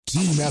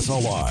Team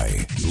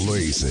SOI,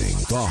 blazing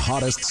the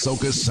hottest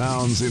soca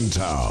sounds in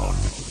town.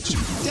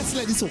 Just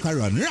let the soca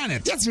run. Run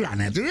it. Just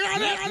run it.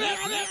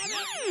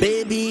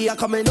 Baby, I'm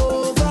coming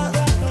over. Yeah.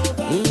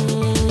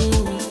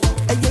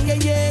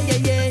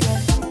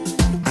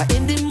 I'm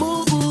in the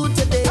mood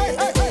today.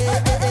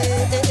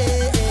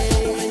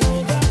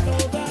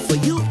 For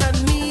you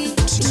and me.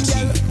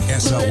 Team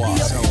SOI.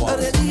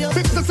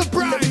 Fix the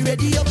surprise.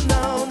 Ready up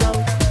now.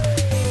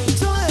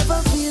 Don't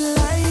ever feel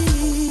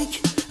like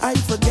I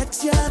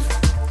forget you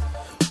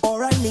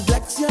or I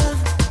neglect you.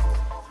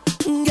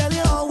 Girl,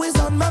 you're always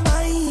on my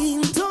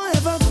mind. Don't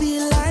ever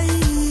feel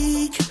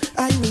like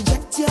I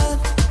reject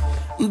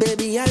you.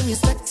 Baby, I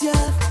respect you.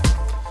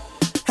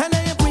 And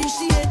I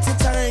appreciate your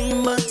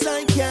time, but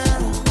I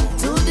can't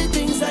do the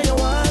things I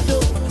want to.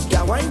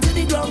 Can't wind to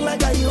the ground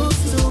like I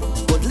used to.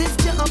 Would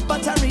lift you up,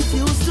 but I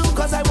refuse to.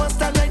 Cause I want to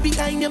stand right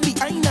behind you,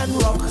 behind and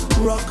rock.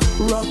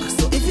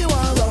 So if you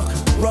want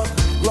rock,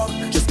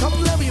 just come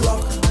let me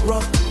rock.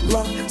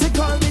 They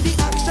call me the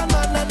action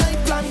man and I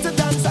plan to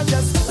dance and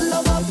just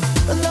love up,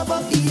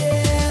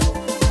 yeah.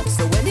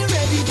 So when you're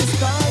ready, just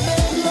call me.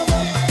 Love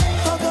up,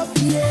 hug up,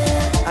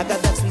 yeah. I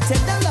got that sweet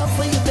tender love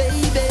for you, baby.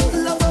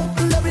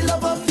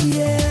 Love up,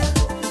 yeah.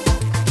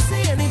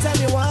 Say anytime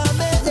you want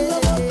me.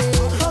 Love up,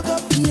 hug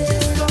up,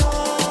 yeah.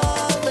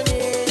 Call me.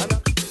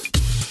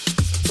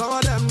 Some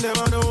of them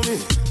never know me.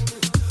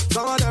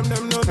 Some of them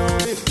don't know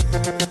me.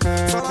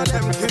 Some of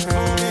them keep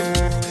calling.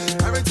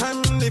 Every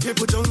time the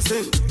people jump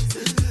in.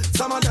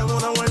 Some of them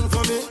wanna wine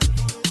for me.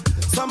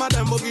 Some of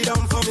them boogie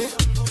down for me.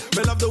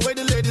 Me love the way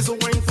the ladies will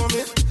wine for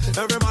me.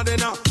 Everybody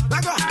now,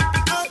 like a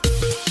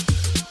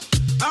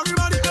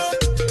everybody up.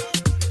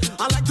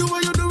 I like the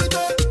way you do it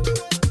up.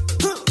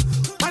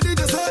 I did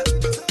just say,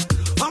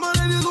 all my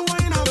ladies will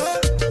wine up.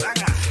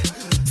 Like a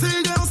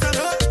see girls stand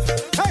up.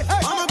 Hey,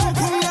 I'm a good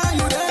queen, are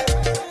you there?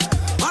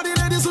 All the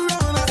ladies who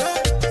run up.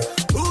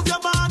 Move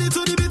your body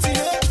to the beat,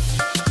 yeah.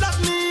 Love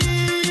me,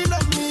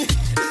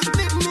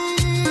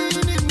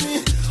 need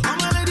me. All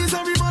my ladies,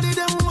 everybody,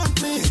 them want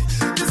me.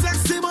 The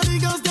sexy body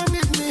girls, them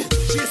need me.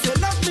 She said,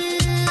 love me,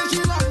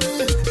 she love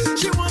me.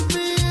 She want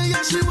me,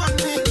 yeah, she want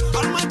me.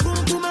 All my boom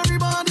boom,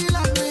 everybody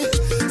love me.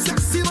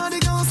 Sexy body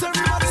girls,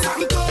 everybody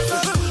sanko.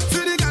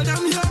 Feel the girl,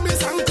 them hear me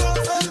sanko.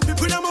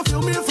 People, them a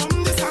feel me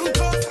from the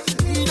sanko.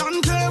 He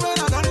don't care when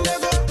I don't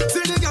never.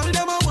 See the girl,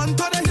 them a want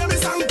to hear me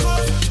sanko.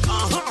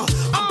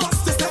 I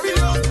bust the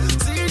stereo.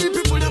 See the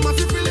people, them a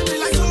feel feeling me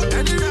like so.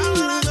 Anywhere I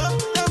wanna go,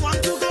 they want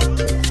to go.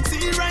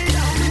 See right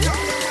now, the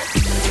jungle.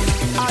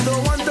 I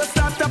don't want to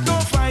start up no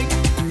fight.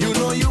 You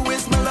know you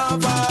is my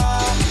lover,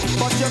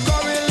 but you're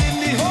quarreling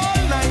the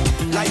whole night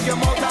like your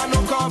mouth are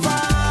no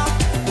cover.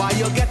 Why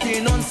you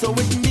getting on so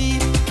with me,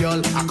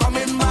 girl? I'm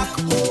coming back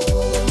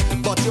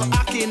home, but you're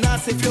acting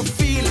as if you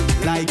feel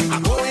like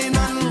I'm going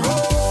on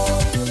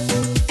road.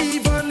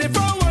 Even if I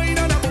whine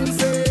and I boom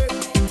say,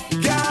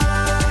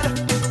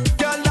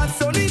 girl,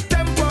 that's only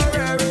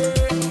temporary.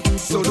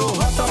 So don't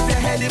hurt up your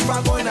head if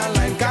I'm going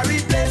online. Carry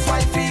place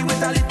wifey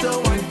with a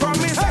little wine.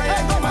 Promise I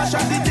ain't gonna mash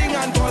up the thing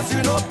and cause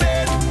you no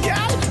pain.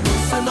 Girl,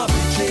 loosen up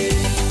the chain.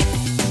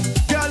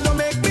 Girl, don't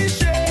make me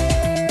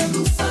shame.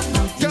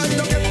 Girl,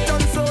 you get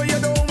done so you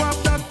don't have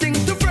nothing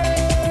to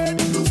fret.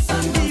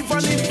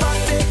 Even if I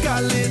take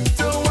a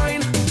little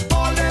wine,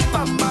 all the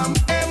bam bam,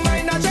 and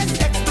mine are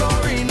just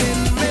exploring in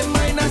my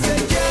mind. I say,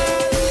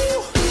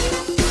 girl,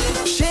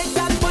 shake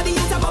that body,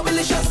 it's a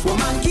bubblicious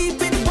woman.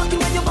 Keep it walking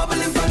when you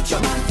bubble in front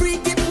your man.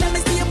 Freak it, let me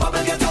see your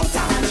bubble get out of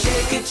hand.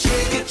 Shake it.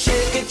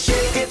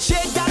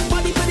 Shake that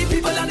body for the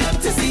people and them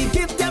to see.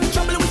 Give them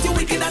trouble with your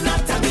wicked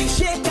anatomy.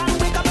 Shake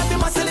and wake up every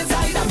muscle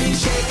inside of me.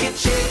 Shake it.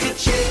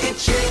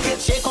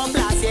 Shake on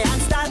blast, yeah,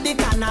 and start the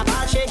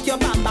carnival. Shake your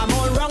bam bam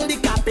all round the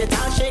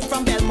capital. Shake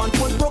from Belmont,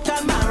 Woodbrook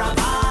and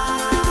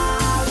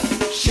Maraval.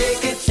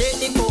 Shake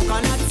the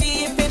coconut,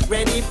 see if it's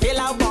ready. Feel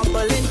out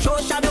bubbling, throw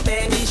shadow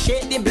belly.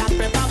 Shake the black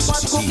pepper,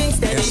 pot cooking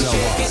steady.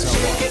 Shake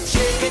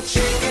it.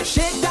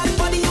 Shake that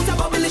body, it's a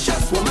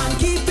bubblicious woman.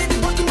 Keep it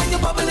walking when you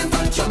bubble in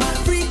front your man.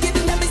 Freak it,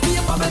 let me see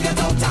your bubble get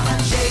out of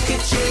hand. Shake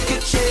it.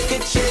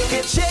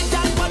 Shake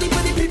that body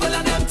for the people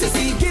and them to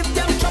see. Give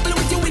them trouble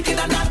with your wicked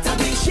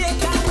anatomy.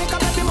 Shake and wake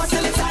up every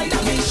muscle inside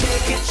of me.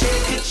 Shake it.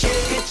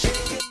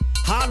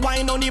 Hard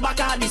wine on the back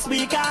of the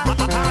speaker.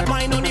 Hard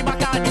wine on the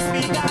back of the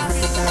speaker.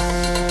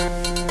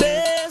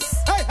 Bass.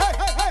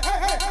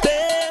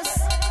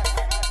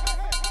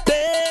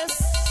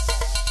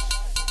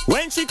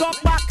 When she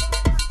cock back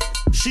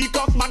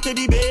to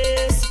the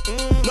base.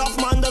 Love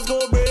man does go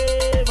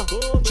brave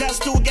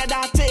just to get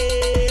that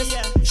taste.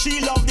 She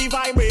love the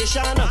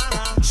vibration.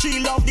 She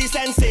love the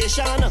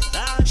sensation.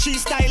 She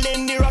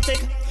styling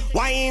erotic.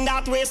 Wine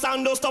that waist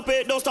and don't stop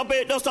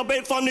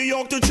it from New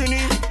York to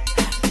Trini.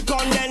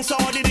 Condense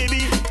all the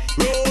baby.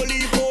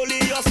 Roly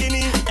poly or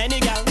skinny. Any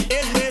girl,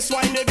 it's bass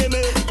wine they give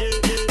me.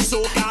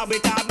 So car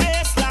with a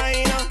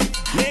bassline.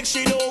 Make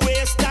she no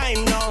waste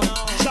time now.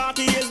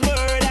 Shorty is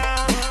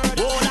murder.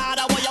 Oh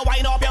nada, when you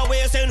wind up your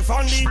waist in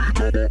front of me.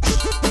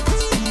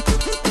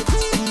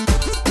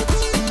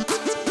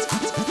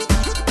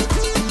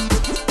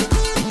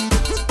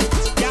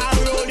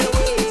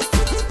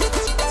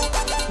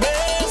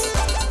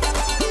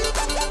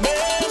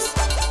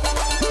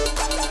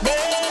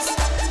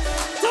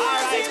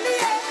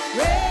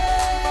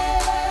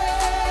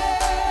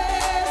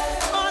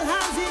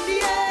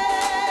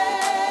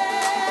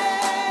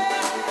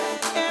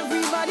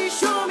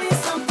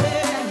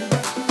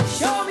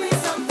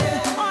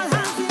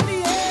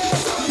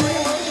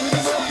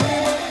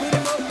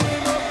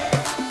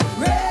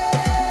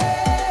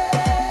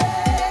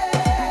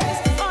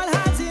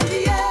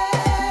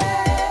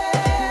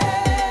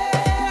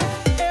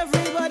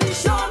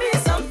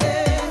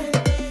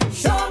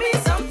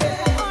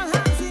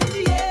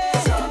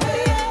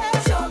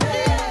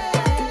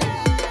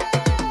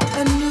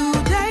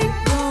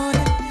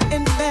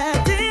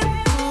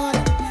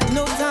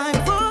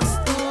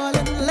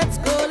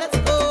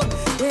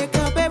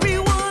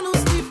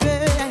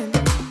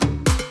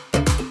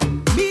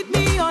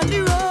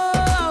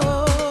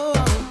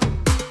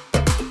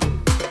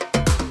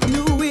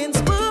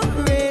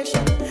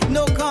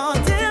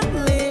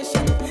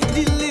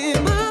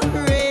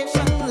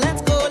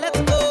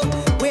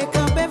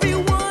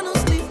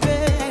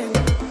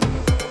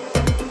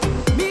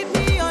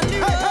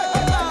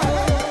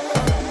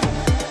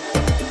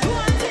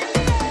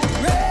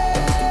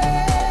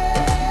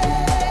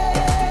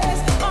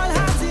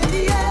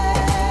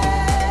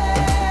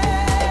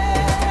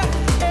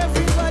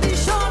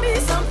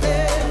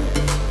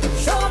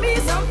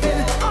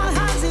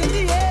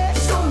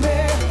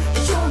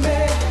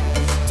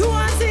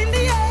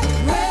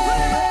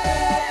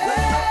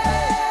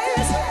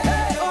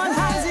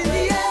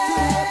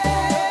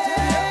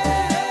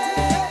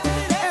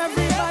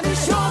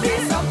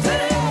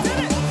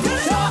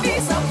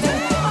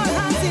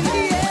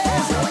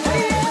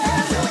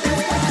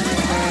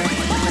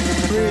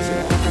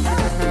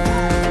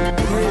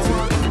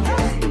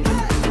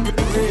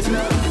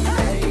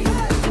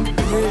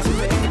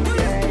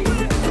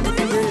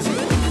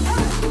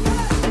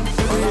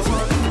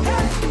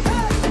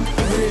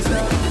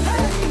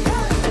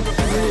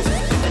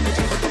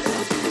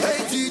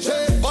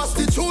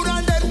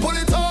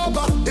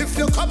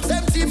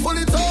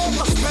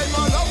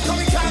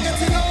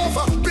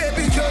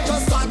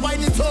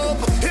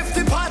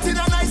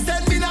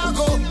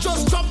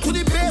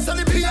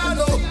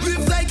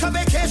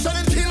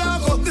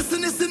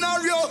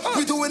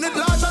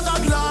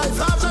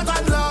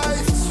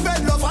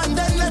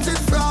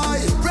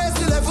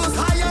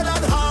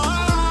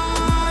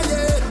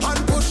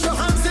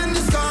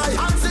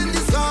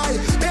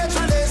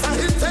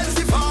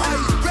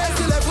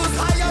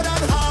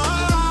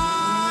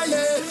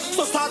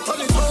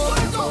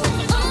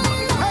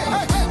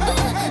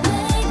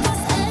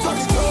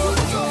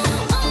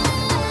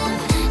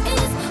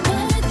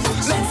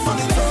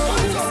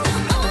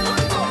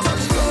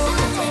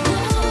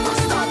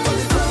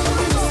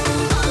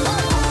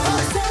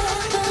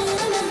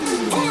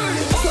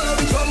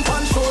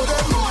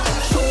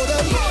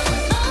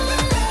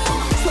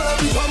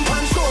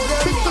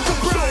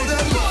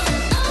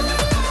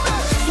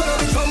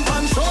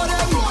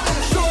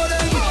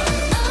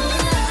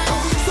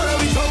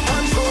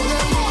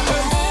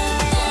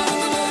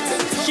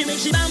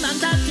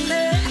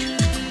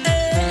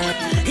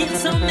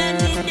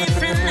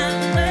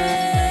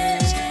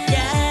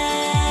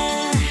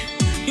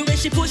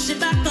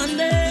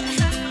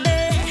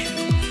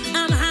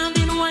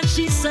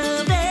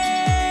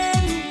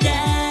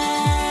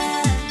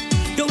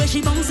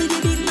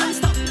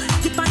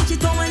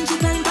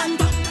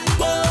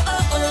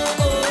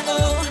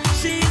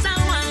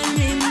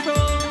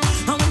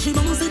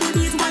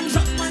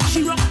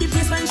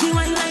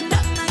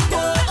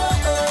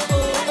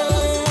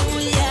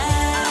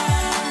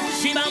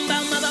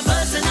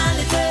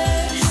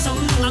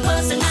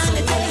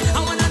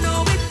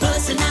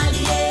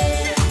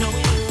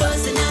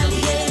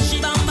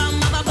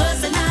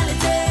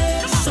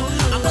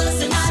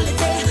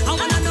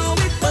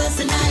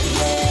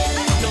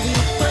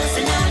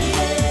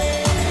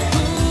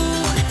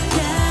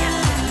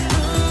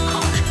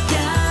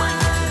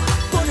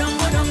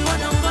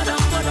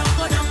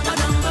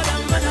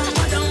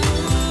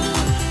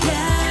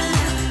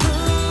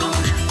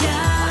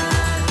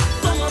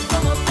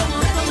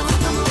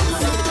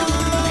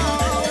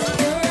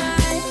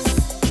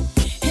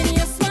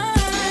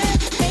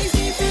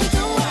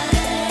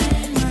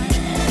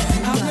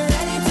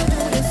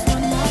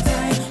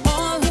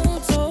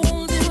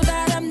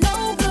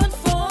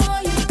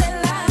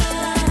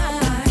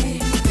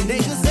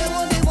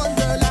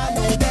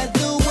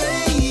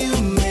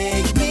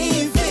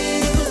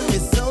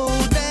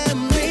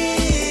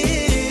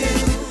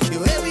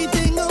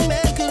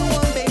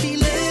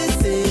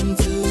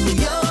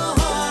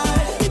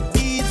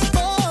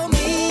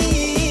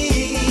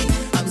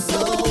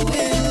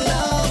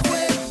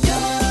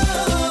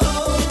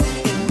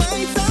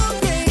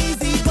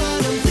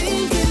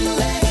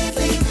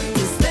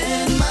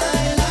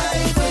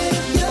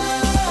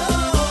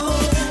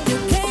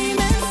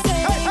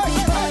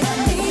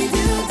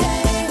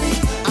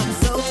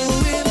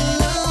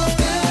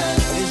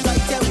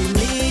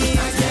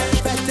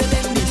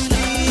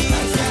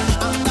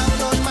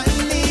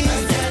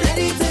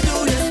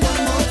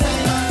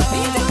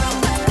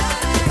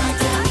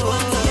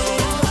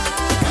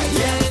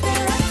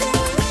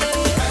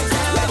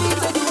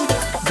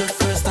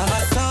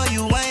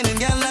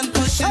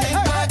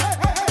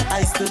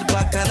 to the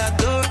back of the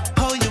door.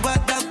 How you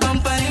at that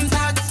bumper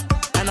intact?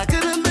 And I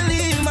couldn't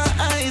believe my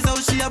eyes. How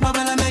she a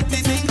bubble and make me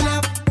think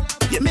clap.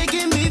 You're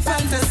making me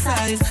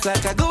fantasize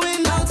like I'm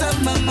going out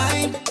of my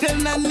mind.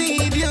 Girl, I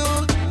need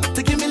you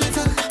to give me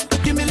little of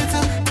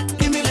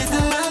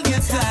your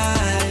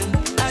time.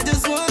 I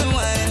just wanna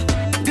wine.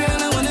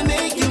 Girl, I wanna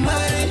make you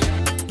mine.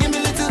 Give me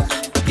little of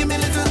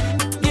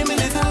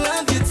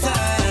your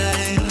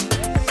time.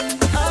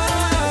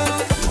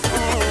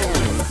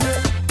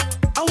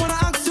 I wanna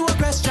ask you a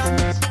question.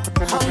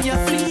 How you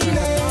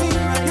feeling?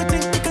 You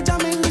think we could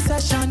jam in the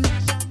session?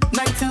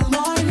 Night till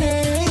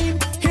morning.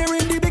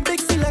 Hearing the big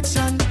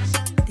selection.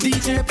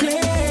 DJ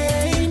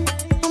play.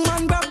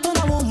 Man grab on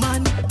a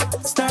woman.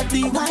 Start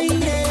the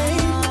whining.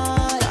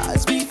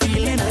 As we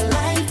feeling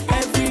alive.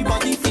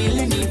 Everybody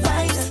feeling the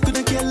vibes.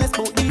 Couldn't care less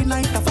about the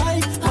 9 to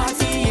 5.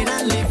 Partying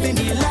and living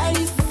the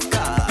life.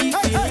 Be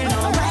feeling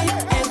alright.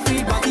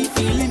 Everybody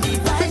feeling the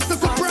vibes.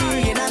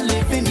 Partying and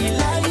living the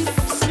life.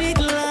 Sweet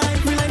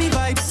life. We like the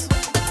vibes.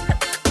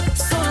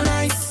 So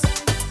nice.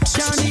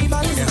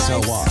 Carnival is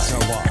vibes.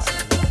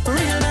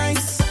 Real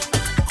nice.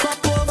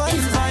 Crop over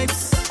is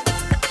vibes.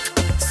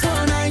 So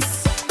nice.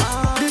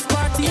 This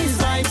party is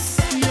vibes.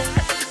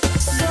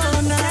 So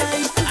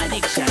nice.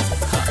 Addiction.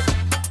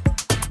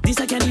 This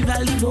a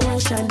carnival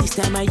devotion. This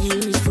time of year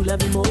is full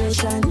of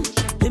emotion.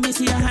 Let me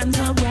see your hands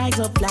up, rise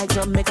up, flags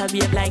up, make a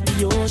wave like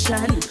the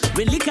ocean.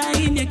 With liquor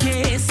in your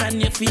case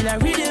and you feel a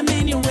rhythm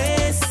in your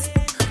waist.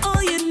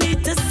 All you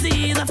need to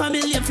see is a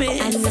familiar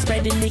face. And you're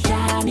spreading the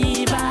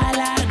carnival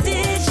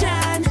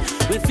addiction.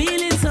 We're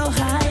feeling so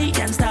high,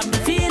 can't stop the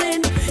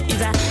feeling.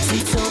 It's a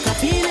sweet soca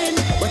feeling.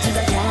 What is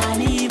a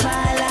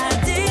carnival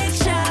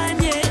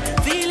addiction? Yeah,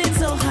 feeling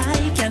so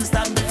high, can't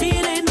stop the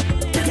feeling.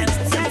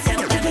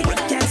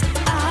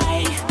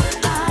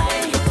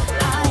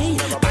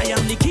 I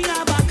am the king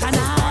of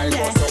Bacchanal.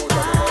 Yeah.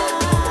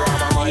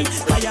 I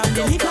am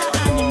the liquor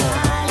animal.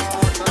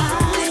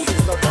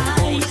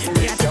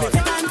 We are to the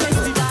Vegan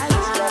Festival.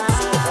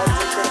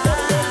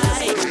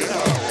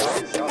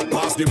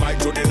 Pass the mic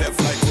to the left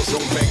like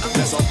Kushung Peng.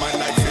 Mess up my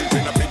life, filled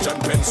in a pitch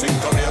and pen. Sing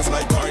careers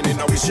like coin in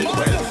a wishing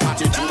well.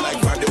 Attitude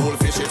like where the whole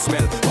fish it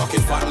smell.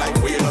 Pocket fat like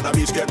whale on the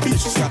beach get beach.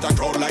 Scatter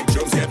crowd like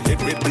germs get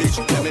hit with bleach.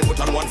 Let me put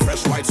on one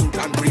fresh white suit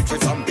and breathe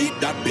with some beat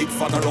that big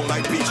fat around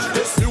like beach.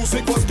 This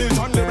music was built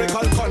on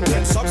lyrical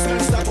content.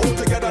 Substance that hold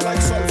together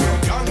like sulfur.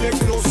 Can't make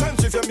no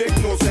sense if you make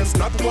no sense.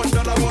 Not $1,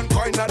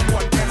 $1 and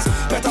 1 pence.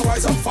 Better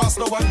rise up fast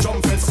now and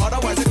jump fence.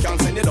 Otherwise it can't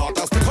send your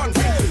daughters to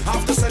country.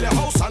 Have to sell your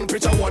house and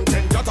pitch a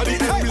 110. Got to the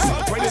end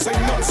result when you say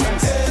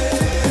nonsense.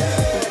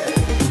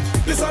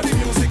 This are the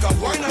music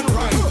of wine and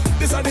rhyme.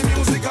 This are the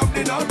music of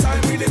dinner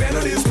time with the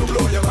melodies to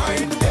blow your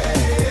mind.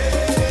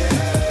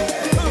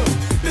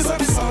 This are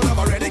the sound of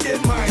a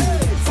renegade mind.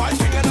 Five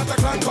king and not a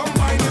clan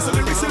combined. This is the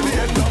lyrics in the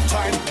end of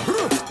time.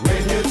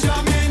 When you're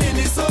jamming in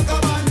the soca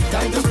band,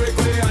 time to break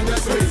away and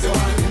just raise your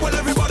hand. Well,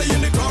 everybody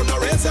in the crowd now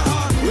raise your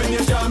hand. When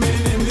you're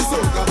jamming in the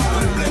soca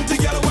band, plenty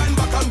girl wine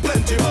back and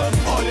plenty man.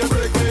 All you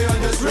break away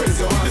and just raise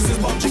your hand. This is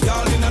Bunchy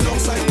Garlin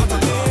alongside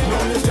Attica.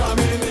 When you're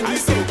jamming in the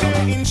soca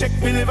band, inject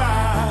me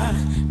liver.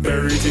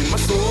 Buried in my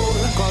soul,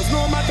 cause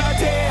no matter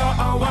day or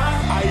hour,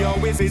 I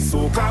always in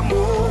soca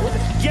mode.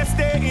 Yes,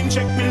 they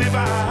inject me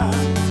liver.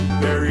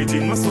 Buried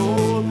in my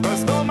soul,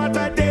 cause no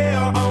matter day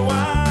or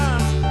hour.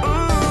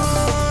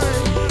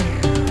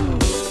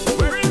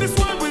 Where in this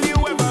world will you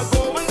ever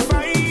go and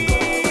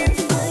find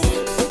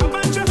a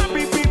bunch of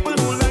happy people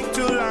who like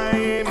to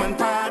lime and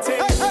party?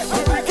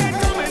 We can't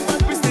come in,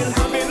 but we still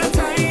having a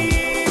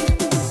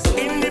time.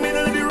 In the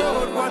middle of the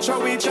road, watch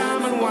how we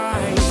jam and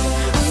wine.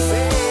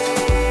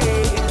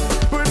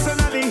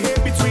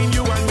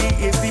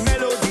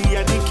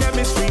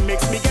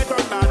 Makes me get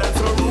on mad and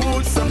so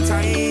rude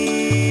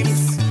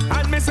sometimes.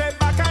 And me say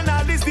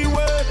Bacchanal is the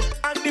word,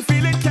 and the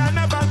feeling can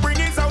never bring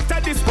it out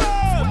of this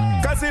world.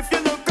 Cause if you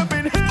look up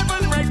in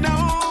heaven right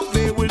now,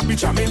 they will be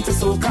jamming to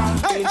soca.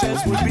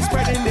 Angels will be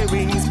spreading their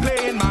wings,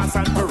 playing mass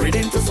and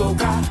parading to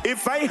soca.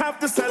 If I have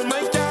to sell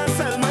my car,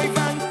 sell my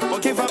van, or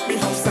give up my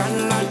house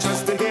and land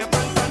just to hear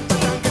bang, bang,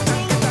 bang,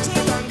 bang,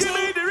 bang, bang. Give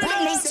me the rhythm.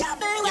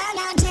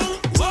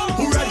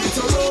 Who ready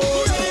to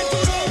roll?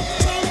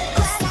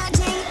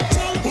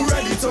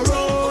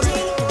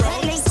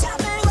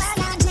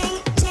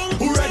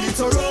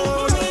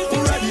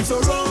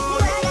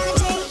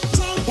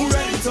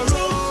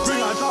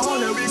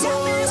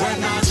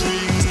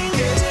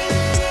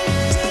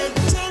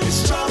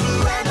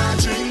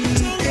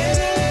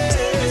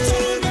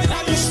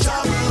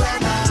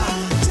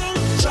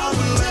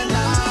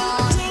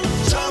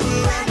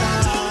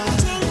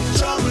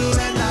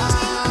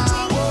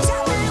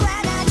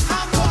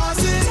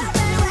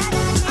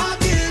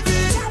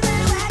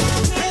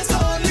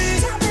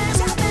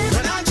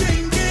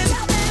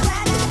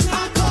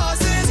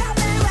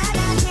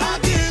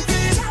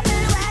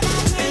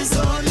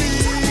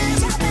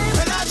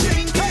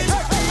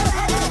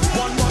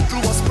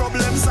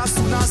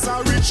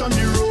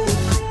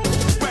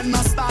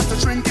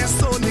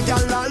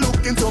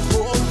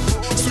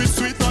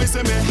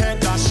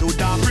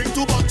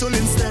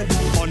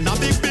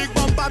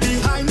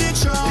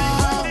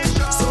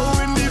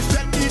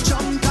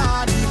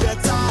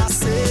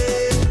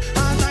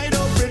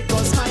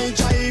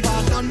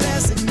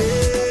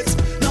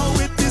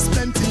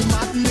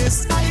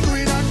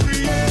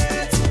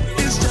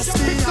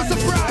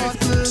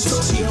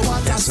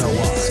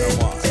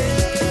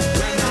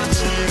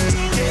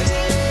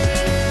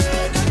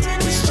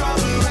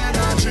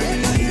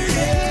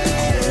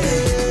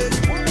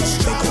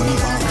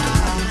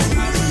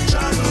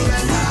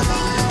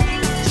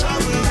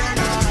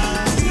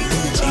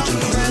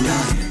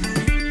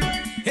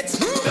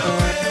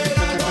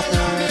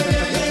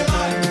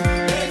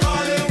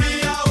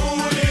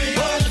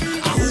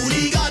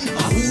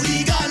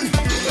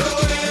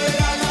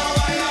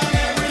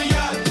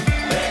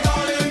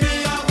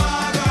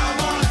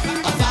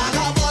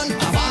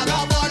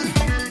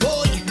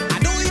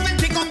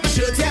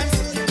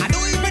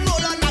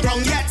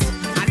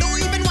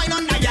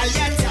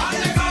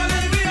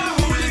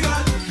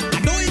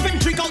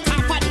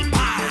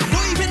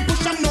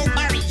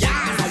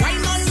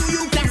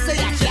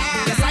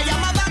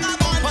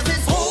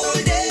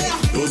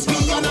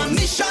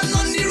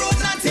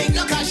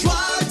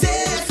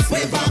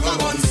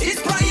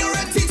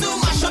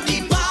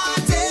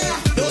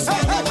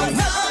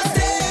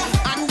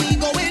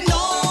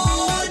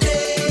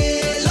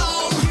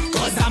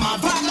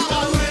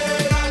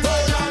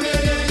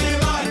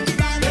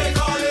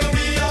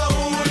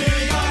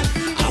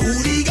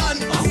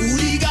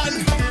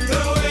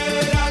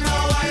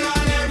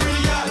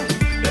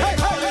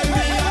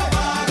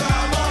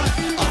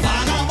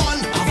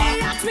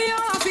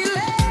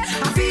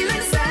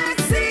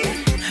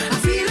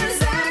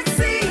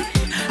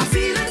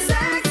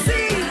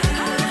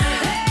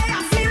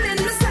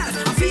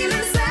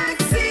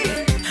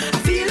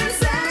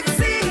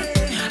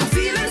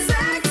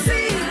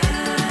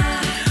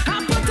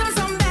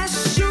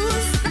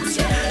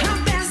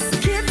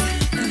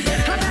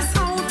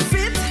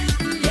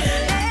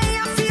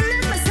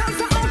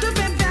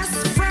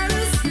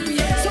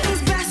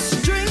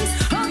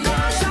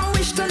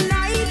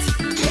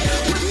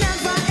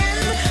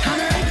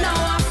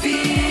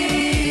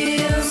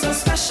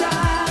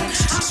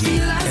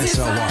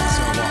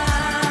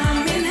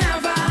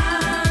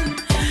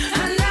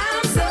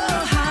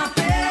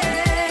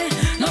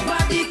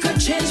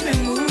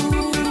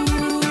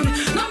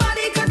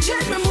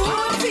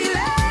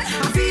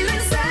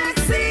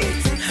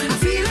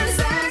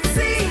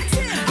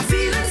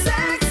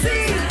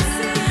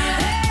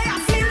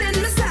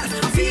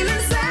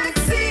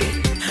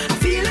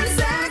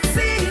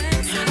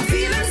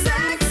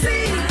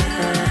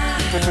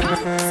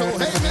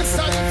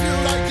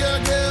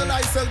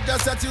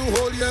 that you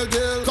hold your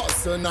girl,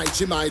 cause tonight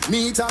she might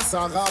meet a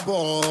Sarah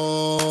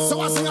boy. So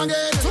I sing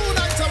again,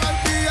 tonight I will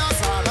be a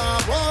Sarah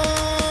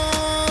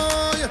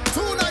boy.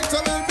 Tonight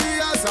I will be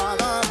a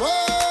Sarah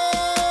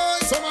boy.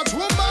 So much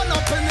woman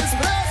up in this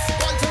place,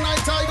 why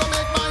tonight I go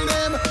make my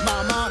name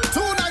Mama.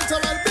 Tonight I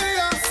will be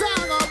a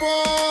Sarah boy.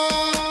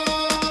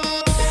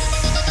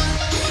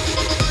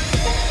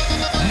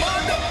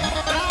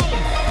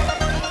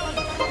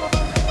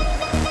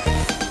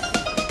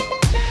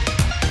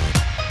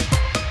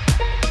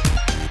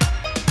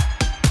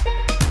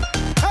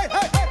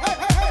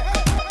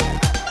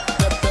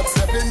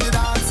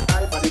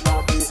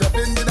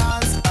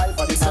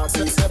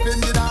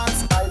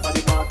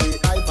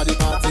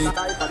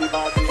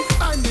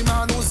 I'm the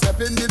man who step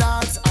in the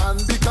dance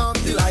and become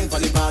the life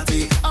of the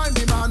party. I'm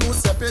the man who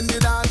step in the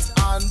dance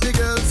and the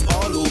girls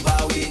all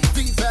over we.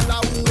 The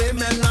fella who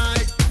women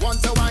like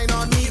want to wine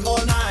on me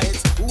all night.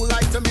 Who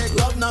like to make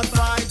love not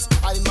fight.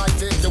 I might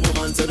take the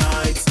woman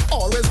tonight.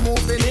 Always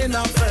moving in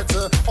a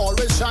fetter,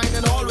 always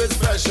shining, always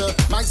fresher.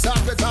 Might start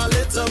with a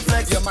little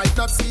flex. You might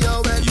not see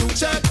her when you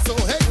check. So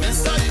hey,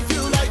 mister, if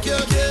you like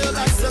your girl,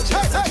 I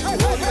suggest that you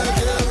hold your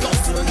girl.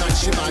 Cause tonight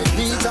she might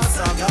meet a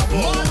Saga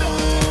boy.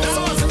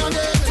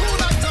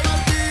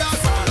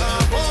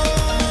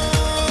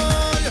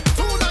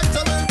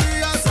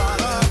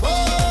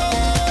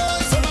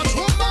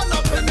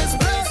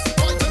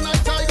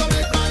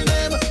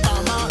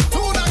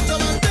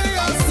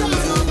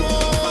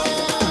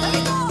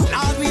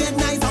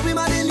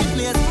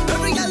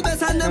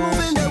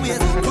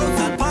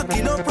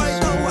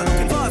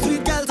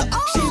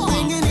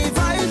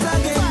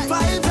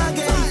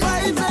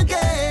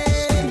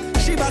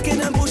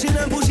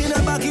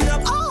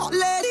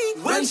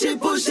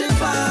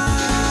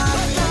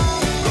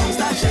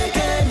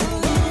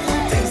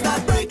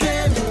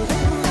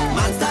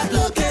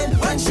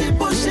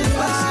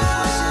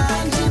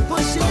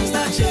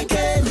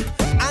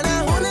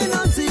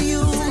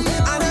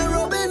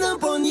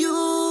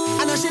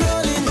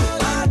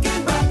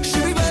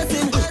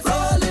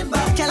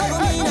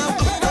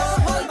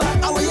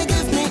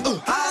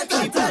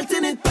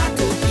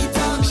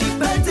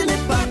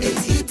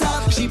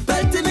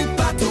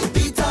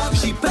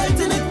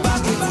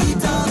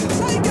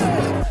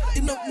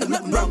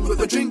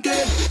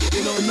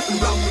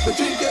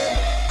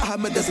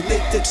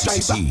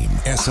 Team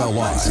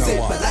SLY.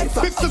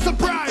 Mr.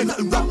 Surprise.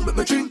 Nothing wrong with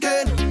my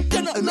drinking.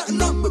 Nothing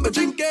wrong with my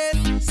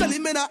drinking.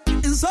 Selling me that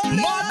inside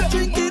my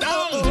drinking.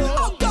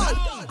 Oh God.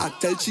 I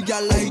tell she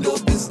gal I no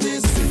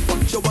business.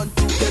 What you want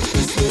to get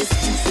business?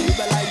 She say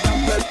well I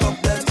am well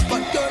problems.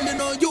 But girl you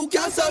know you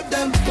can't serve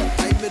them. But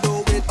I me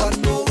don't wait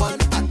on no one.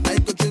 At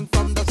night to drink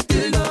from the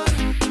till dawn.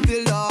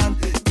 Till dawn.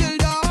 Till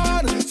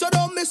dawn. So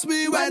don't miss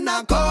me when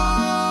I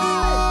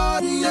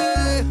call.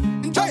 Yeah.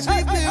 Just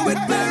leave me with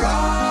me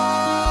wrong.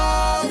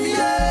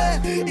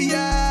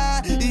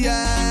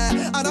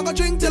 Yeah. And I go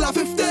drink till I'm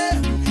 50.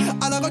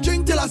 And I go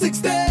drink till I'm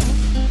 60.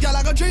 Girl,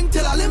 I go drink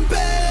till I'm limping.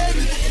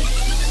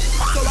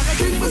 So I go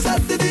drink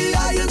myself to the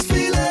highest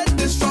feeling.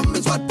 This rum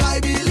is what I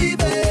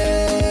believe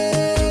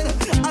in.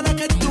 And I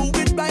can do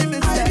it by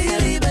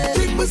mistake.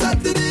 Drink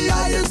myself to the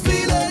highest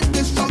feeling.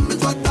 This rum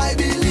is what I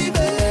believe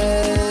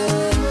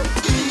in.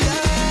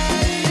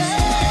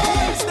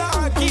 Yeah.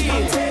 Starkey,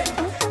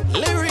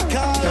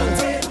 lyrical.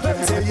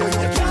 Tell you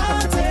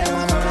can't tell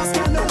my brothers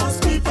can know those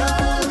people.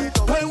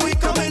 When we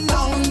coming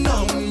down,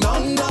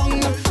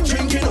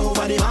 drinking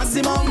over the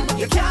maximum.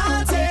 You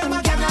can't tell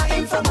my gang are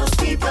infamous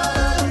people.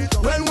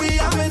 When we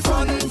having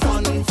fun,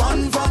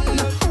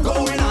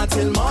 going out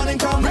till morning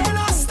come. Rain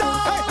or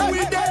storm,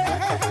 we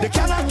there. They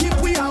cannot keep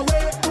we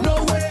away,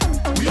 no way.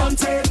 We on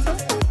tape,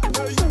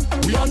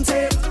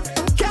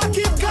 can't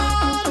keep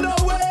calm, no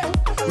way.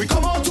 We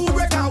come out to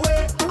break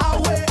away,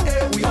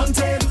 we on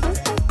tape.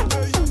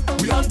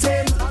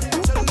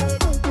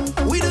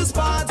 We just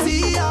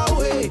party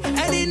away,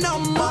 any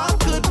number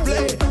could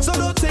play. So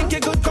don't think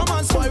it could come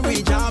and spoil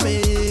we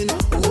jamming.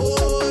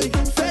 Oh,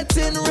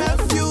 fetting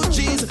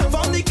refugees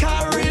from the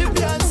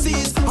Caribbean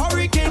seas.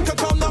 Hurricane could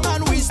come down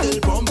and we still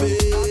pumping.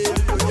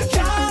 You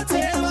can't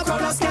tell my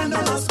brother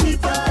scandalous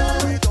people.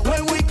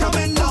 When we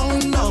coming down,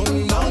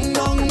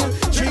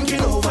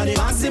 drinking over the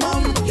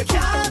maximum. You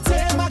can't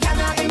tell my gang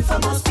are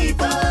infamous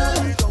people.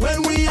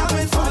 When we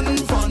having fun,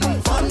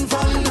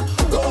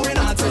 going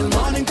out till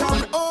morning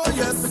come. Oh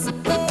yes.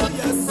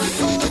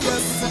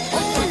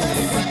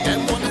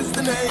 M1 is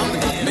the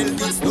name.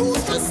 Melodies, no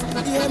stress.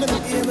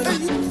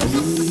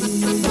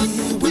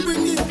 We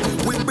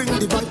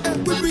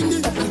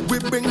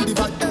bring the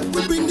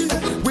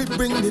vibe. We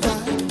bring the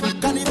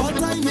vibe. Carnival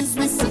time is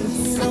we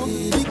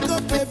sing. Pick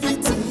up every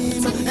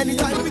team.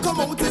 Anytime we come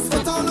out, it's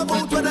what all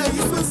about. Whether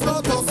it's we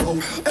start us out.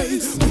 Hey,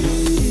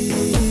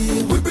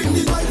 we bring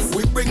the vibes.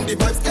 We bring the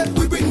vibes.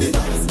 We bring the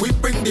vibes. We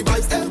bring the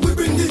vibes. We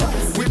bring the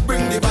vibes. We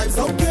bring the vibes.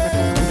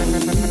 Okay.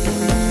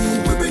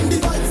 We bring the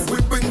vibes.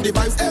 We bring the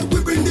vibes. We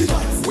bring the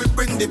vibes. We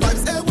bring the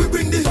vibes. We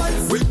bring the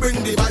vibes. We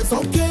bring the vibes.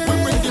 Okay. We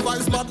bring the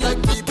vibes, but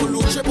like people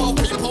who chip off,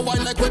 people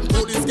wine like when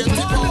police get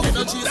tip off.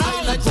 Energy is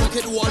high like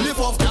rocket wall. Live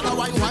off, can I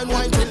wine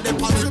till the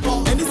pants rip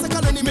off. Any second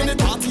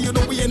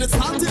it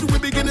started, we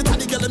begin it,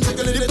 and the girl them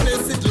jiggling the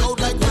place. It loud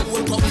like when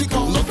we'll come kick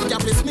off. Love can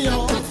piss me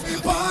off.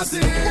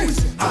 Party,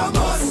 I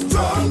must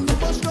drunk.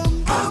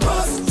 I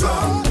must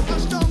drunk.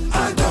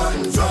 I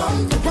done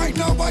drunk. Right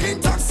now I'm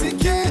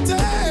intoxicated.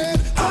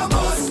 I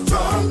must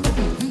drunk.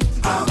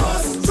 I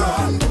must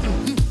drunk.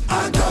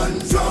 I done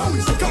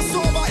drunk. Cause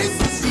over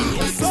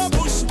is so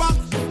push back.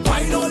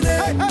 Why don't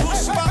they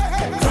push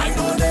back? Why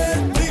don't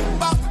they bring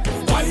back?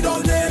 Why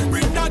don't they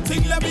bring that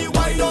thing? Let me.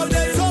 Why don't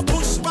they so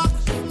push back?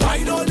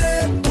 Why don't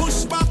they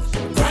push back?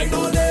 Why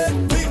don't they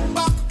bring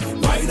back?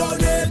 Why don't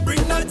they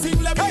bring that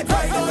thing? Let me.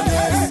 Why don't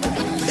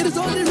they? It is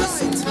only right.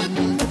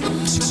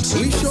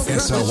 We show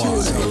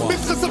gratitude.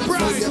 Mr.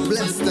 Surprise. We are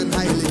blessed and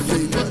highly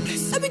favored.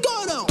 Let me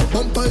go now.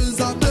 Bumper is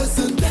a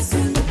blessing.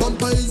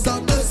 Bumper is a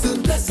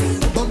blessing.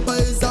 Bumper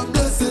is a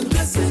blessing.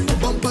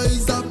 Bumper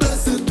is a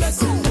blessing.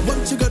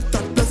 Once you get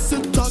that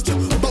blessing touch,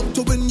 bound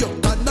to win, you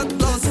cannot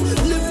lose.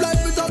 Live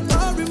life without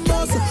no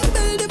remorse.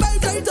 Build the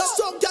vibrator.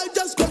 Some girl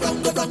just go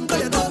round,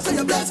 cause you know say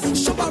you're blessed.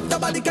 Show off the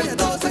body, cause you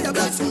know say you're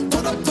blessed.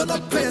 Turn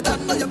up, pay that,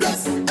 know you're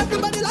blessed.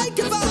 Everybody like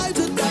your vibes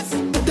with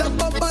blessed. Them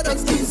bumper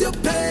does ease your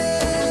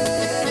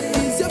pain.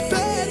 Ease your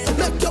pain.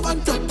 Make you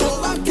want to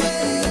go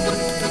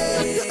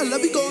again.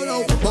 Let me go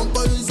now.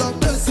 Bumper is a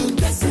blessing.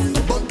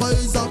 Bumper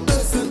is a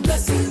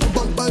blessing.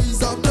 Bumper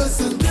is a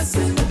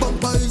blessing.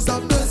 Bumper is a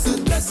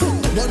blessing.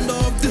 Wonder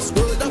of this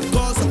world, of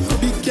course.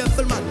 Be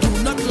careful, man. Do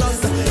not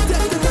lose.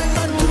 Take the time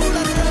and do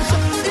not rush.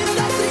 It's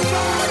nothing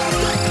wrong.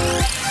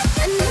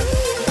 I know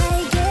you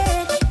like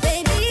it,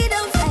 baby,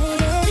 don't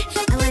fight it.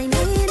 I want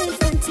it in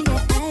front of your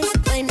eyes,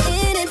 want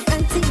it in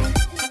front of you.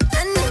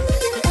 I know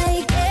you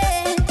like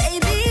it,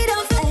 baby,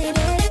 don't fight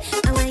it.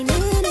 I want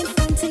it in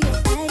front of your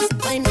eyes,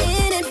 want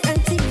it in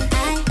front of you.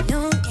 I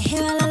know you're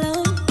here all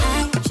alone.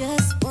 I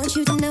just want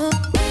you to know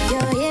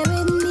you're here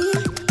with me.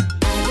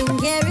 I can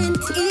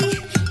guarantee.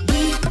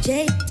 DJ,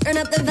 turn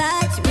up the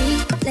vibes,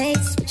 replay,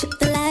 switch up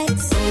the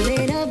lights,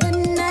 light up a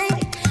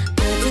night,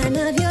 the time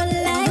of your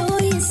life. Oh,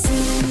 you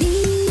see me,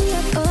 I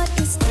thought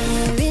you're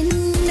staring,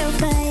 don't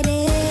fight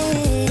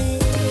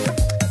it.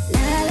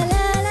 La la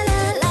la la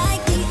la,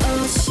 like the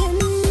ocean,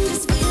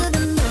 just feel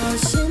the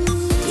motion.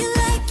 You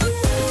like it,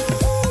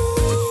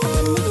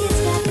 and we can't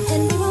stop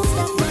and we won't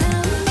stop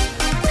now.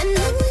 I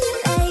know you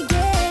like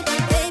it,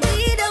 baby,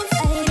 don't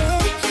fight it.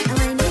 I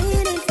want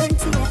it in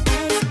front of your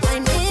eyes,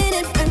 want it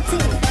in front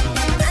of you.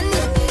 I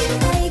know you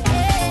like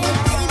it,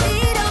 baby,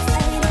 don't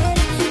fight it.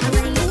 I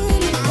want it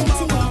in front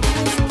of your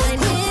eyes,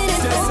 want it in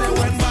Just front say of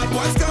you. when bad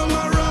boys come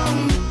around,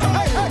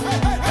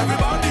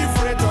 everybody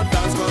afraid to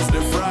dance cause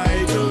they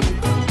frightened.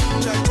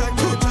 Check,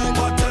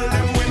 but tell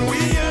them when we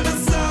hear the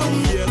sound,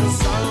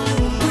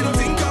 we don't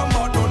think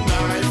about no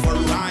knife or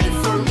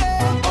rifle.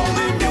 All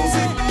the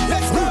music,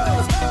 let's go.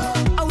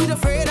 Are we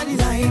afraid of the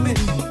liming?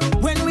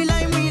 When we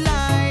lime, we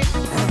lie.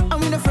 Are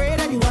we afraid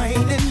of the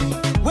whining?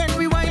 When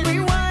we whine, we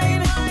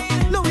whine.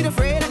 No, we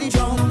afraid of the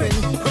jumping.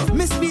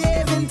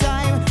 Misbehaving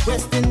time.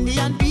 West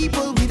Indian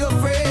people, we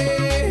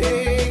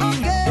afraid.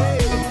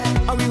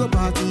 Are we go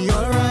party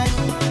alright?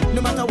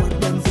 No matter what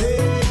them say.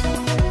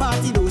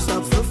 Party don't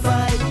stop for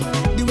fight.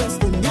 The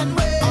West Indian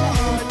way.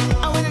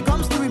 And when it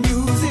comes to the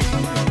music,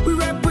 we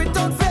rap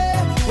without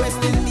fear.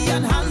 West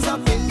Indian hands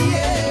up in the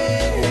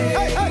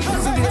air.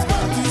 So this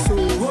party so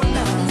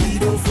nice. We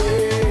don't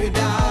afraid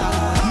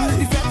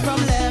of. Effect from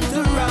left to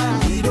right.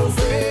 We don't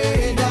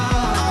afraid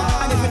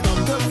of. And if it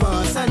come to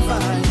fuss and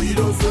fight, we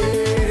don't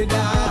afraid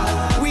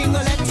of. We ain't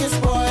gonna let you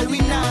spoil we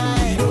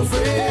night. We don't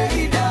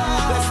afraid of.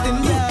 West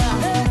Indian,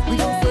 we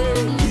don't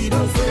afraid. We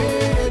don't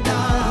afraid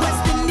of.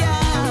 West Indian,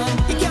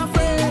 you can't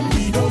afraid.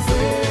 We don't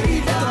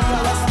afraid of.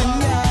 West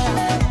Indian,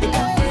 you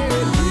can't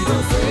afraid. We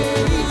don't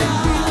afraid of.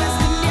 West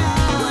Indian,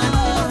 we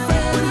don't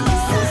afraid.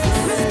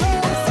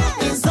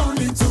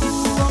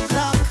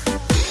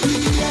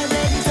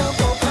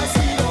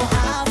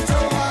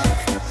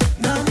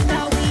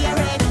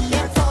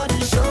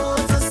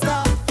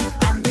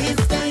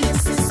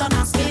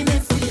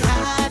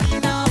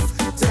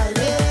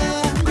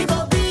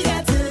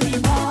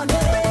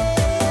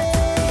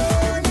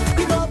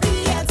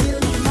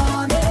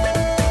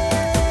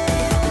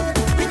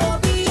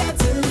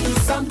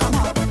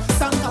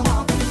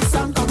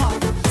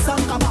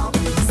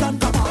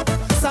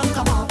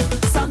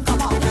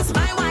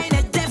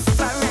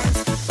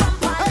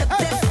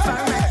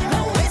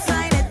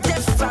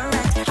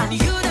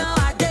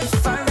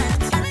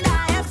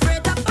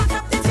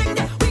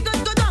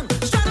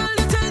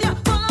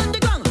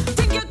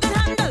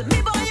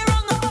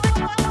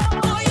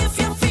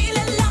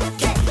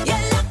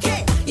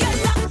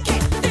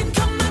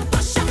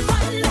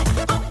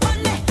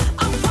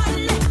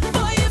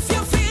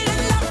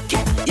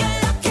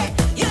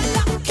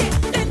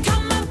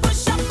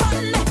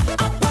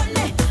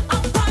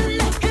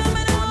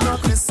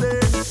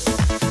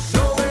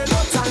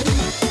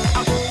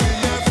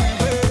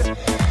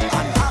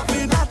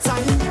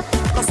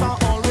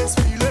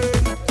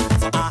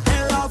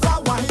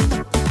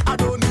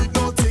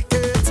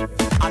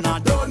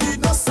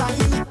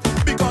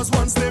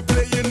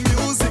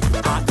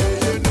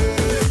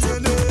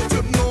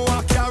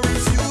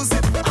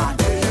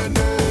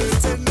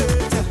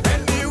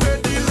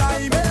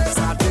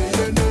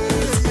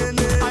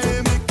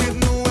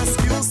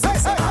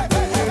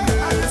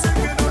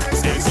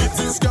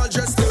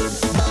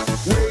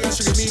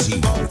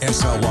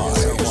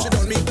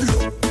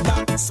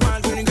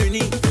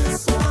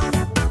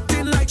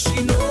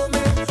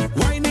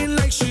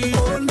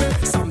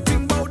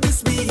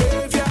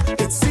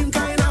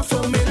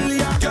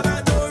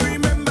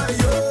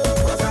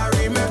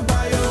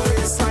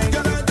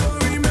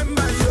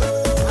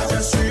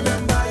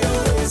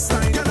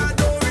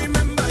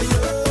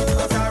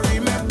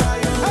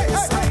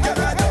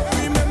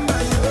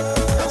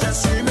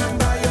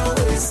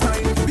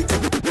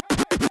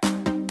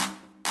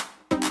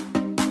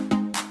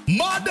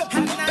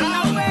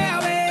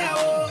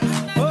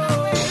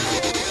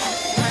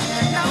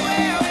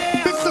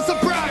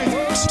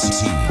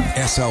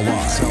 I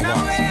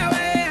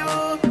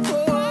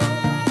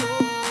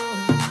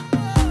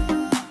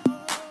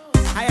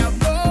have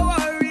no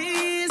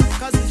worries,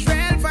 cause it's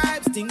real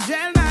vibes, things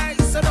real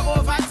nice. So don't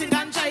overthink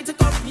and try to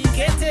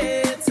complicate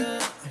it.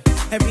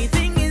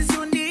 Everything is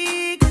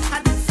unique,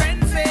 a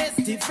different face,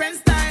 different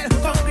style.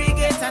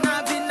 Congregate and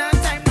having a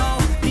time now.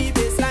 The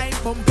baseline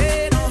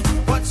pumping,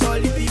 watch all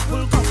the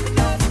people coming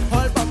down.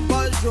 All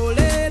bumpers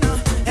rolling,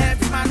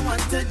 every man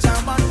wants to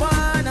jam on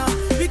one.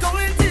 We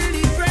going till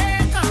the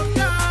break of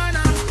dawn.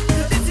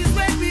 This is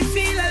when we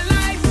feel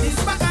alive, this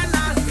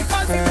bacchanal,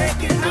 because we're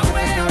breaking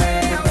away.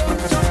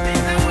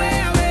 Jumping away,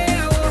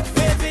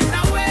 waving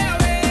away,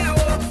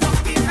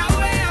 walking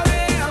away,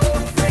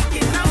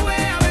 breaking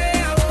away,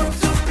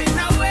 jumping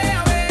away,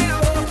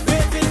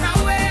 waving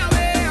away,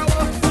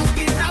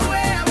 walking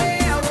away,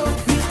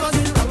 because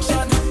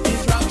destruction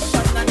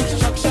and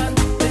destruction,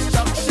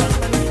 destruction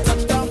when we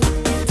touch down,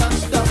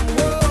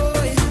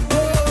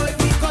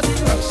 because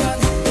destruction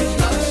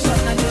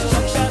and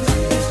destruction,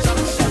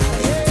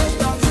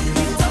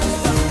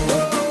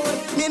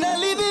 Me not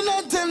living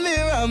until me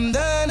I'm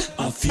done.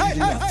 I feel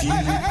it.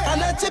 I'm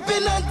not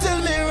tipping until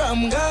me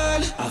I'm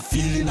gone. I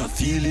feel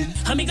it.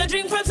 I make a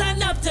drink from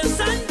sun up till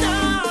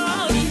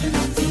sundown.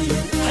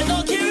 I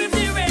don't care if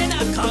the rain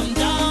I come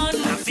down.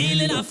 I'm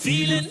feeling.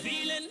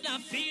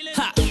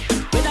 Ha!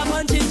 With a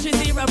bunch of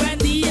 3-0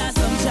 brandy or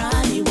some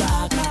Johnny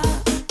Walker.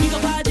 Pick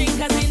up our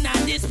drinkers in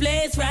this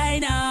place right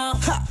now.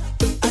 Ha!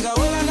 I got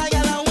all on a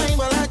yellow wine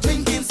while I'm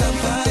drinking some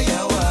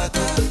fire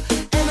water.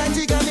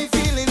 Energy got me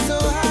feeling so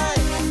high.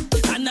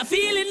 And I'm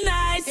feeling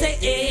nice,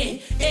 eh.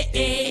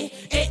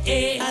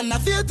 And I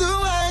feel the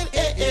wine,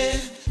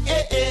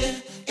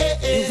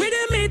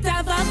 Rhythm it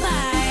have a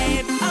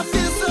vibe. I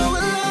feel so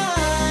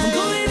alive. I'm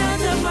going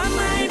out of my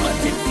mind,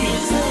 but it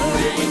feels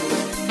alright.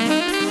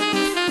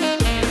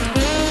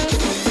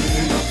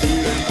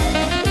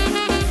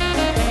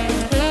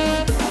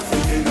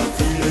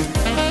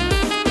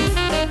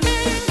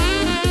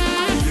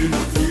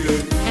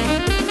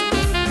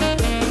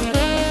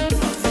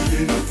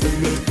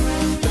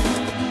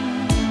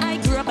 I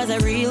grew up as a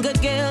real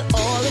good girl,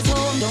 always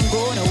home, don't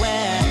go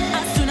nowhere.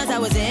 As soon as I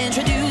was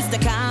introduced to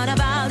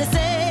carnival, they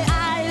say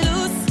I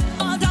lose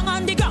all down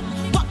on the ground,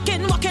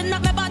 walking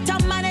up my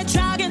bottom and it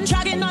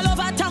dragging all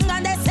over tongue,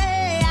 and they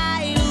say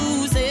I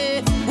lose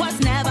it. Was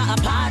never a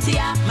party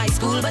at my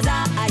school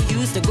bazaar I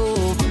used to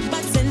go,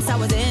 but since I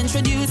was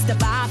introduced to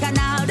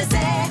Bacchanal, they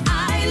say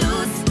I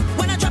lose.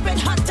 When I drop it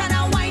hot and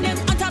I whine it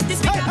on top the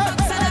speaker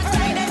box and I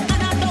grind it,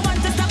 and I don't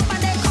want to stop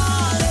and they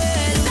call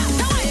it. That's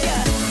how I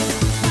get.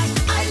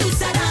 I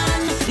lose it,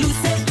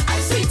 I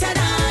sweeter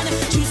than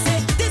juice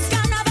it. This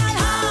carnival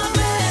have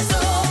me so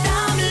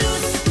damn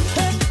loose.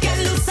 Get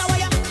loose, how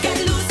ya? Get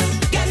loose,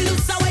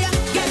 how ya?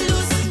 Get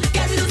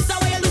loose, how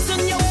ya?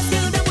 Loosen your waist,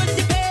 kill them with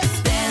the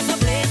pace. There's no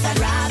place I'd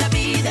rather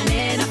be than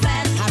in a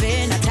fest,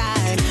 having a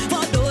time.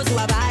 For those who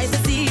have eyes to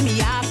see me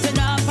acting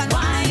up and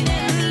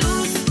whining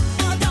loose.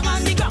 All down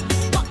on the ground,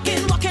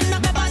 walking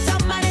up my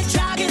bottom and it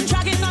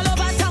dragging all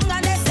over tongue,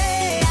 and they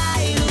say I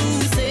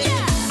lose it.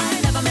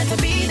 I never meant to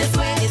be this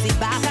way. Is it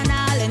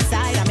Bacchanal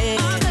inside of me?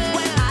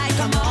 When I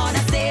come on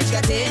a stage,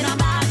 get in a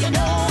bag, you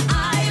know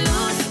I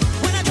lose.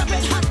 When I drop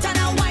it hot and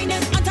I whine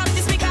it on top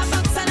the speaker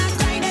box and I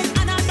grind it,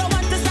 and I don't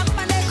want to stop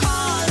and they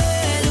call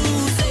it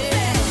lose it.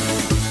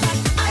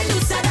 I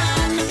lose it,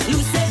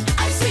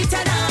 I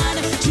sweeter than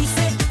juice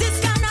it. This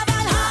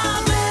carnival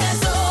have me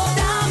so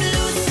damn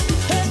loose.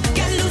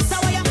 Get loose,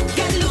 how ya?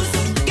 Get loose,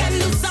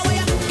 how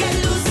ya? Get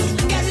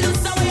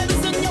loose, how ya?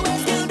 Loosen your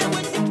waist, kill them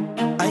with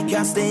I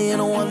can't stay in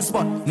one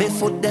spot. My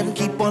foot them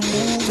keep on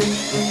moving.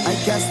 I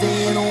can't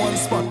stay in one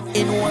spot.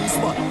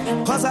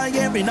 Cause I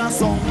hearing a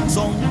song.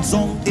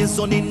 It's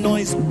only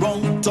noise,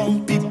 wrong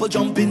tongue. People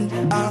jumping,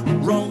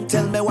 wrong.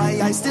 Tell me why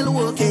I still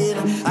working.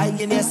 I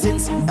in here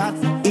since at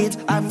 8.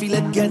 I feel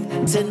it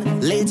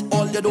getting late.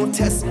 All you don't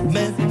test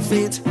me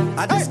fate.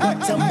 I just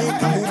got to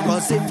make a move,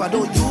 cause if I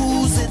don't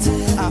use it,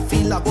 I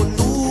feel I go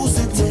lose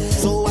it.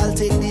 So I'll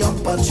take the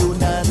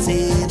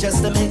opportunity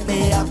just to make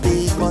me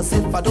happy. Cause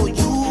if I don't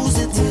use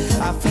it,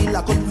 I feel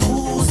I could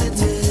lose it.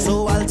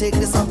 So I'll take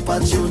this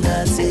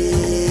opportunity.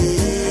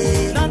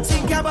 Not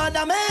think about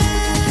the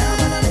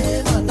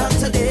man. Not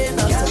today,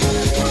 not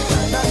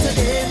today. Not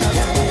today, not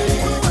today.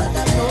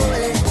 No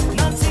way.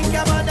 Not think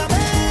about the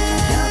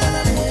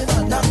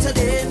man. Not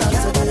today, not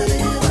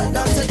today.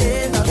 Not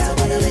today, not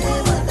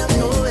today.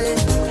 No way.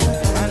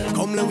 And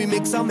come let we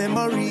make some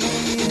memories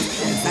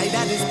inside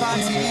of this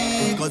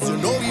party, cause you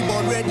know we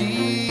born ready.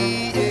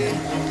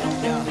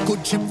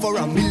 Could trip for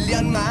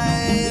 1,000,000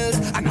 miles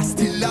and I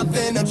still have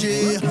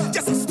energy.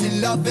 Yes, I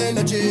still have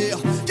energy.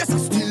 Yes, I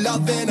still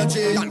have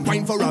energy. And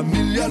wine for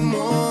 1,000,000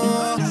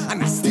 more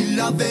and I still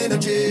have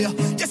energy.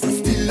 Yes, I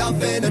still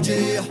have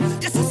energy.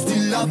 Yes, I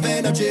still have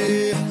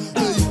energy.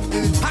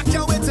 I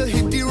can't wait to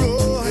hit the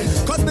road,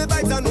 cause my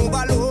vibes are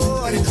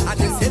overload. And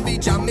this heavy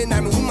jamming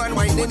and woman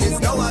whining is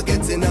now I'm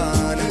getting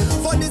on.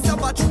 For this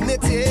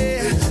opportunity,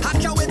 I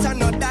can't wait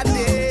another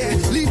day.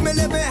 Leave me,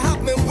 let me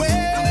have me way.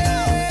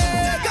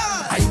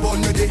 I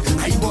born ready,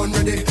 I born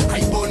ready,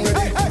 I born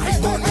ready, I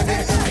born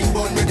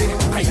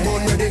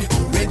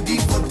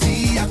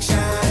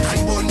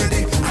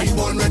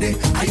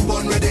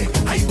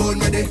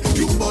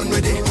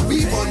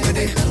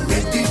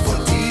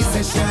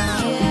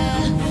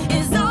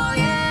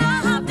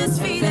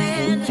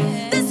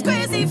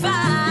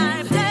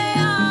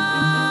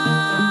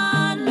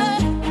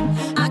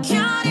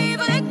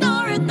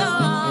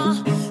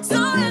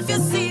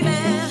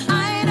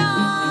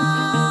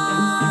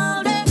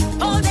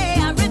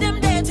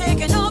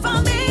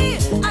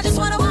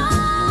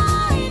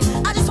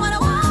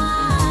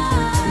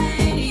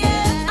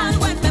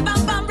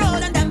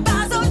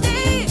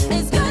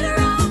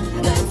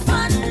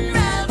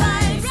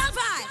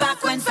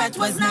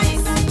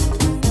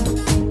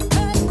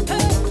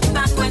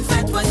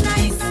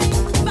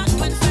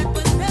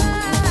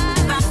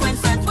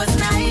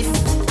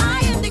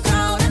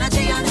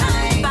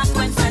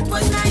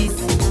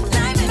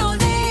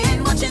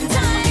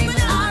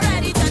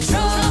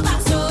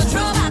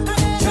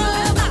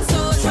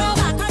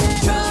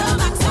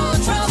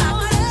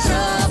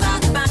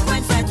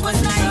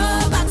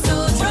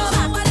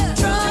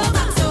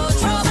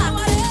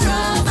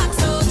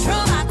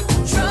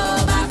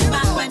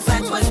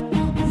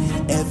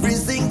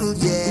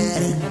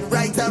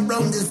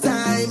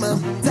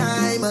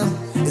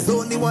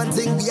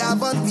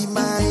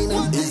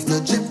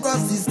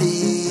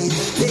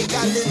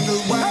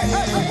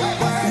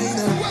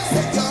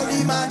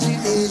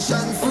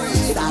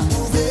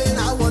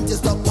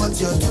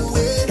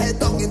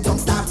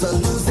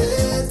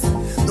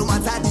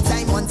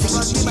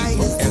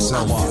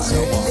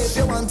If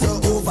you want to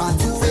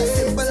overdo it,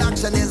 simple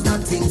action is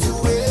nothing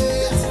to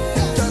it.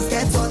 Just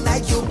get on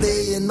like you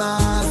playing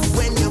mass.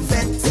 When you're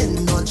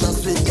vetting, not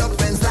just with your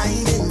friends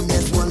lying.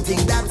 There's one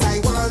thing that I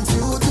want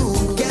you to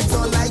do. Get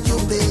on like you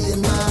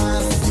playing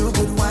mass. You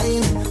could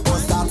whine or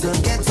start to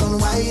get on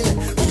wine.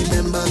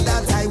 Remember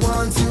that I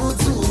want you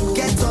to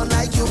get on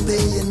like you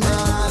playing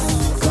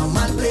mass. Come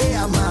and play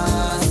a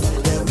mass.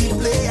 Let me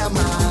play a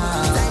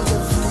mass. Time to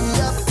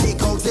free up,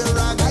 take out your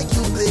rag like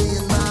you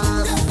playing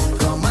mass.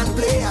 Come and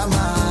play a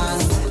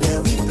mass.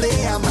 Let me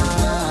play a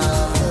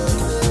mass.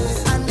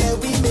 And then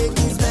we make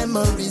these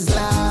memories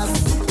last.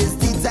 It's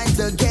the time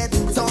to get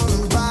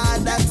on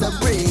bad. That's a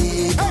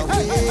break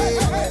away.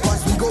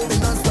 Cause we going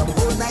non-stop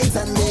all night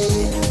and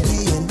day. We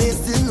ain't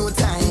wasting no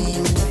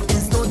time.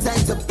 It's no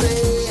time to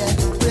play.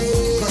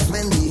 Cause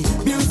when the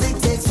music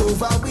takes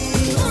over, we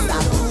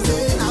start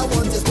moving. I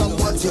want to stop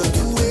what you're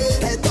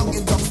doing. Head down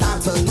and don't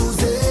start to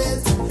lose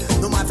it.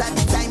 No matter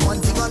the time, one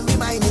thing on my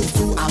mind is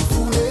to I'm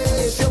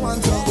foolish. If you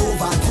want to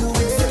overdo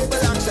it,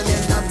 simple action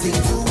is nothing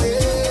to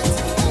it.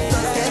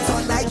 Just get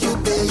on like you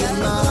paying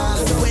mass.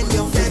 When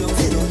you're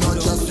vetting, not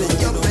just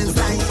with your friends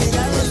lying.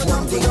 There's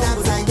one thing that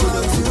I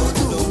want you to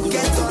do.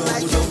 Get on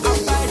like you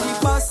paying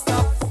mass. Bus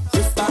stop,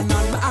 you stand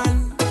on my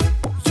hand.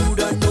 You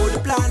don't know the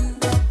plan.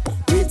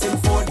 Waiting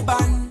for the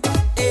band.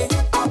 Eh,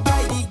 I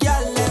buy the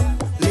girl them.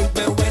 Link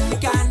me when you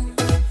can.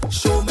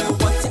 Show me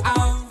what you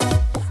have.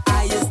 I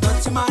is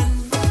not your man.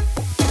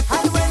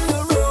 And when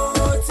you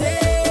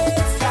rotate,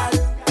 girl,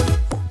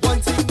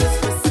 one thing is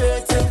for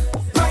certain.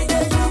 Right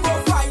there you go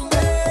find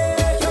me.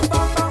 Your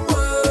bamba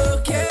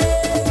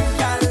working,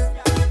 girl,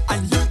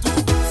 and you do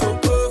it so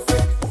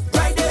perfect.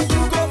 Right there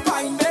you go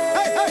find me.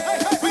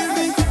 We'll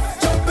be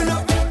jumping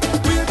up,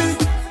 we'll be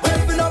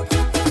waving up,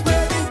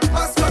 baby.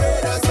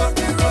 Masqueraders on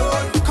the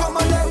road. Come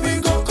on, let we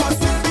go, cause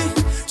we'll be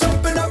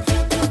jumping up,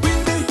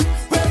 we'll be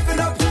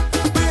waving up,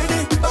 baby.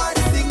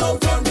 Body sing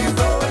out on the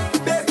road.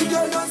 Baby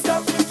girl, don't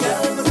stop.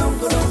 Girl, go down,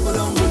 go down, go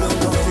down, go down,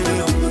 go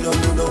down, go down,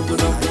 go down, go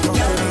down. Girl, go down, go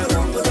down,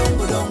 go down,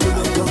 go down, go down,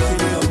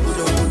 go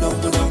down, go down,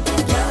 go down.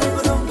 Girl,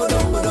 go down, go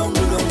down, go down, go down,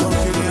 go down, go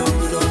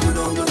down, go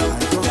down, go down.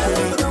 Girl,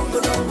 go down, go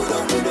down, go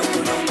down, go down,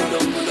 go down, go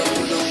down,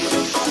 go down, go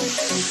down.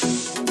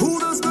 Who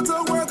does go to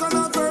work on a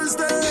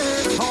Thursday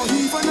or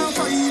even a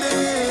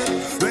Friday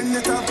when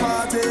it a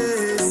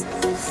parties?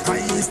 I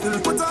still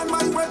put on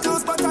my red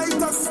juice, but I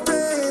just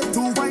stay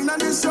to wine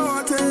and the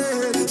shorty.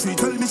 She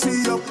tell me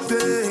she up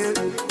there.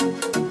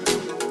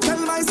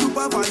 Tell my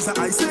supervisor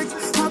I sick,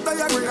 have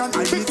diarrhea and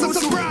I need to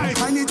shoot.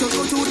 I need to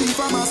go to the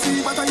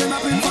pharmacy, but I end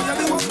up in fire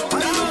the work. I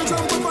don't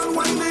jump up and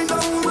winding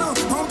down,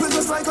 pumping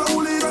just like a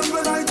hooligan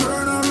when I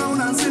turn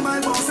around and see my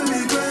boss in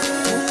the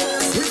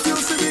place. If you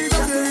see me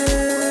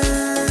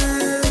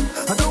again,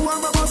 I don't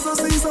want my boss to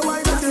see, so I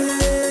again.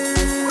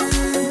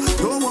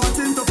 Don't want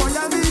him to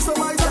fire me, so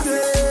I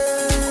again.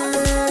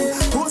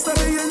 Post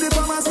me in the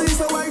pharmacy,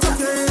 so I again.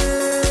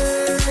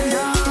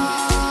 Yeah.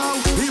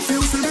 If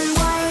you see me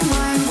wine,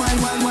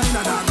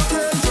 and I'm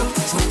again,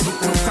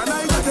 can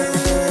I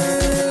again?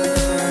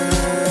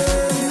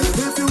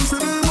 If you see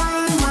me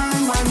wine,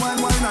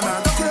 and I'm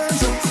again,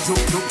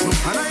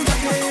 can I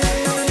again?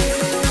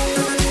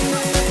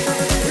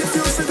 If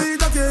you see me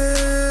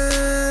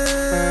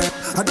again,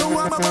 I don't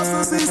want my boss to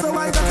see, so I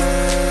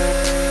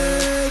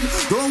again.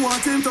 Don't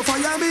want him to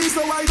fire me,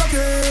 so I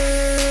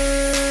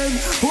again.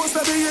 Post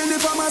me in the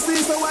pharmacy,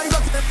 so I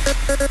again.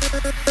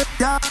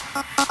 Yeah.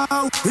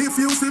 If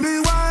you see me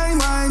wine,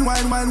 and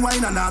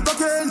I'm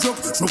again,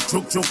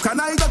 choke, can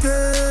I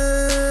again?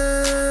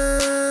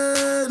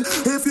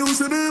 If you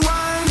see me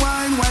wine,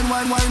 and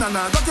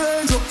I'm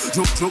again,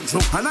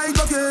 choke, and I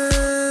again.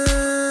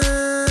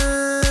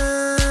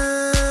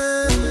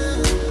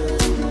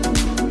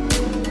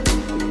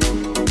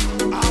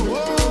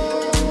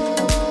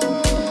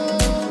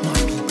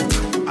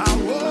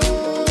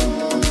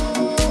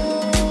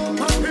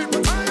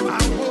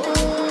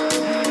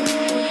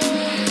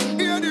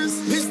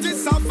 Is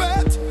this a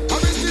bet or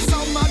is this a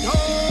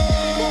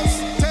madhouse?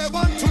 They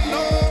want to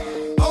know,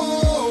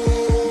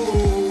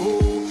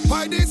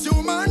 why these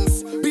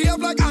humans behave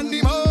like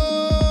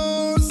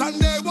animals, and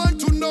they want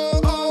to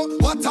know,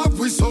 what have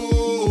we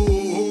sold?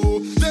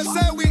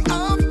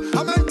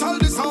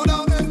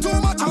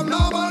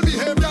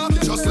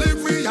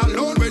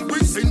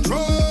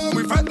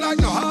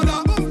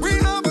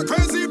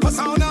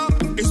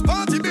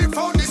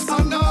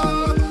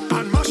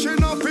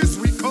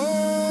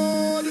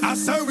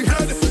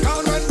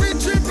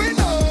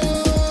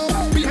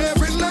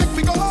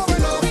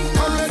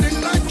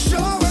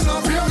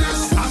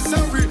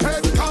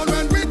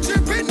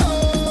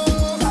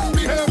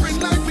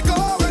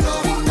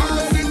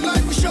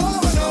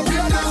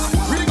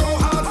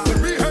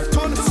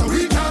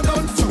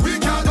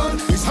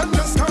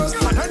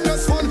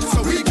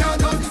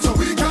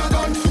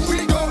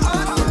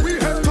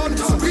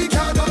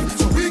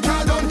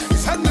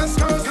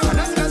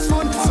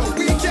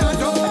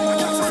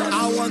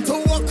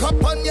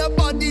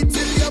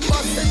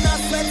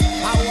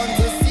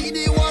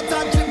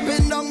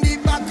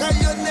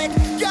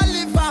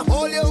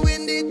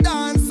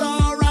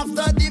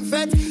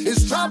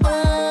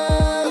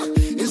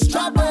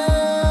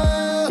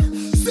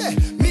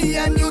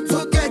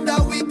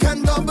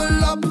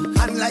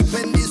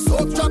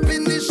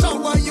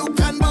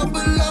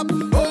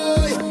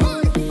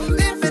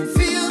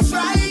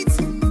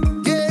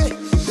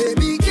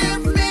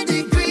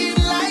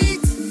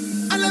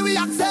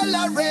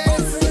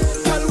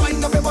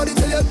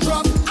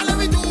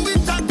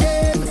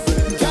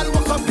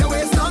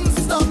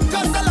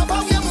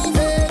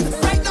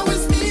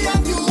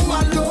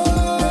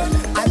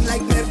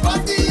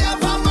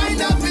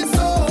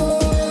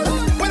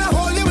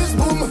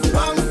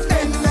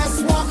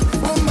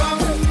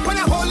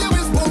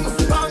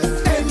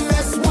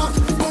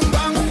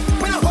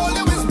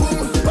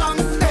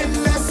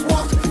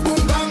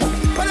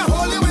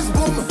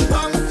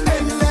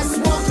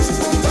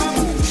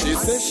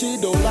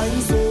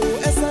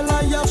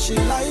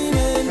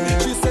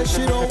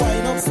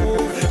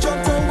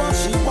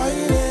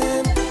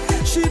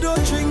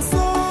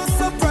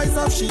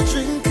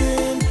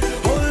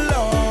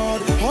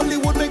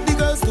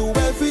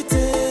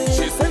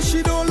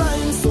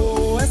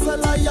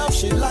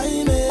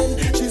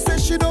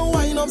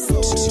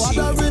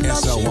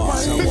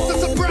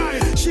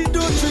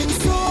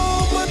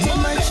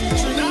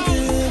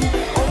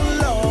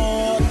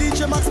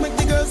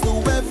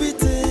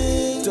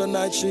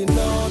 Tonight she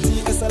naughty,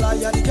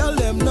 SLI the girl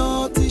them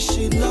naughty.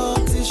 She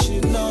naughty, she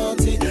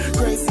naughty.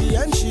 Crazy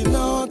and she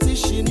naughty,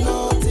 she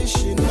naughty,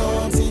 she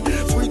naughty.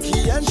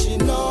 Freaky and she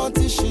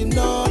naughty, she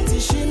naughty,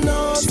 she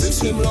naughty.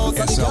 System Lords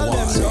and the girl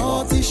them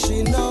naughty,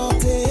 she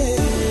naughty.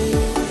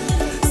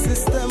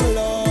 System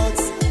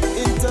Lords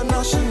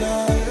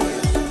International.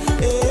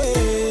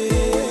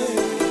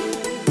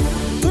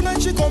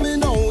 Tonight she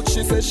coming out,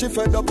 she says she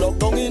fed up lock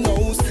down in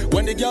house.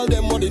 When the girl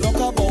them money knock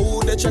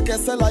about, they check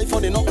SLI for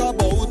the knock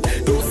about.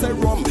 Don't say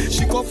rum,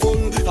 she got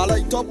full. I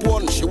like top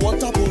one, she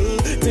want a pull.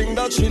 Thing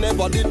that she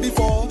never did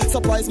before.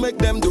 Surprise make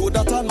them do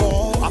that and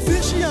more. I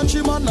feel she and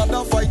she man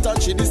another fight and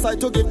she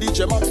decide to give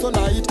DJ Max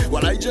tonight.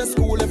 Well I just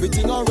cool,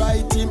 everything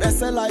alright. Team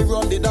SLI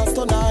run the dance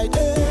tonight.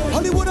 Hey.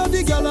 Hollywood of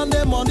the girl and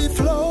them on the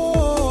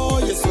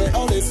floor. You swear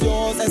all is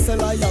yours.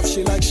 SLI have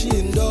she like she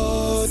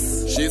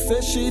indoors. She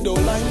says she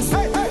don't line so.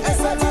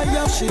 SLI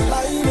have she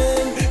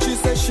lining. She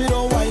says she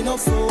don't wine up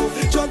so.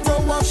 Just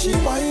don't have she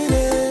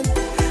whining.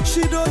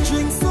 She don't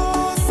drink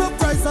so.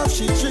 Surprise have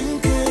she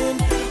drinking.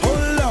 Oh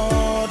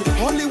Lord,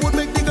 Hollywood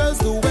make the girls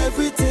do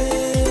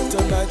everything.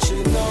 Tonight she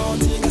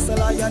naughty.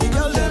 SLI and the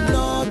girl them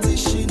naughty.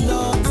 She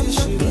naughty,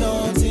 she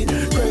naughty.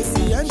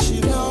 Crazy and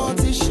she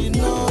naughty, she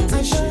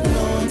naughty, she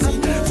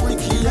naughty.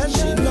 Freaky and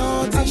she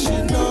naughty, she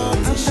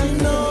naughty, she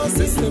naughty.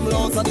 System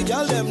Lords and the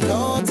girl them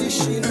naughty,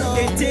 she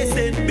naughty. It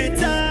isn't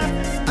bitter.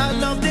 I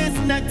love this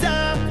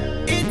nectar.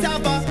 It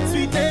have a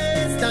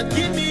sweetness that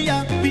give me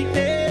a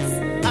weakness,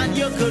 and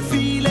you could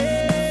feel it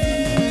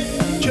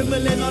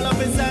trembling all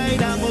up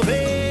inside of my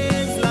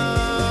veins,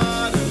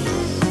 Lord.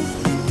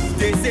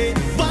 They say,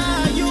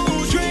 why you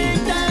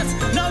drink that?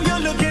 Now you're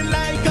looking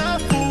like a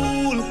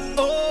fool.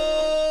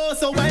 Oh,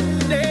 so when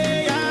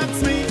they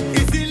ask me,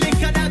 is the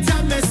liquor that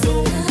have me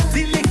so?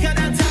 The liquor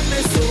that have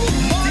me so?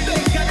 The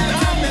liquor that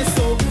have me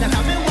so? That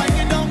have me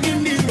walking down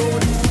in the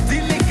road. The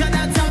liquor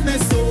that have me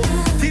so?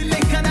 The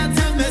liquor that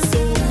have me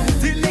so?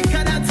 The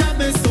liquor that have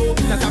me so?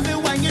 That have me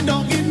walking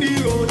down in the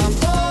road. I'm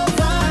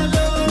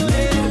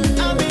overloaded.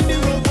 I'm in the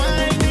road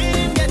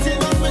whining,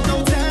 getting on with no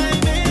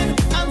timing.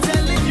 I'm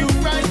telling you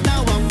right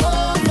now, I'm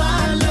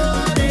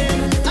overloaded.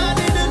 I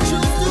didn't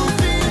choose to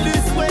feel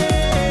this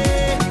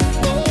way.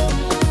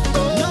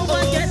 Now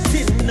I'm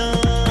getting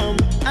numb.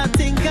 I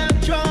think I'm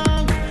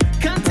drunk.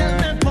 Can't tell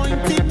them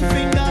pointing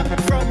finger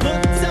from a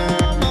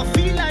thumb. I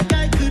feel like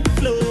I could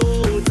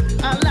float.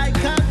 I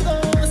like a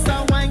ghost.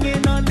 I'm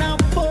hanging on a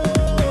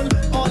pole,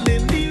 all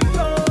in the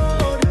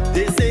road.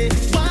 They say,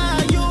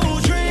 why you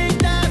drink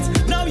that?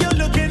 Now you're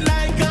looking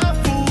like a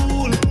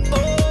fool.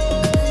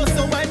 Oh,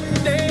 so when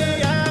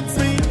they ask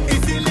me,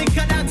 is the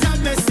liquor that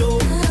have me so?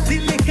 The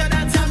liquor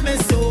that have me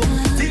so?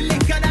 The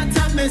liquor that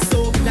have me so?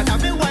 That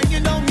have me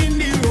winding down in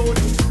the road.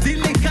 The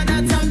liquor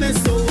that have me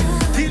so?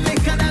 The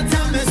liquor that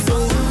have me so?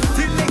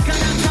 The liquor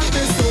that have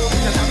me so?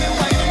 That have me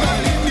winding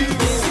down in the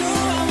road.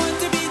 I want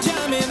to be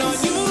jamming on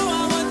you.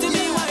 I want to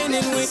be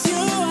whining with you.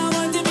 I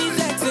want to be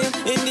flexing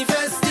in the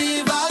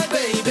festival,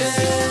 baby.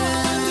 I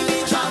want to be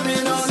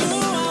jamming on you.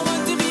 I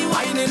want to be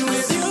whining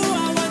with you.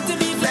 I want to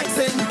be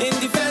flexing in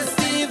the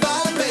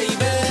festival,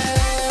 baby.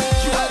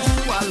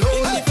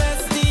 In the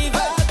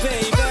festival,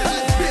 baby.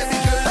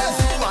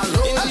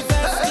 In the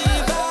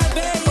festival,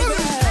 baby.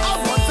 I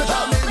want to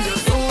jam in your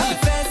soul. In the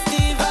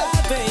festival,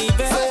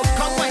 baby.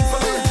 Come wait for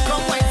me,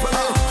 come wait for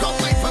me, come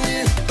wait for me.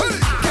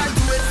 Can't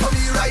do it for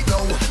me right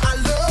now. I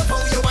love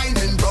how you're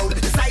whining, bro.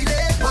 It's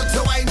silent, but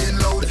you're whining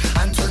loud.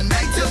 And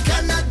tonight you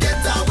cannot get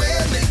away,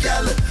 me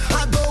girl.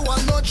 I don't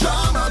want no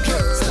drama,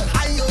 girl.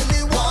 I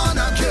only want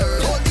a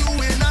girl. Hold you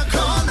in a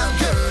corner,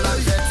 girl.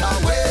 I'll get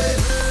away.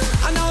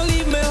 And I'll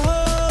leave me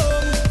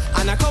home,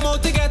 and I come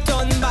out to get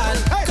on bad.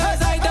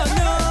 Cause I don't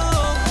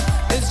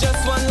know, it's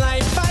just one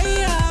life I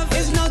have.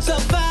 It's not the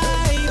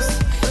vibes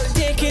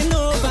taking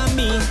over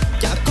me.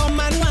 Yeah, come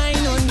and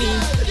whine on me.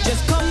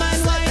 Just come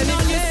and whine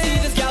on me. See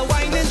this girl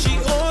whining, she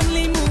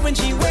only move when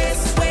she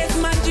waist.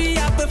 Man, she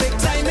have perfect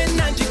timing,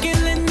 and she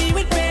killing me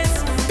with bass.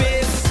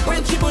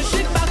 When she push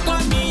it back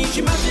on me,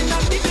 she mashing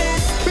up the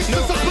place. No,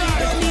 I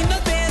don't need no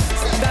bass.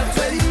 That's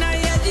when I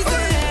hear she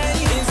say,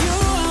 it's you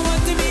I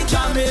want to be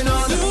jamming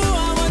on. You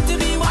I want to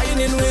be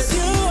whining with.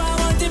 You I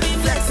want to be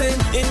flexing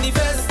in the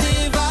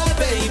festival,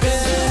 baby.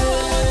 You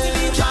I want to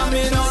be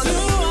jamming on.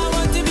 You I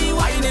want to be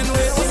whining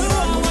with. You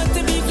I want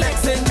to be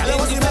flexing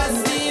in the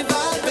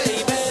festival,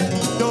 baby.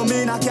 Don't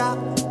mean I can't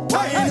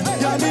whine,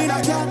 don't mean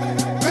I can't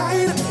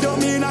grind, don't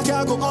mean I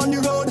can't go on the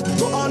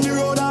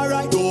road,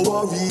 alright. Don't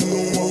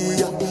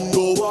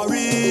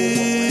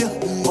worry,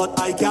 but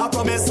I can't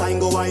promise I ain't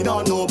go whine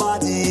on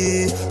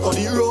nobody. Cause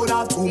the road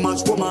have too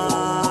much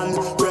woman,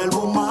 real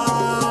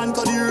woman.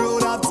 Cause the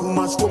road have too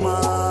much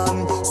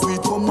woman,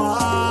 sweet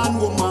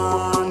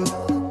woman.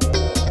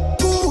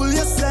 Cool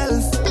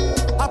yourself,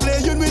 I play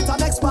you with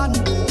an ex-man,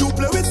 you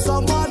play with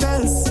someone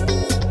else.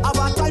 Have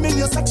a time in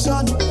your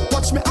section,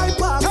 watch me I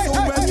park, so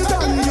when you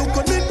done, you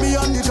could meet me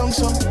on the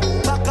junction.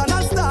 Back and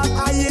I'll start,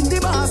 I in the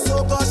mass,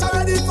 so gosh, I'm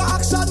ready for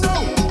action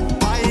now.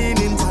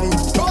 Wine in time,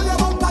 roll your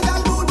bumper,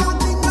 girl, do that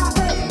thing now.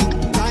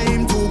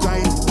 Time to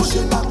grind, push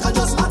it back and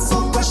just add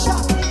some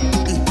pressure.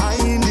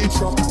 Behind the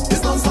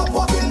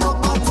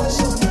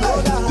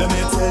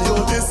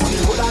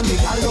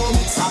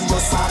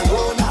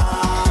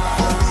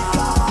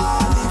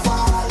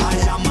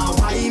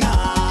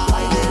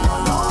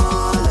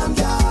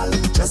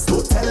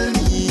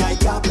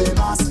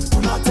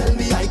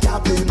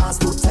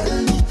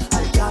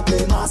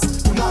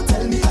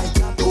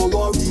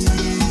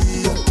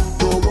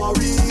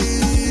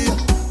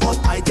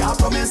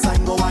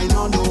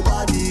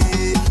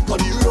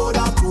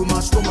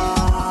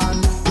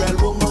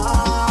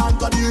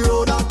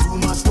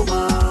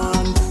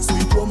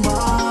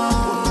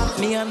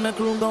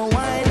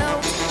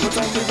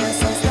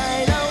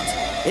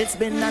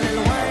been a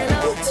little while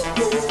out.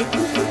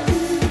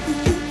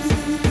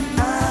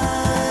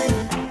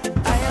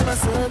 I have a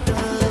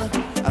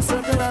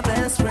circle of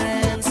best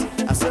friends,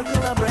 a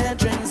circle of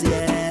brethren,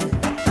 yeah.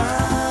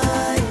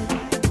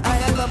 I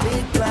have a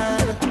big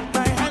plan,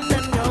 my hand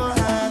in your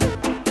hand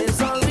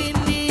is all we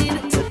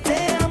need.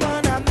 Today I'm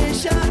on a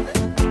mission.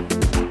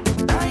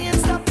 I ain't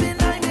stopping,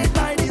 I made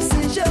my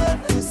decision.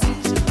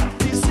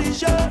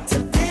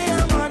 Today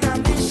I'm on a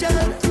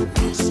mission,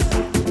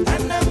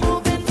 and I'm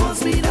moving full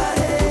speed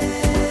ahead.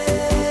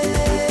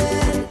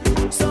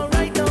 So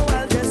right now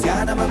I'll just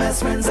gather my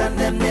best friends and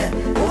them, yeah.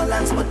 All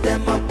hands put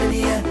them up in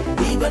the air.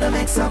 We gonna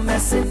make some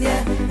mess in,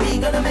 yeah. We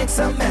gonna make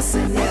some mess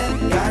in, yeah.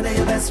 Gather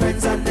your best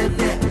friends and them,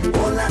 yeah.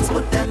 All hands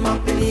put them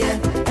up in the air.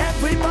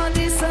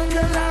 Everybody circle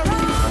around.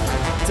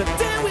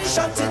 Today we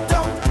shut it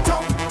down.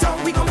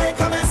 We gon' make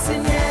a mess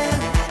in,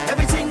 yeah.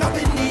 Everything up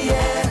in the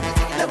air.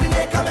 Let we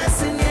make a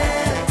mess in,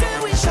 yeah. Today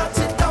we shut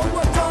it down.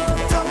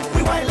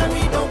 We wild and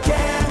we don't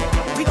care.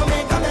 We gon'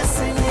 make a mess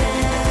in,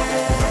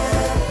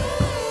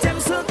 yeah. Them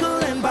circle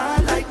and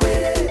bad like we.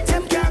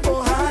 Them can't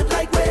go hard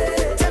like we.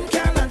 Them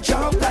cannot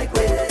jump like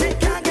we. They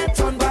can't get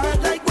on bad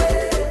like we.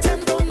 Them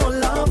don't know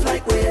love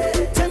like we.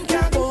 Them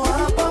can't go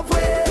up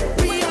we.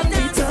 We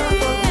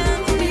unbeatable.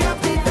 We have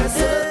the best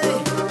circle.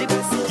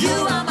 You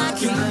are my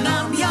king,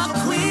 I'm your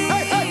queen.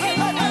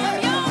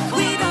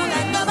 We don't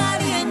let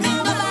nobody in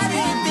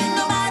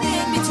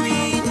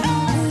between.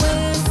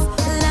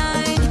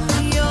 Waistline,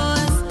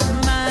 yours,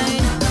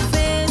 mine,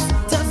 face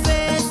to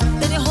face.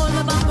 Then you hold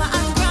my bumper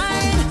and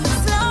grind.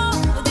 Slow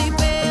the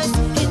pace,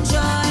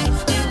 enjoy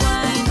the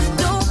wine.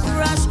 Don't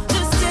rush,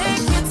 just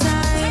take your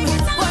time.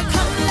 Boy,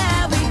 come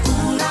let we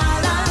ooh la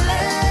la la,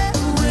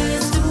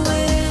 waist to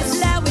waist.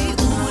 Let we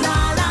ooh la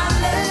la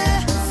la,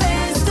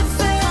 face to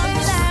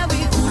face. Let we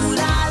ooh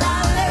la la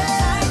la,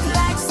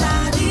 like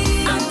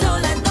sardines. And don't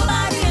let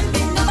nobody in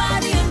between.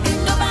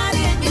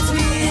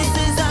 This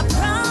is a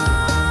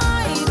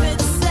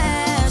private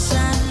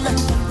session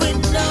with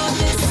no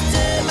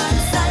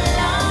disturbance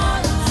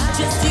allowed.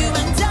 Just you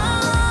and I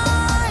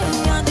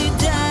on the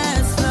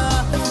dance floor,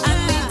 and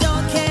we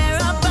don't care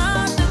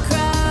about the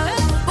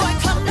crowd. Boy,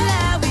 come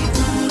let we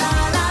ooh la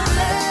la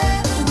la,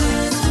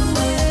 waist to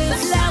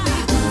waist. Let we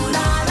ooh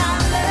la la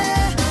la,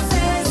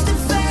 face to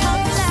face.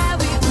 Come let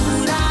we ooh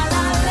la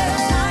la la,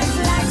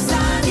 like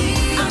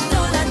sardines. And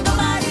don't let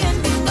nobody in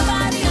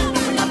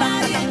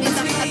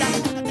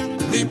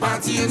between. The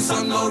party in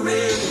sun or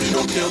rain, we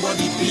don't care what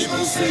the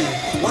people say.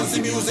 Once the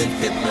music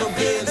hit my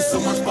veins, so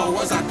much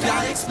powers I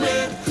can't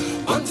explain.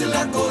 Until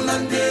that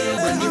golden day,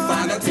 when the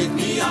Father take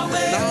me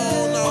away.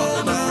 All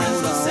of my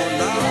friends will say,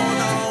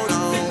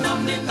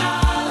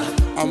 phenomenal.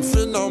 I'm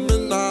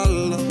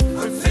phenomenal.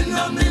 We're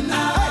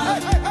phenomenal.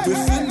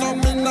 We're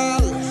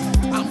phenomenal.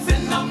 I'm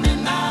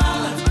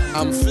phenomenal.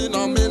 I'm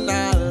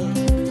phenomenal.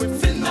 We're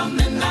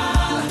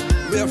phenomenal.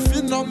 We're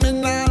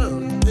phenomenal.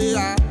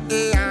 Yeah.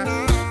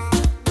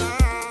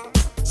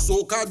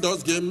 Soca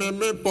does give me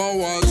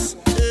powers.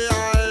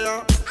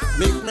 Yeah.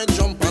 Make me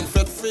jump and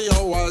fet for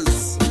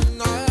hours.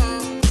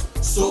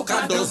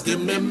 Soca does give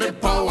me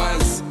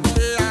powers.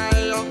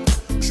 Yeah.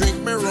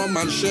 Drink me rum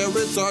and share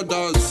with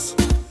others.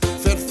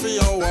 Fet for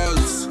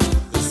hours.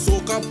 The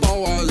soca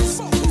powers.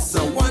 It's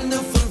a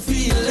wonderful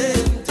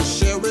feeling to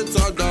share with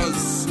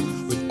others.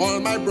 With all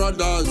my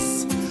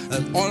brothers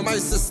and all my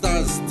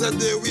sisters.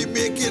 Today we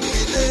make it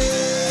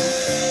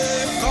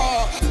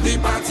The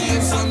party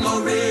in sun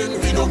or rain,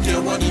 we don't care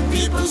what the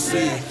people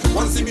say.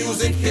 Once the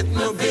music hit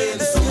my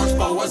veins, so much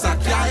powers I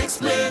can't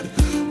explain.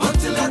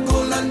 Until that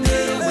golden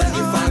day, when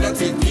the Father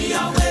take me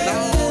away.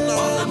 All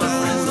of my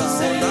friends will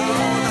say,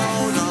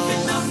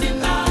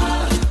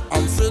 phenomenal.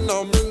 I'm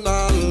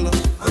phenomenal.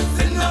 I'm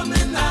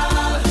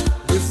phenomenal.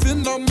 We're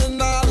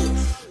phenomenal.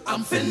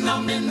 I'm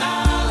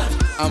phenomenal.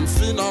 I'm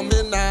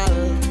phenomenal.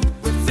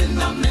 We're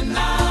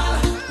phenomenal.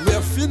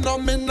 We're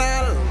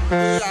phenomenal.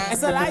 Yeah.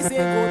 As I say,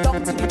 go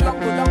down to the ground,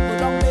 go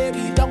down,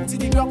 baby, down to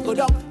the ground, go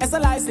down. As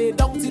I say,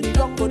 down to the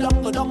ground, go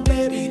down,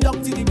 baby,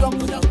 down to the ground,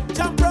 go down.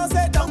 Jump Pro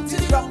say, down to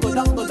the ground, go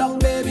down,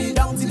 baby,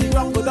 down to the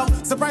ground, go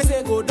down. Surprise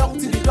say, go down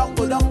to the ground,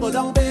 go down,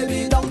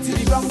 baby, down to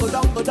the ground, go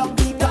down.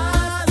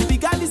 Because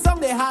began the song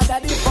they had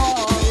at the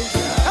fall.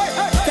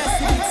 Test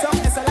the beat song,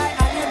 SLI,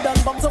 and you done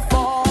bound to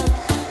fall.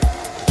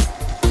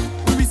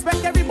 We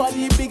respect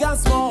everybody, big and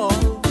small,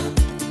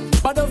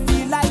 but don't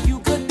feel like you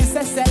could diss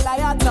SLI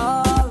at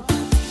all.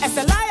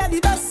 SLI are the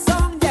best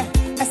song, yeah.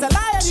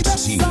 SLI are the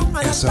best song,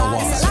 and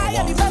SLI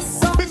are the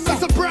best song,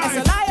 yeah.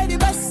 SLI are the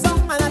best song,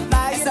 and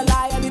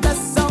SLI are the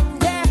best song,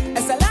 yeah.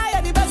 SLI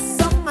are the best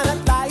song, and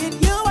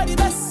you are the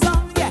best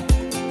song, yeah.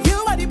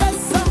 You are the best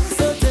song,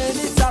 so turn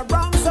it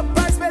around.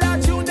 Surprise, play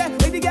that tune, then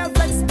make the girl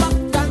flex back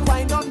and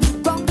wind on the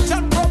ground.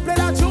 John Pro play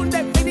that tune,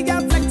 then make the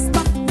girl flex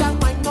back and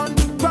wind on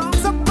the ground.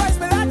 Surprise,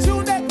 play that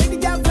tune, then make the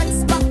girl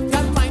flex back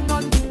and wind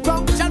on the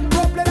ground. John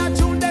Pro play that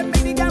tune, then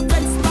make the girl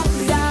flex back,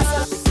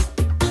 yeah.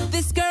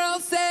 This girl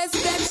says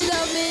that she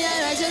loves me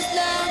and I just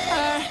love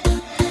her.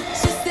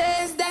 She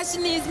says that she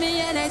needs me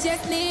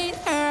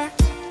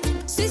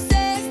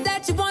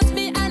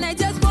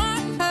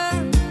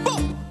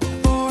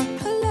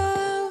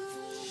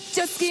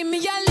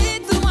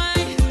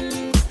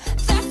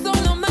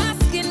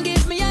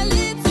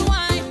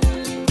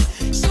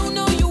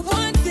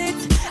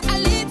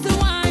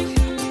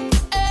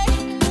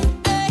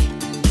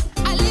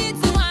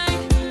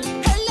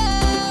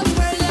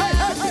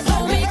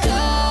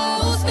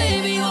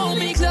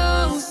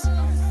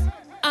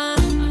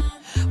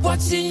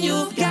Watching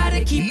you,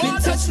 gotta keep in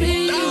touch with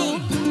you.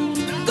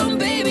 Come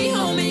baby,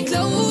 hold me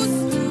close.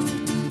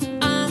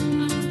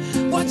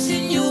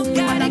 Watching you,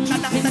 gotta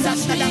keep in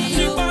touch with you.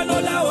 She ball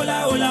ola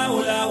ola ola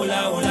ola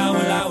ola ola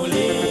ola ola.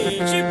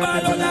 She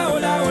ball ola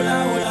ola ola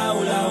ola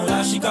ola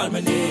ola. She call my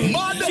name.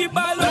 She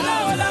ball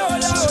ola ola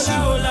ola ola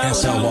ola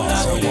ola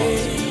ola.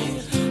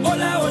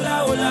 Ola ola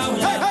ola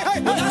ola.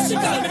 Ola she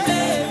call my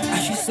name.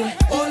 And she say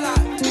ola.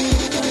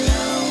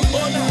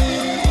 Ola.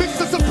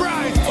 Mr.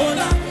 Surprise.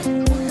 Ola.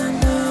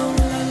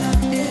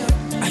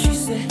 And she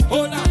say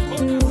ola.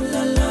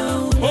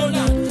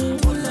 Ola.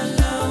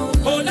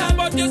 Ola,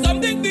 but you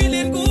something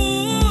feeling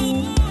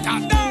good.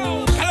 Calm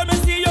down. Tell me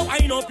see you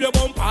wind up your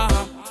bumper.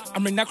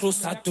 And bring that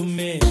closer to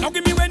me. Now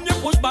give me when you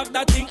push back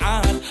that thing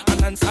hard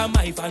and answer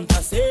my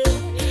fantasy.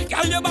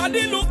 Girl, your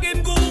body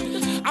looking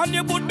good and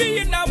you put me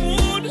in a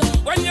mood.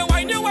 When you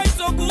wine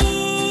so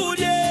good,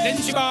 yeah.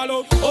 Then she ball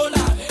out, oh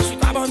Lord. She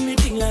grab on me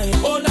thing like,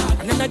 oh Lord.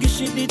 And then I give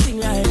shit the thing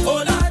like,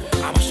 oh Lord.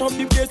 I mash up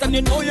the place and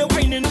you know you're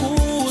whining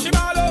good. She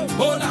ball out,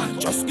 oh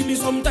Lord. Just give me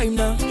some time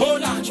now, oh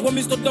Lord. She want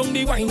me stuck down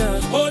the wine now,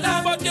 oh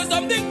Lord. But you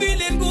something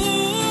feeling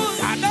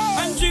good, I know.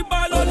 And she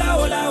ball, ola,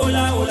 ola,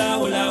 ola, ola,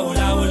 ola,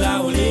 ola,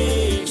 ola,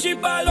 ola. She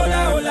ball,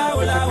 ola, ola,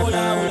 ola,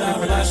 ola, ola,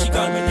 ola. She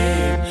call me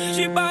name.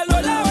 She ball,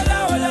 ola,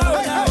 ola, ola,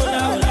 ola,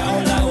 ola, ola,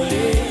 ola, ola.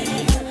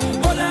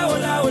 Ola,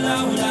 ola, ola,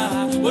 ola,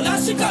 ola.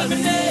 She call me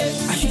name.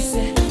 And she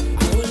say,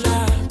 ola,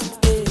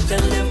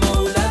 tell them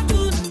ola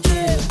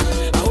tunje,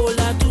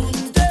 ola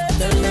tunje,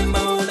 tell them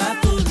ola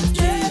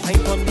tunje. I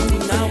come in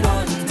now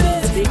one day,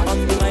 stay on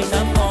the mind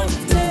I'm on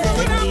day.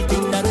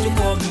 Anything that you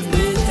come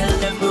with, tell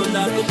them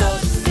ola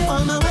tunje.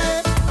 On my way,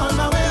 on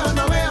my way, on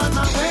my way, on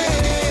my way.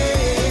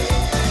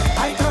 I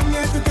come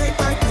here to take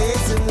my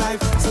place in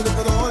life, so look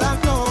at all I've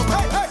known.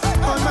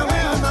 On my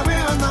way, on my way,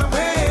 on my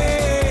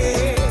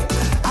way.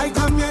 I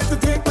come here to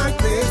take my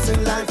place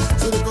in life,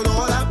 so look at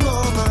all I've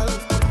known.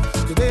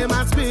 Today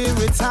my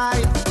spirit's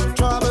high,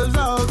 troubles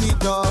all the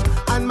door,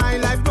 and my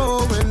life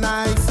going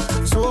nice.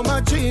 So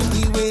much in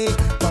the way,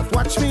 but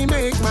watch me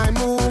make my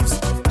moves,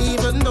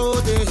 even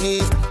though they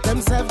hate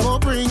themselves will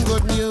bring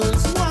good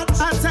news.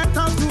 I set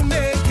out to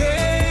make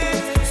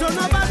it, so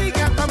nobody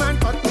can come and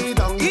cut me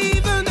down.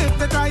 Even if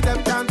they try,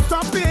 them can't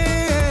stop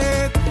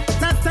it.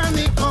 That's time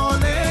me call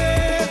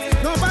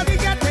it. Nobody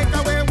can take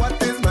away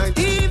what is mine.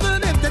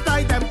 Even if they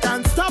try, them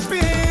can't stop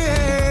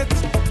it.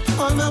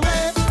 On my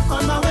way,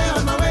 on my way,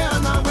 on my way,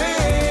 on my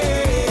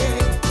way.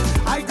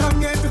 I come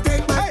here to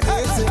take my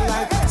place in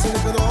life, so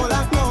look at all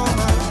I've known.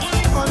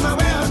 On my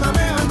way, on my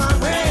way, on my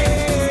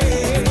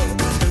way.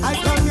 I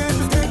come here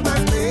to take my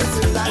place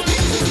in life.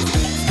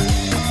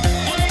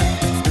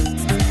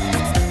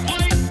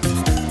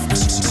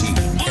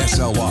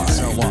 SLY.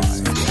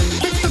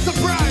 Mr.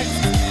 Surprise.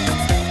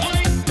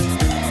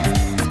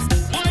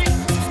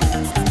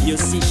 You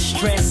see,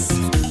 stress,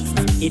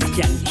 it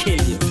can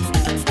kill you.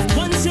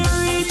 Once you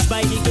reach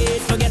by the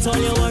gate, forget all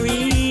your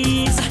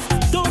worries.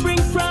 Don't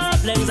bring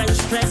problems and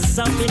stress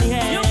up in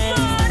here.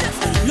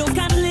 Look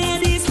at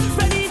ladies,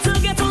 ready to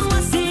get on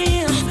what's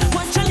in.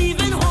 Watch you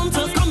leaving home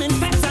to come in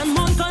fat and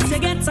moan cause you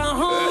get a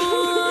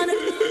horn.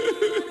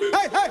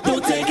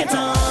 Don't take it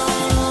on.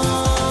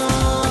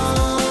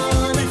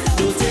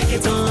 Don't take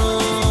it on.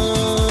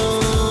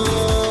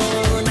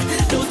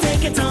 Don't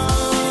take it on.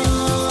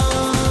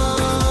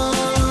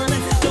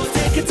 Don't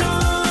take it on.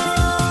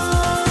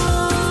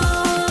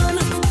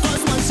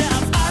 Cause once you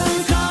have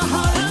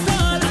alcohol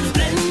and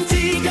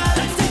plenty, girl,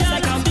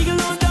 like a big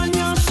load on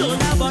your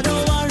shoulder, but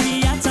don't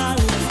worry at all.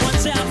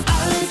 Once you have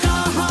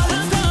alcohol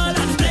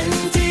and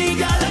plenty,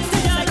 girl,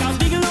 like a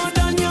big load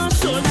on your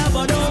shoulder,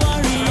 but don't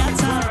worry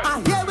at all.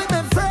 I'm here with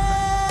my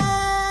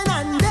friend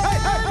and then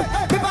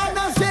we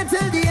partner straight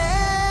till the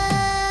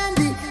end.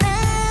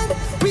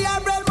 We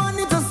have real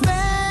money to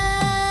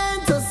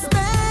spend.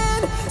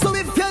 So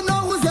if you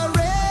know who's your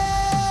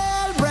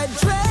real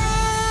brethren,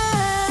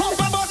 pop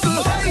a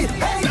bottle, hey,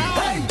 hey,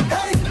 hey,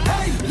 hey,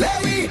 hey. Let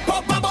me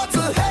pop a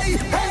bottle, hey,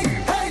 hey,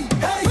 hey,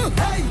 hey,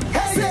 hey,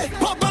 hey. Say,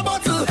 pop a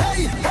bottle,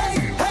 hey, hey,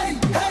 hey,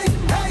 hey,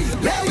 hey.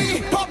 Let me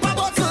pop a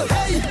bottle,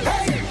 hey,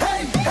 hey,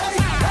 hey, hey,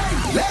 hey.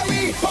 Let me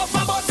pop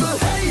a bottle,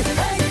 hey,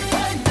 hey,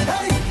 hey,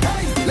 hey,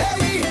 hey. Let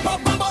me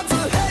pop a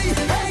bottle, hey,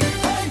 hey,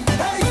 hey,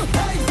 hey,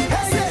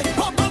 hey. Say,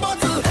 pop a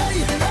bottle, hey,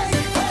 hey,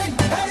 hey,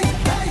 hey,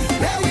 hey.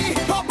 Let me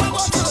pop a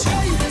bottle,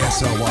 hey,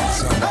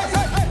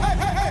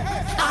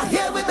 I'm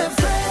here with my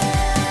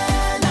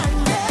friend and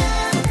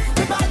then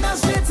we partner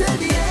straight till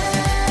the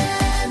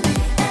end.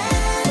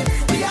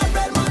 We have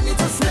real money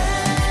to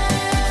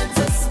spend.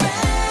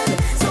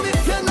 So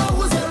if you know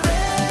who's a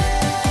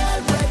real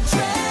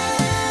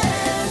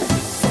brethren,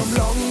 from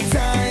long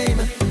time,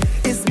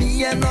 it's me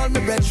and all my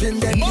brethren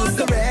that used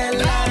the red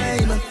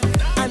line.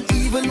 And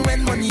even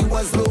when money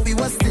was low, we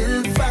was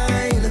still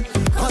fine.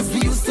 Cause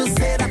we used to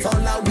say that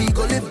all our we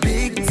go live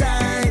big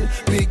time,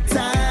 big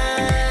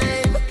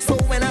time. So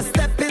when I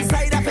step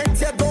inside a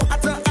fence, you don't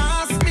have to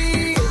ask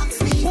me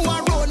who I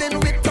rolling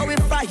with or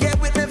if I here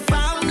with my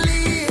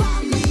family.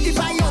 If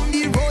I on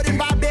the road in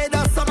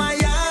Barbados or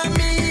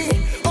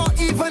Miami or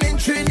even in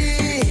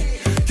Trinity,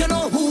 you know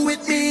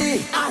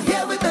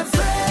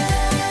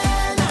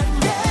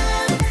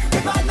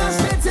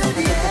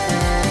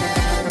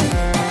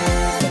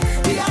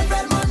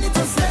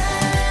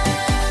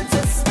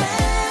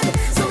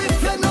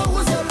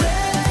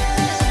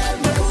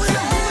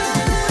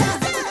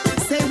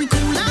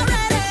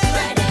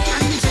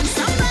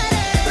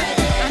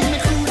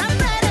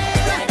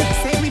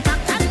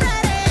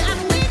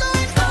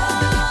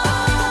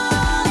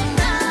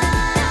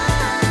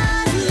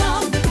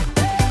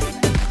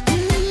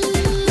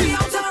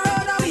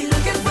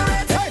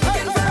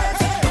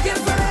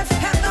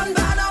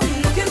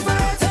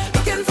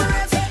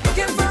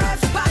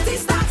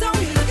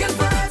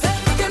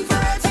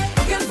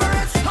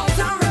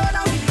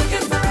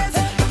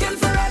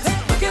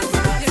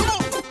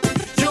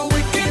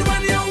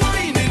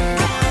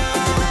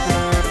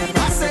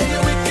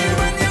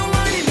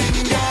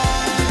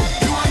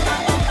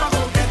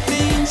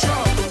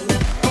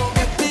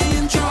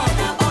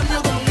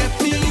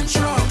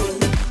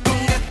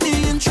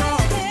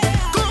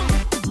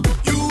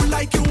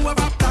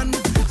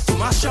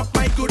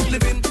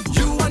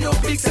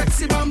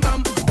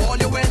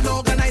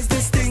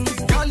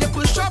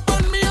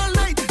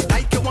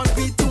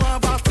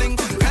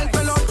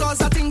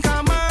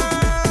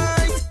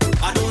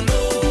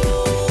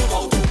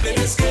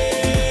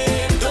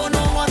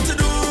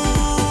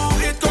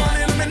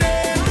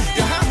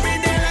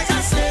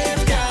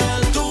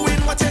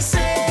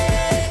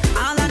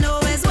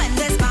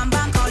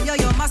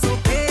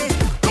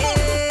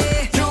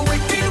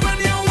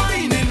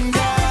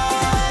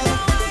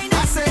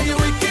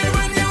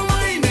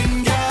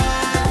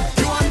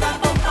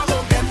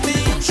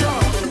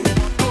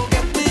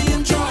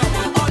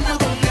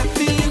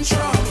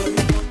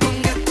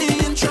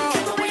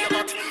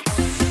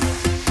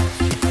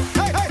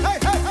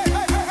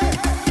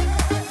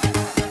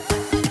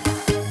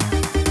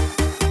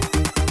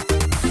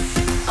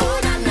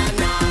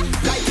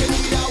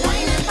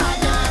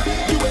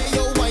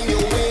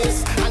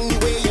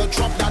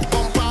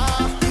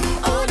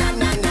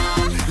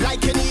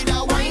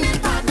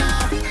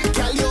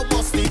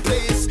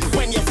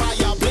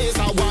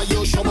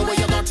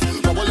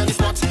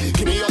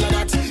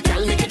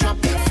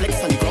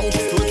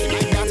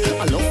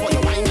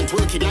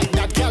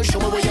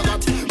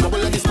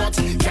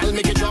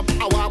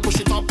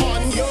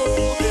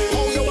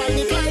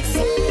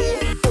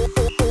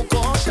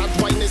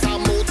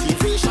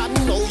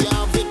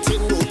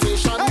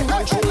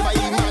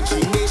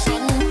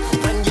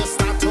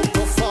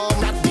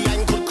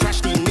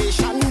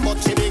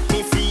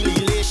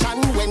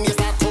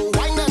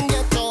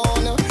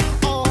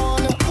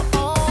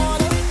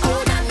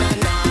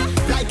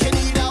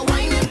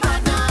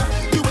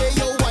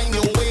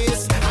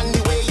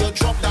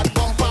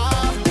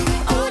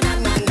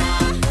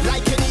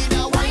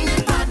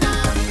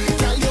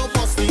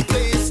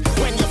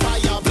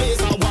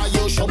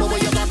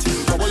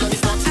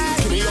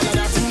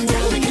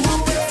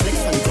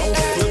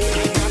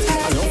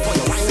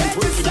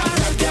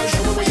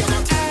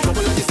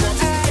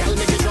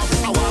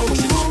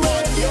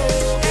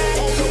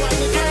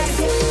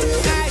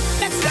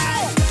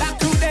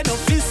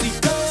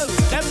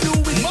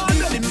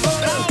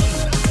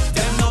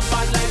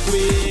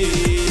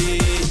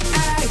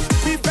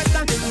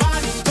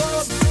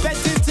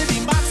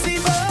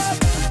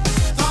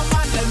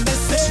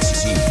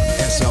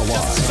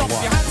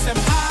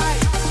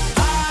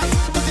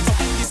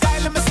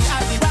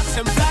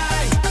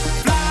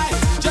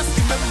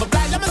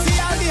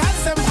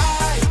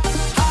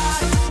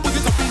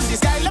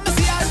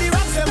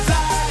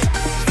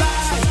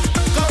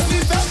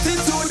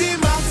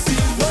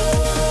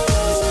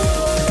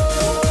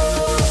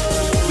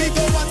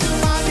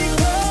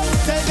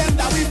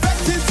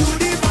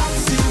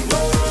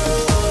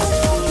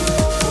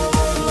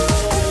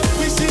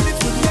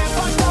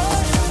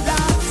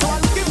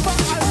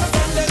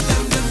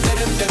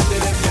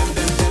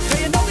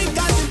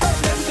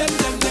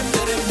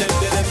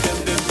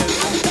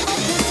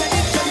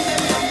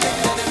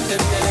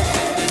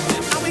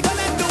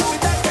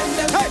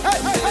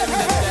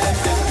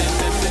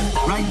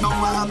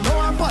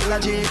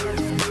apology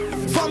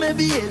for my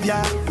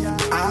behavior.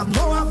 I have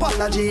no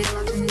apology,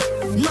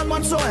 none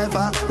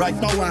whatsoever. Right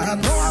now I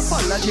have no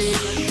apology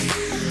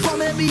for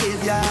my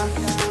behavior.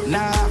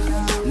 Nah.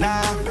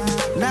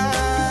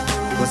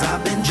 Cause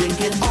I've been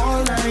drinking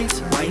all night,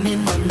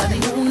 whining under the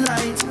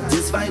moonlight.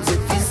 This vibes, it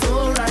feels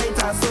so right,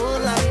 so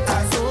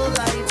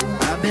light.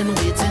 I've been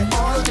waiting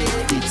all day.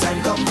 The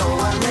time come now,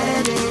 I'm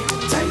ready.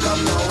 Time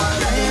come now,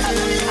 I'm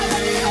ready.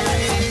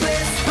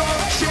 Let's go,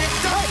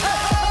 shake up.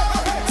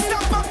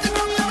 Stop up the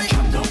ground, now we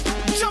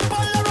jump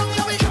all around,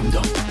 now we I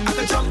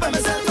can jump by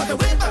myself, I can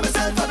wait by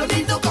myself, I don't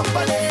need no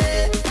company.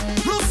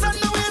 Loose on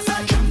the waist,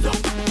 I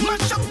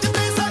mash up the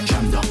place,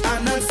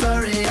 I'm not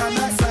sorry.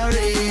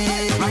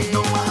 Right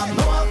now I have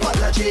no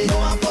apology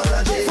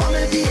for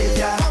my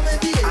behavior.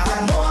 I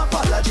have no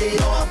apology,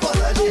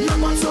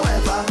 none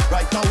whatsoever.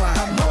 Right now I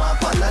have no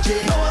apology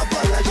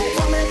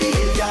for my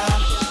behavior.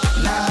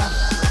 Nah.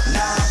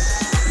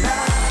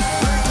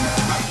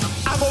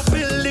 I go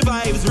build the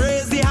vibes,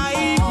 raise the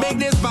hype, make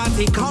this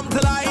party come to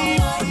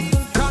life.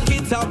 Crank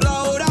it up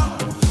louder,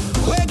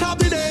 wake up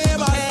the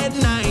neighbor, head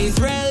nice,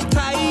 real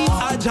tight.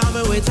 I jam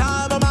it with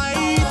all my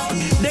might.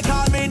 They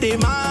call me the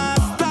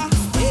master.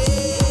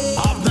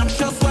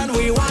 Obnoxious when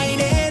we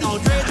whining,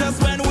 outrageous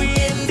when we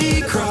in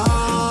the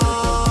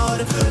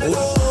crowd.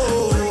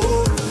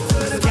 Whoa,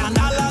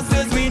 scandalous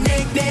is we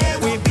nickname,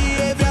 we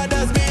behavior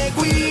does make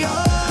we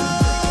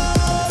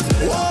up.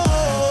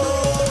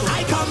 Whoa,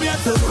 I come here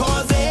to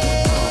cause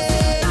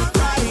it.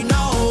 Right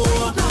now,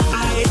 I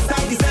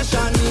excite the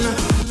session,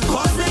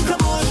 causing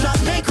commotion,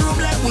 make room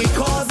like we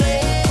cause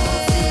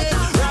it.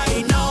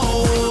 Right now,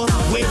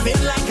 we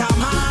feel like a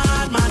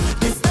madman,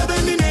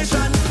 disturbing the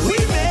nation. We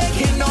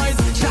making noise,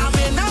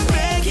 jamming and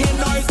making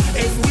noise.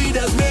 It's we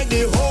that make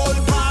the whole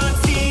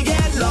party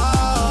get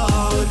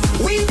loud.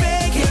 We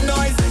making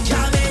noise,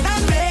 jamming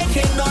and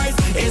making noise.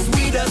 It's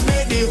we that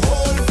make the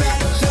whole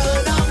fest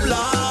turn up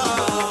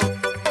loud.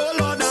 All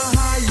on a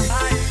high,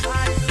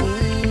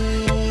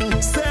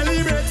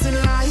 celebrating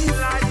life.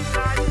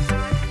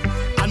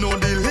 I know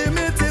the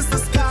limit is the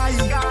sky,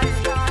 yeah.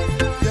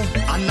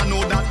 And I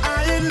know that I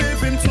ain't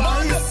living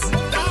twice.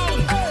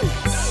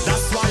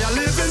 That's why I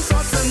living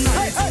for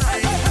tonight.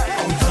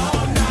 On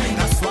cloud nine.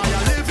 That's why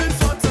I living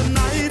for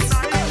tonight.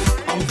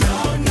 On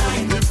cloud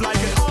nine. Live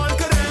like it all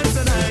could end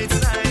tonight.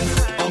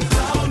 On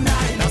cloud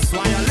nine. That's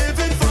why I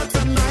living for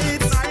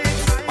tonight.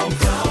 On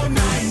cloud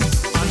nine.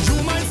 And you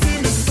might see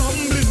me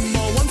stumbling,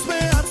 but once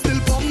my heart still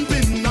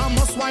pumping, I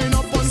must wind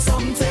up on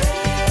something.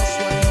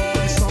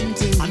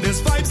 And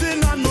there's vibes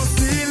in and no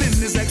ceiling.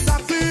 It's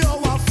exactly how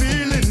I'm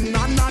feeling,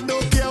 and I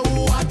don't care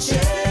who watch it.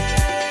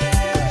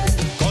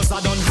 Cause I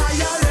done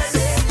high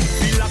already,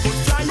 feel I could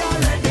fly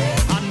already,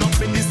 and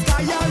up in the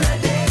sky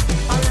already.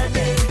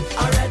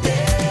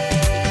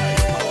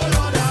 Oh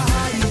Lord, I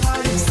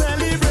high,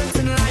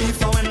 celebrating life.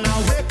 And when I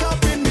wake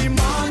up in the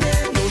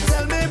morning, don't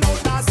tell me about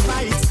last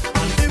night.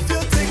 And if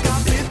you take a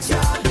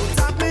picture, don't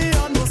tag me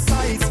on no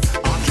sites.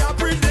 I can't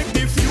predict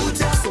the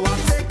future, so I'm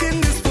taking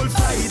this full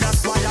flight.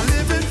 That's why I'm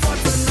living for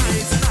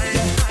tonight.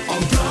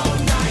 On cloud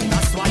nine,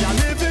 that's why I'm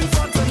living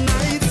for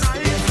tonight.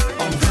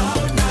 On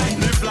cloud nine,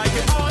 live like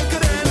it all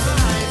could end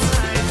tonight.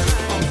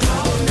 On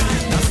cloud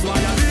nine, that's why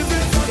I'm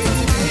living for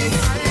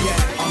tonight.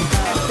 On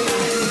cloud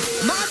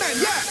nine. My man,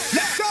 yeah,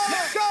 let's go.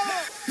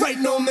 Right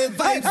now, my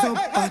vibes up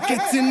are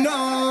getting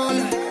on.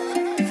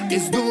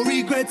 There's no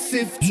regrets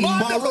if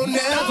tomorrow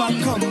never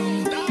come.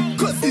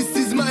 Cause this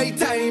is my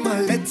time,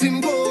 I let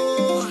him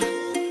go.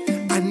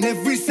 And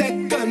every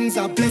second's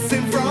a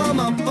blessing from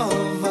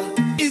above.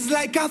 It's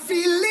like a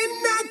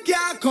feeling I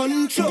can't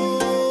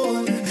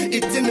control.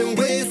 It's in the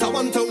ways I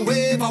want to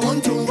wave, I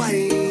want to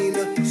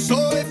whine. So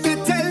if you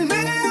tell me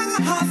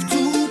I have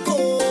to go,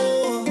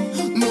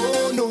 no,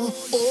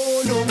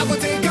 oh no. I'm gonna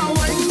take a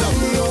wind down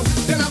low,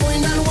 then I'm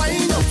going and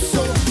wind up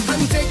so,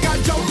 and take a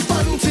jump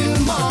until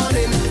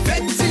morning,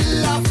 bet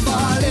till I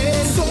fall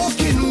in,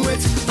 soaking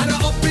wet, and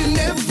I'm up in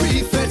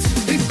every fet.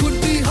 It could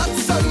be hot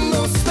sun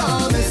or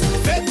stormy,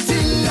 bet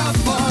till I'm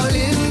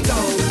falling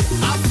down,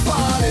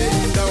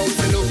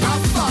 so look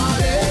I'm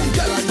falling,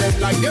 girl and them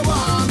like they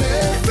want me,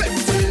 bet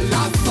till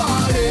I'm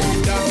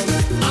falling down,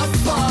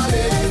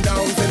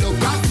 so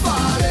look I'm falling.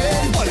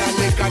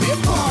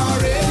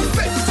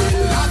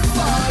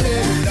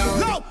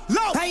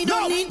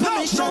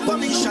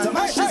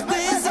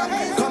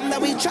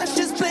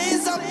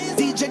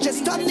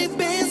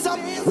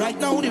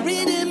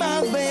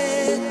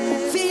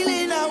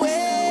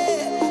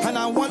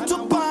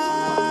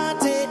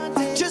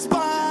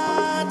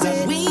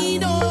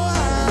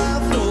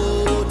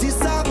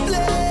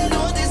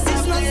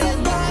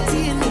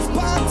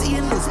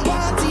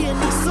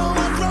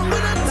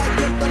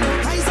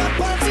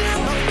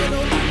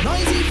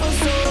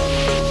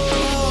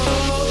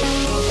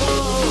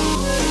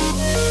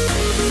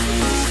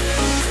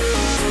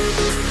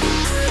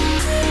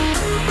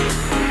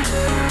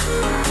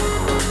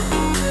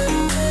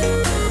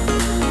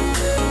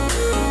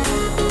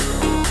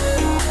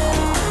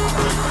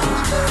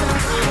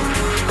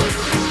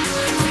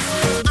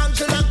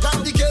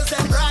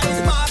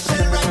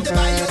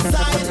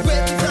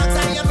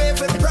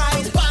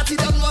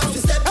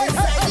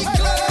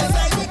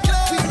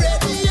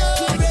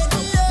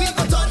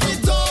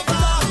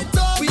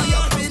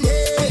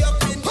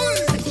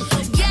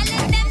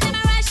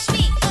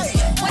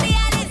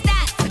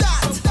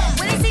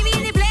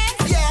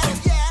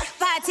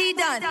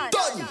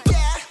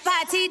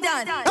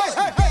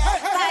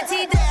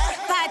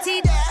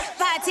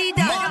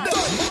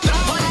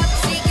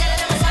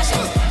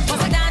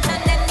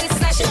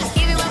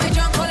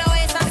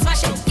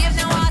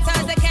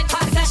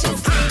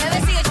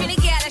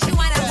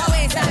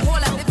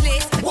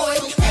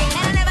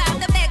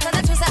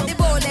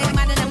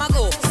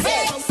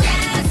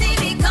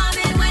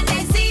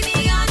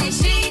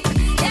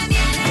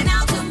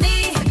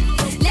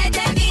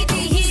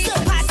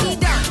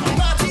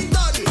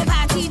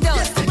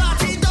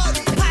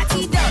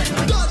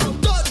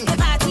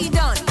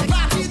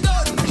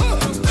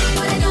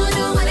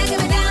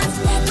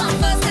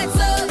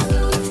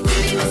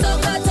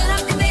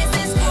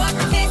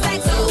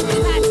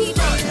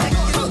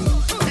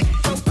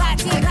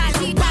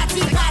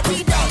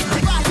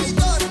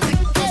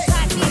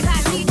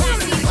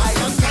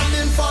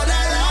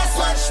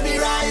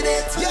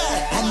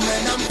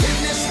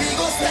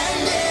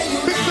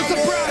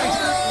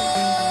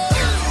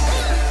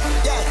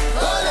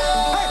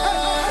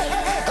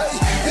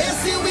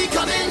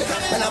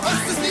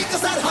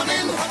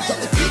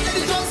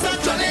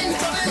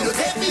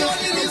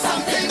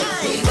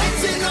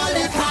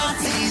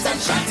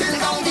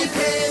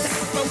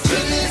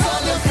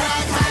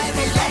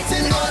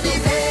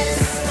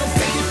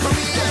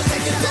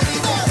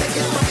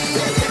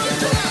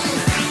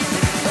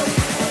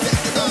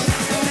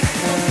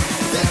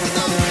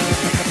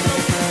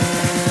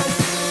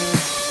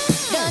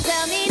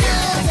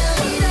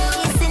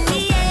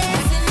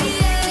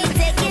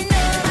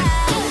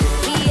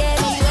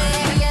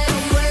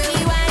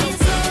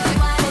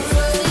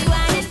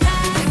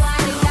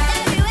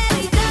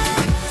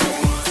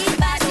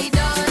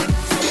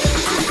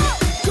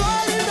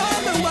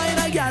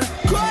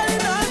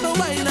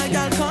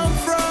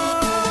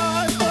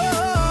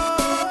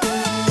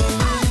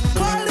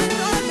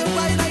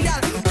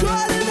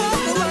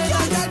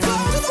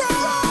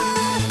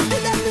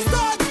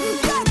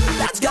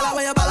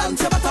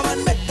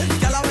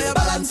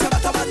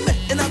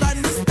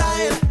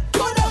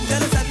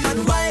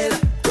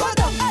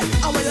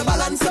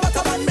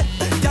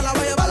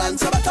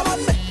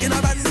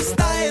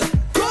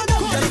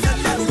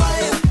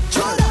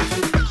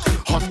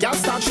 Girl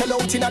start shell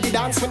out in the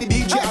dance when the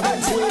DJ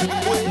dance with.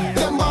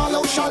 Them all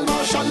out,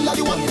 Marshall, are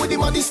the one with the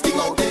maddest thing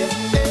out there.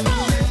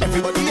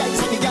 Everybody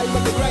eyes on the girl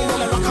with the grind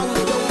and the rock and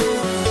the down there.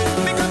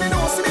 Because they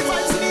know see the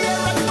vibes in the air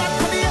and the back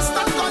for the air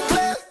start gone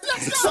clear.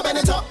 So bend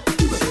it up,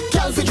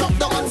 girl fi drop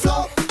down on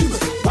floor.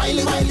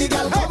 Wiley,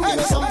 girl come give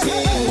me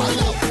something.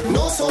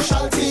 No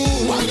social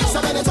team.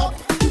 So bend it up,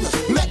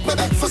 make me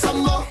beg for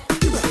some more.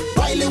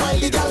 Wiley,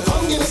 girl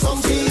come give me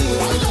something.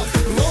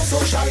 No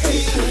social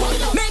team.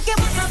 Make it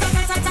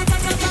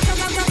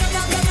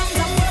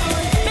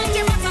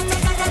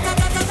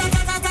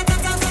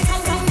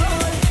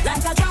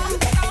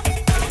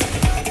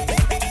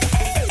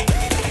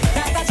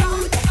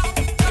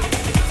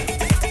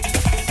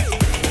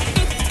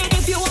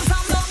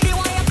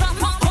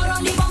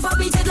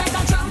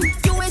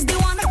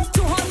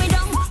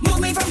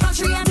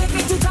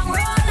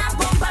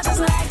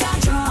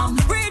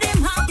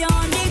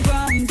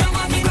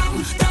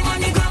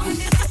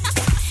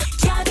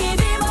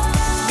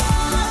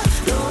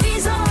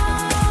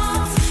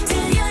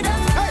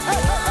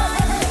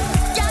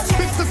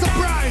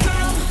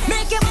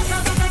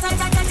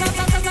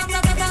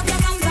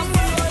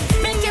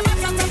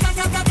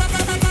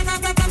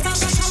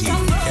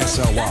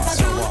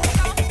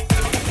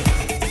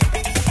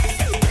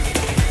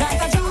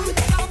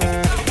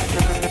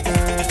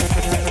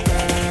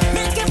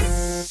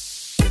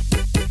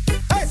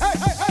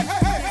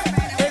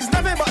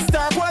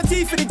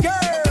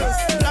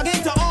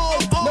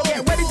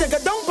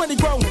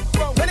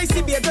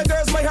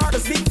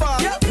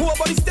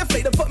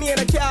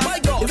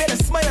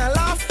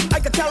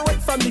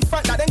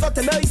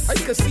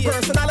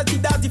personality,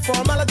 that's the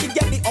formality.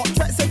 Get the up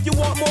threats if you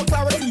want more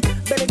clarity.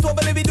 Bend it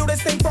over, let me do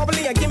this thing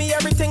properly and give me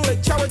everything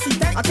like charity.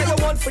 I tell you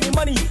 1 for the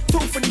money, 2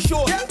 for the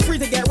show, 3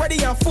 to get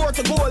ready and 4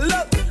 to go.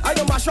 Look, I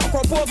got my shot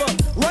crop over.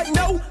 Right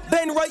now,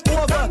 bend right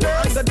over.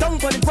 I'm the down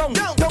for the ground,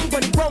 down for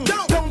the ground,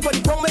 down for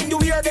the ground. When you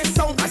hear this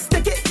song, I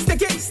stick it right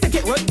there. Stick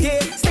it right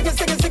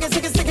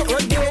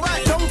there.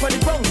 Down for the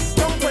ground,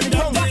 down for the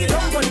ground,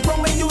 down for the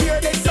ground. When you hear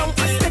this song,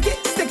 I stick it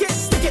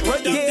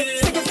right there.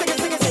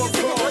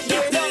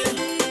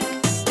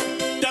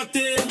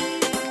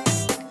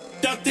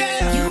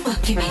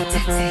 Walking it,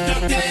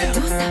 daddy.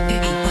 Don't stop,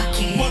 baby,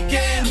 walk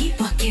it. Keep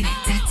walking it,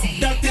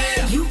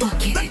 daddy. You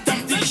walking it,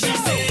 daddy. She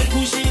said,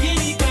 pushing in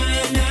the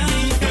corner,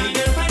 find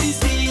her for the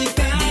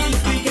speaker,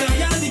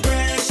 because of the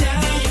pressure,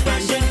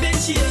 and then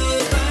she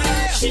over.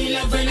 She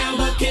love when I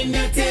walk in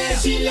the tail.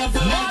 She love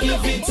when I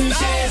give it to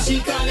share.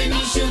 She calling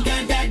me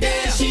sugar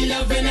daddy. She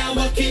love when I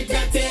walk it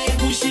that day.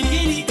 Pushing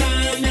in the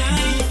corner,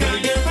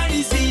 find her for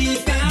the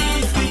speaker,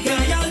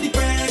 because of the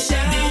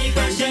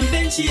pressure, and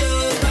then she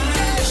over.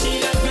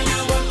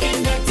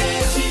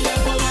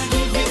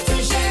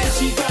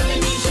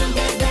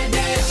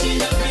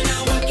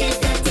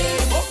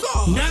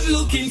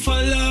 Looking for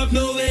love,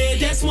 no way,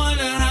 just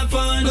wanna have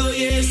fun, oh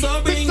yeah,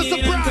 so bring it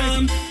and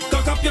come.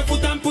 Cock up your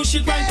foot and push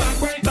it right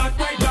back, right back,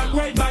 right back,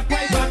 right back,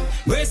 right back.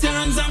 Raise your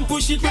hands and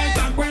push it right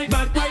back, right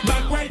back, right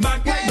back, right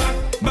back, right back,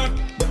 back.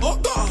 Oh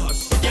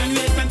gosh! Can't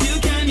wait until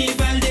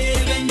carnival day,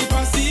 when the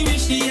posse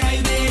reach the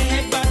highway.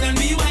 Head back and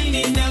be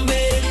whining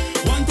away.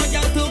 Want a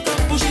girl to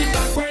come push it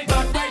back, right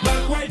back, right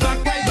back, right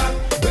back, right back.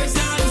 Raise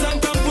your hands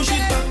and come push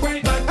it back,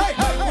 right back, right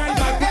back, right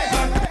back, right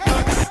back.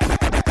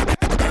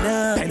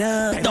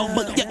 Don't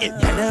look at it.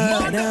 Don't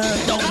look at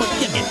it. Don't look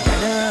at it.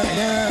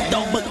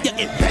 Don't look at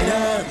it. Don't look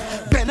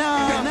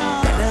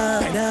at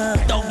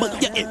it. Don't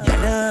look at it.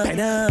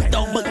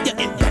 Don't look at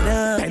it.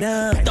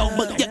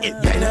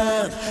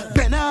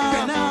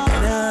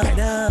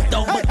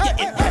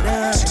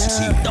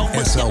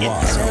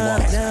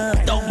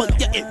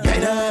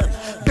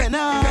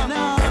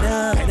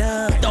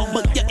 Don't look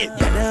at it. Don't look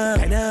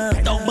at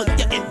it. Don't look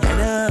at it.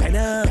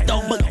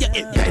 Don't look at it. Don't look at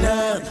it.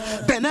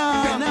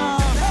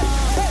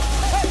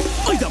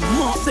 I the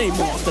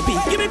master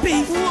beat. Give me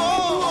beat.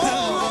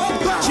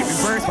 She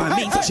reversed by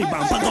me, so she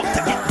bump and up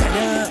to get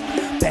better.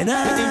 Ain't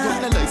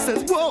got the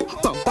license, whoa,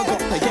 bump and up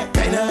to get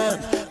better.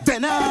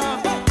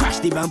 Crash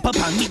the bumper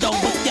on me,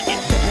 don't look at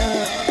it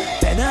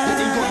better. Ain't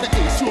got the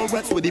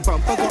insurance with the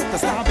bumper, got the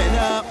star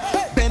better.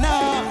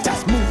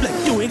 Just move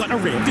like you ain't got a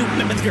rear view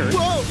limit, girl.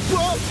 Whoa.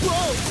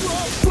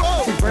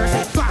 Reverse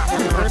it, clap,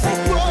 reverse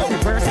it, whoa.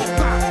 Reverse it,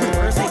 clap,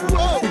 reverse it,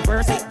 whoa.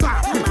 Reverse it,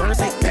 clap,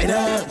 reverse it,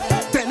 better.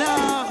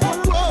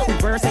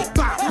 Reverse it,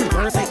 clap,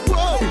 reverse it,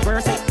 whoa.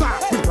 Reverse it,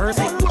 clap, reverse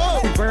it,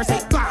 whoa. Reverse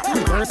it, clap,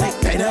 reverse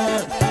it,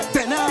 better.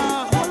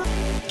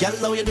 Girl,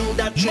 how you do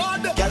that trick?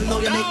 Girl, how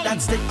you make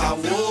that stick? Ah,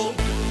 whoa.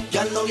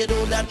 Girl, how you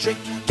do that trick?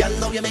 Girl,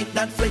 how you make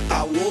that flick?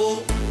 Ah,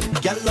 whoa.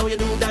 Girl, how you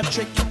do that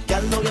trick?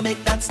 Girl, how you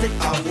make that stick?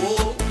 Ah,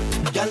 whoa.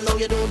 Girl, how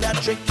you do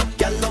that trick?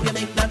 Girl, how you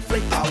make that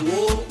flick? Ah,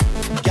 whoa.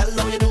 Girl,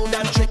 how you do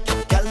that trick?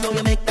 Girl, how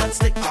you make that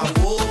stick? Ah,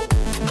 whoa.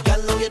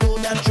 Girl, how you do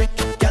that trick?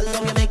 Girl,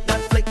 how you make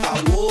that flick? Ah,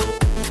 whoa.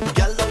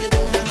 Girl, how you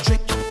do that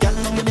trick? Girl,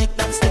 how you make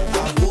that stick?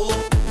 Ah, whoa.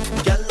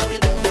 Girl, how you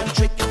do that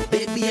trick?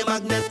 Baby, you're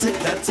magnetic.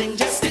 That thing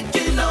just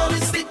sticking on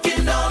it,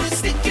 sticking on it,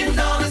 sticking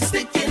on it,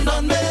 sticking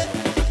on me.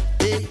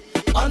 Hey,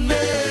 on me.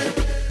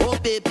 Oh,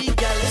 baby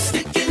girl,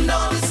 sticking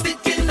on it,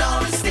 sticking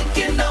on it, sticking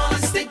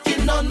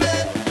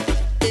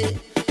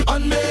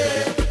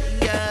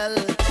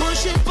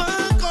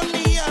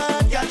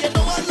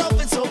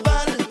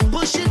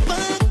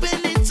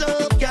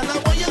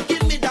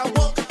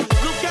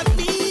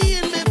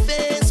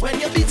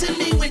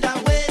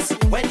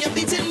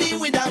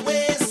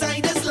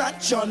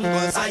attraction,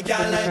 cause I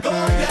can't let go, yeah.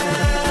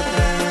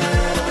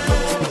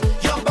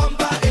 Your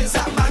bumper is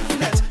a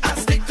magnet, I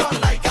stick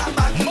on like a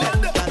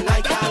magnet, and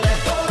I can't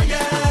let go, yeah.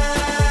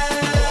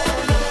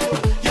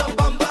 Your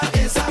bumper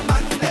is a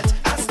magnet,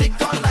 I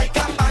stick on like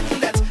a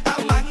magnet,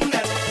 a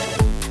magnet.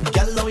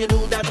 Girl, how you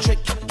do that trick?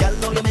 Girl,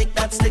 how you make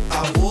that stick?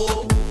 Ah,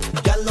 whoa.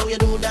 Girl, how you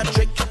do that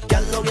trick?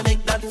 Girl, how you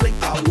make that flick?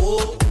 Ah,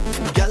 whoa.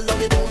 Girl, how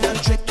you do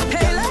that trick?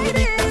 Girl, how you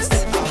make that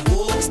stick? Ah,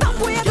 whoa. Stop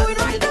what you're doing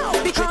right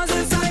now, because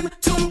it's time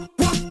to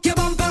walk your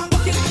bumper.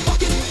 Walk it,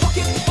 walk it, walk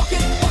it, walk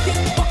it, walk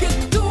it, walk it.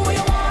 Do what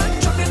you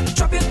want. Drop it,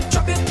 drop it,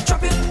 drop it,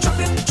 drop it, drop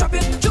it, drop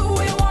it. Do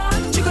what you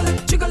want. Jiggle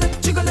it, jiggle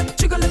it, jiggle it,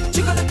 jiggle it,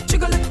 jiggle it,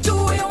 jiggle it. Do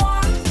what you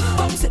want.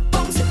 Bounce it,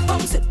 bounce it,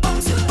 bounce it,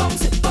 bounce it,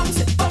 bounce it, bounce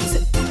it, bounce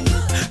it.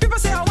 People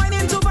say I whine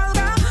into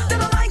vulgar, they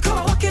don't like how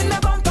I walk in the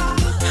bumper.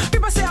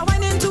 People say I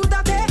whine into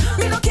dirty,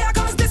 me no care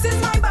 'cause this is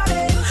my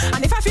body.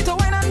 And if I feel to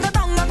whine on the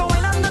down, I go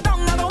whine on the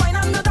down, I go whine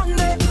on the down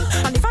there.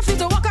 And if I feel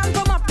to walk and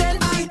come up, then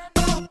I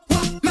go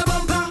walk my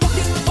bumper. Walk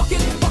it, walk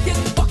it, walk it,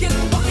 walk it,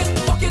 walk it,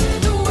 walk it.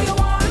 Do what you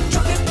want.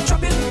 Drop it,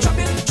 drop it, drop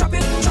it, drop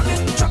it, drop it,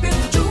 drop it.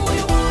 Do what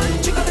you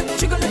want. Jiggle it,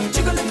 jiggle it,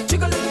 jiggle it,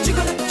 jiggle it,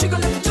 jiggle it,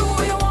 jiggle it. Do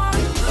what you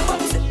want.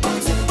 Bounce it,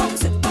 bounce it,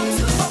 bounce it, bounce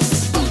it, bounce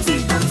it, bounce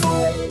it.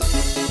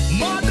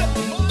 Mud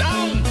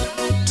down.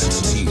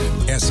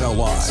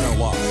 SLY.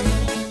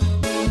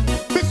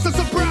 Mr.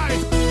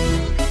 Surprise.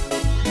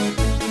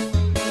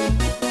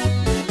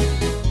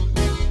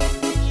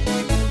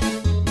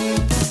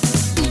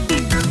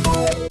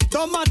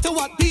 Don't matter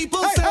what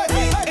people say,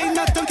 ain't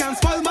nothing can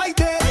spoil my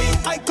day.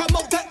 I come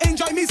out to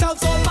enjoy myself,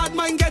 so bad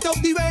mind get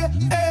out the way.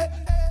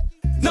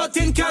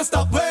 Nothing can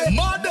stop way.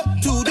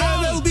 Today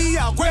will be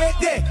a great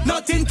day.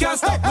 Nothing can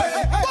stop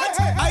way.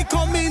 I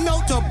come in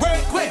out to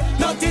break way.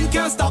 Nothing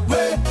can stop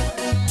way.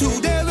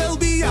 Today will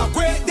be a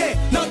great day.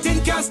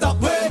 Nothing can stop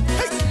way.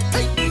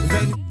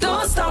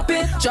 Don't stop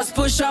it, just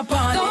push up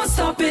on it. Don't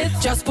stop it,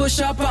 just push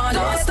up on it.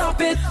 Don't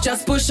stop it,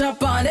 just push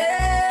up on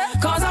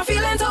it. Cause I'm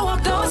feeling to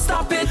walk, don't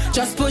stop it,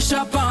 just push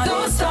up on it.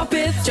 Don't stop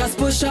it, just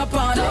push up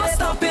on it. Don't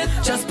stop it,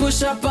 just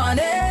push up on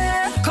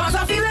it. Cause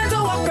I'm feeling to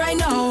walk right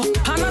now.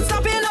 I'm not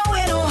stopping no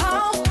way, no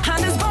how.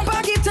 And this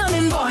bumper keep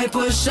turning, boy,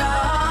 push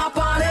up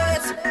on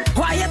it.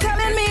 Why you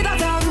telling me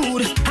that I'm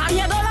rude? And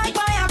you don't like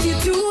my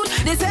attitude.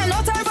 This ain't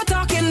no time for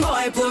talking,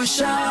 boy,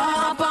 push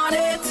up on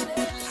it.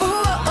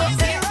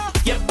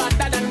 You're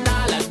better than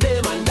all of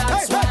them, and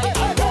that's why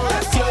I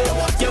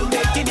want you. You're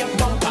making your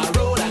bumper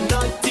roll and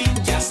nothing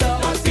can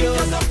stop you.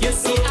 You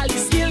see all the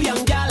skill,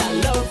 young girl, I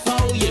love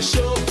how you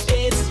show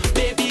it.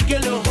 Baby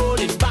girl, don't hold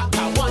it back,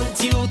 I want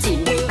you to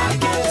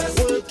work it.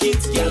 Work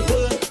it, girl,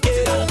 work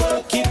it.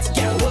 Work it,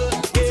 girl,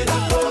 work it.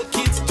 Work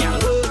it, girl,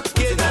 work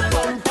it.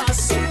 Bumper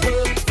so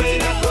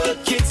perfect.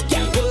 Work it,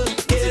 girl,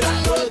 work it.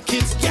 Work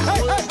it, girl,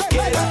 work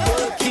it.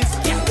 Work it,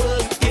 girl,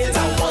 work it.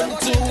 I want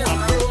to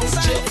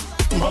approach it.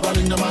 Baba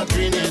in the mad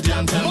grenade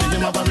and tell me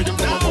them have a rhythm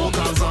for my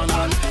vocals on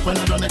hand. When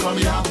I done they call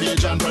me half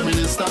page and Prime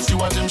Minister, see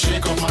what them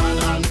shake up man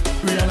hand.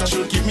 Rihanna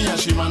should keep me a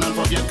she-man and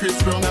forget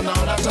Chris Brown and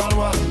all that all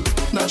one.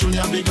 Now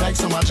Junior big like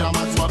so much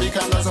Max Bobby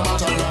can that's a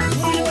matter run.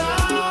 We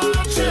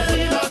not change,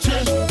 we not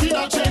change, we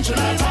not changing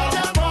at all.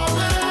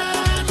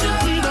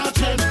 We not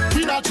change,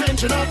 we not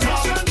changing at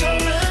all.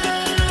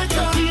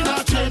 We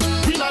not change,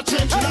 we not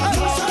changing at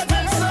all.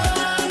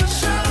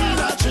 We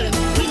not change,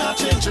 we not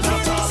changing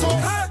at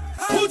all.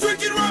 Who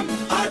drinking rum?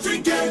 I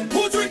drink it.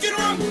 Who drinking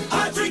rum?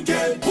 I drink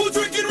it. Who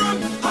drinking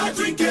rum? I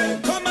drink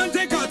it. Come and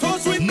take a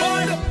toast with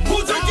mud.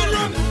 Who drinking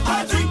rum?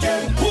 I drink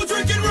it. Who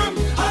drinking rum?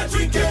 I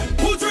drink it.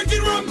 Who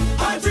drinking rum?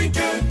 I drink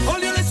it.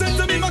 Only listen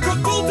to me, my cup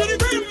full to the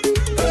brim.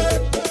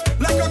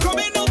 Like I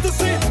coming out to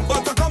sing,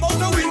 but I come out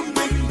to win,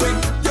 win, win.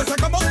 Yes, I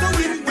come out to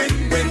win,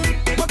 win, win.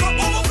 My cup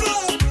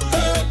overflow.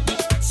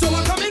 So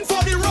I'm coming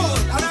for the road,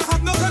 and I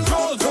have no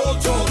control,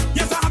 control.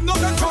 Yes, I have no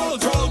control,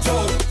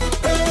 control.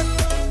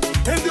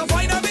 If you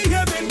find I'm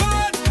behaving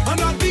bad, I'm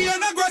not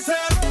being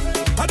aggressive.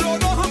 I don't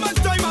know how much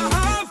time I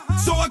have,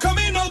 so I'm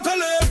coming out to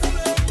live.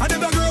 And if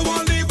a girl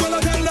won't leave, well, I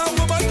tell that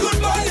woman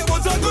goodbye. It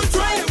was a good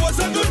try, it was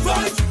a good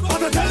fight,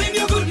 but I'm telling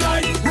you good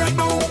night. Right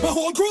now, my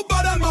whole crew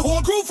bad and my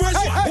whole crew fresh.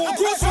 My whole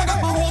crew swagger,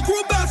 my whole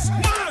crew best.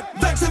 Mad.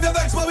 Vex if you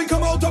vex, but we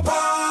come out to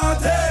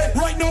party.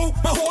 Right now,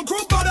 my whole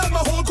crew bad and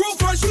my whole crew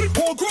fresh.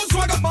 Whole crew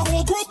swagger, my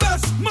whole crew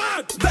best.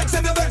 Mad. Vex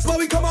if you vex, but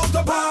we come out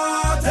to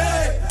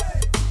party.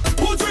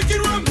 Who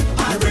drinking rum?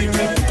 I drink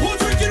it. Who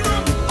drinking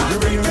rum? I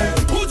drink it.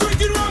 Who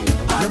drinking rum?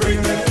 I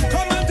drink it.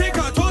 Come and take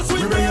a toast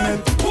with me.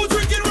 Who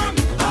drinking rum?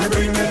 I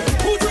drink it.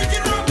 Who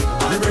drinking rum?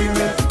 I drink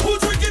it. Who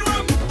drinking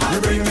rum? I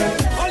drink it.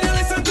 All you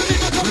listen to me,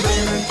 but come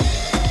on.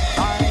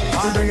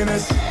 I'm bringing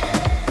this.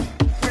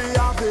 We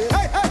have it.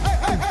 Hey, hey, hey,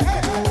 hey,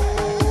 hey.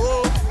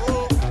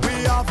 Oh, we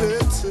have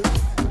it.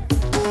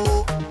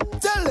 Oh,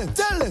 tell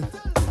them.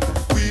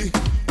 We,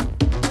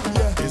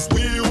 yeah, it's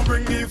we who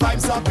bring the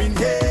vibes up in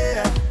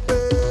here.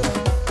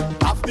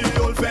 Have the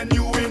whole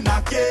venue in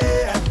a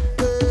gear.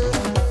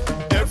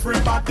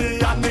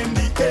 Everybody and in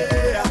the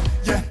air,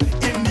 yeah,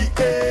 in the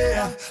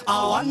air.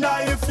 I wonder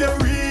if you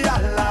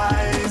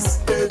realize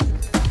it.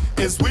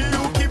 It's we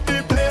who keep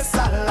the place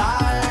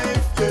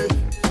alive, yeah.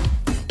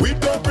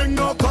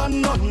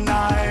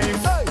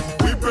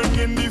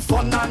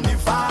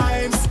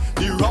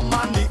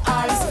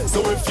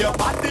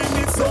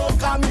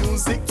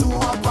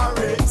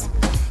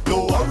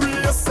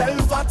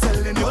 are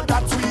telling you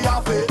that we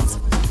have it.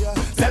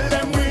 Tell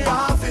them we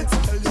have it.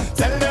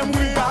 Tell them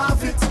we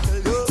have it.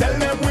 Tell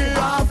them we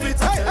have it.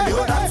 Tell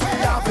you that we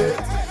have it.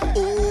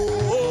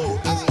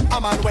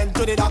 A man went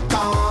to the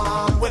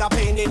doctor with a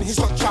pain in his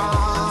structure.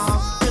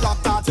 The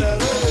doctor tell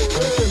him,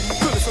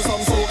 this is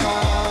some soca.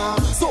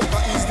 Soca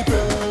is the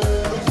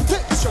pain.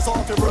 Take the stress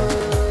off your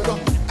brain.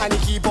 And he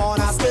keep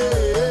on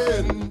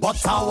asking.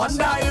 But I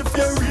wonder if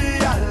you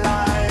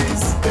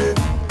realize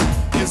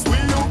it's we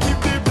who keep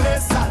the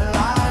place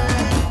alive.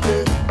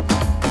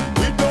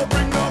 We don't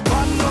bring no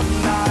gun, no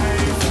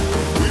knife.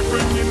 We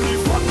bring in the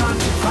fun and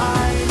the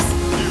vibes,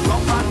 the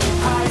rum and the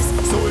ice.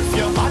 So if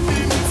you're mad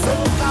in it,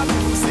 soca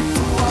music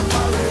to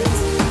operate.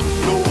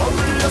 Don't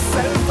worry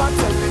yourself, I'm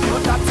telling you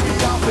that we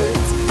have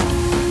it.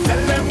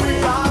 Tell them we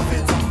have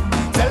it.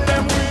 Tell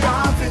them we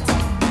have it.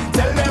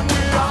 Tell them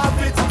we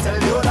have it. I tell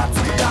you that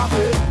we have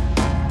it.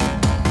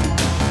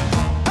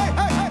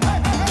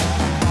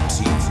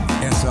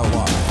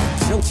 SLY,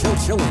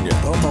 chilling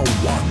it on the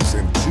ones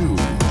and twos.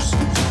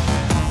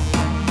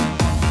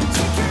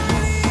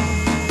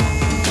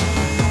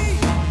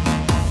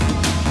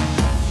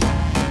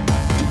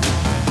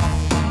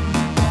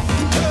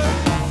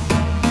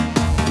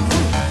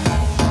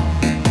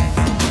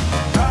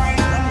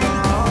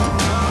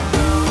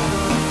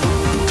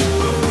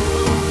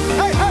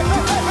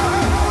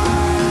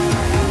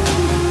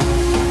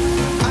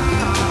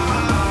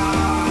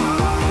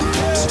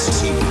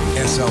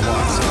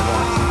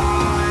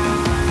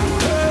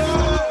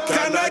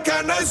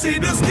 Can I see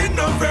the skin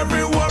of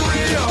every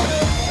warrior?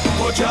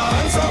 Put your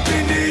hands up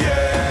in the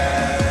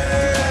air.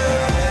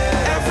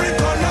 Every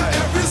color,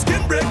 every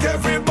skin, break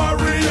every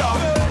barrier.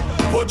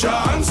 Put your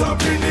hands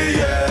up in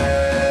the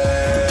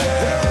air.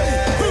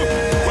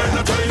 When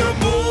I tell you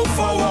move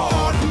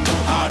forward,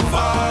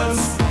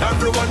 advance.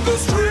 Everyone go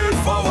straight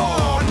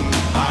forward,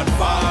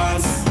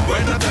 advance.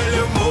 When I tell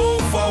you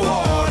move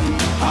forward,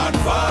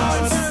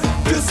 advance.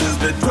 This is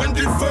the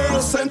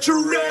 21st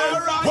century.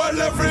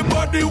 Well,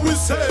 everybody will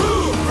say,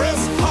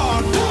 press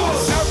hard,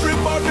 push.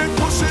 Everybody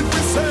push it,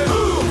 we say,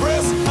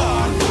 press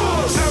hard,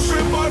 push.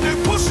 Everybody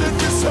push it,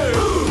 we say,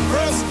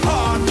 press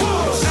hard,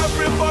 push.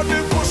 Everybody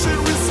push it,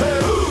 we say,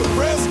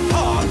 press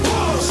hard,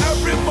 push.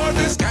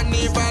 Everybody's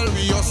carnival,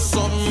 we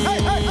awesome.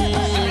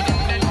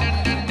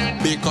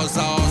 Because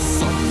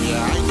awesome,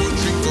 yeah, I go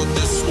drink to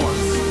this one.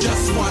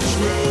 Just watch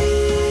me.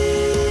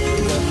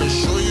 Let me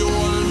show you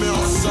all my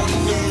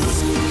awesomeness.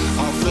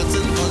 I'm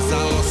fitting cause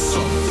I'm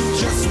awesome.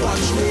 Just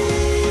watch me.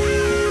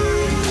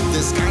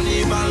 This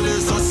carnival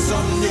is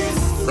awesomeness.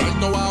 Right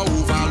now I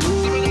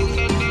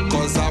overload,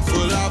 cause I'm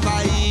full of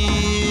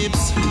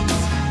vibes.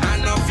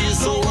 And I feel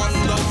so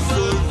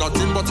wonderful,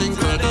 nothing but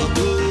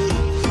incredible.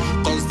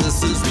 Cause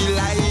this is real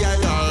life.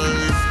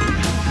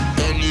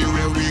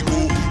 Anywhere we go,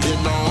 in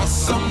an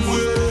awesome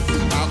way.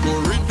 I go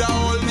read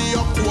all the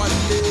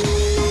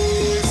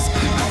awkwardness.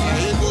 And I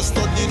ain't go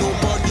study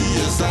nobody,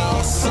 it's an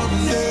awesome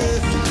day.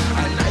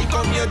 And I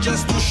come here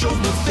just to show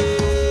my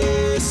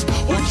face.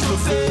 Watch my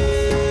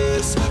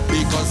face.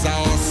 Because I'm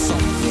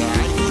awesome,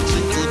 yeah, I go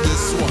drink to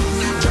this one.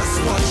 Just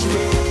watch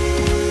me.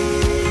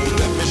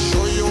 Let me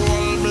show you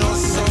all my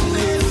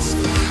awesomeness.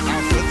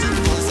 I'm fitting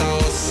cause I'm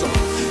awesome.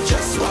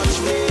 Just watch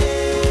me.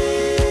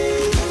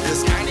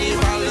 This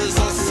carnival is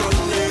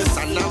awesomeness.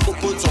 And I'm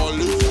gonna put all in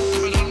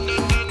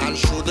and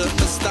show them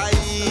the style.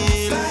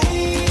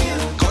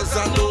 Cause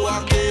I know I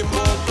came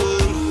up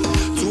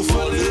to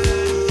fall in.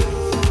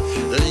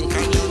 Link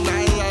and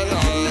unite.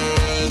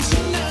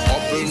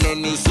 Up in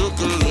any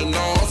circle in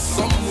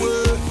awesome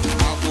way.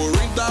 I go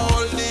read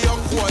all the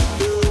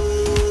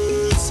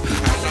awkwardness.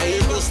 And I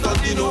ain't no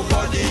study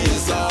nobody,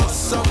 is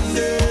awesome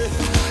day.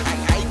 And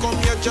I come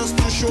here just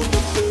to show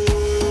my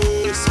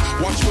face.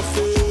 Watch my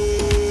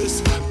face.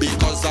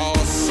 Because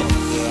awesome,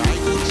 yeah, I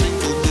go drink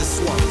to this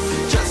one.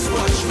 Just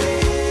watch me.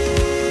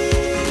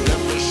 Let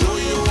me show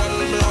you all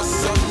my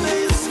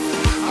awesomeness.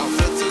 I'm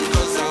fitting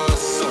cause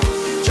awesome.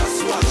 Just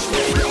watch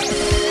me.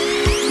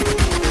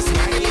 This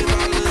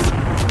carnival is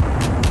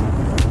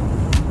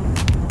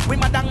with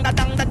my dang da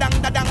dang da dang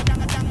da dang.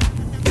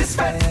 this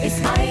fat is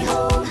my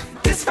home.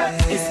 This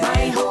fat is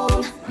my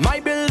home. My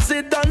bills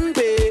it done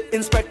pay.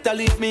 Inspector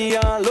leave me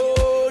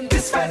alone.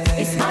 This fat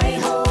is my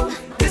home.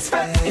 This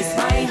fat is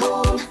my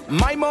home.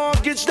 My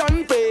mortgage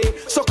done pay.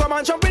 So come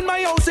and jump in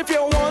my house if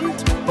you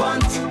want.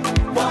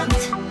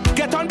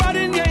 Get on board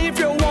in here if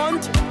you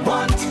want.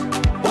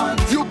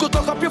 You could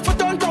tuck up your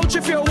foot on couch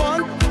if you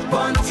want.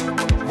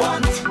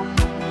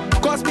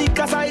 Cause me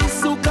casa is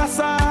su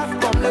casa.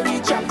 Come let me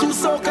jam to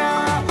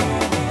soca.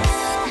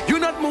 You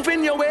not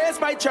moving your ways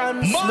by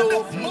chance.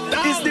 No,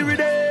 it's the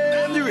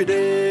rhythm, the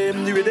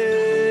rhythm, the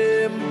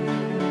rhythm.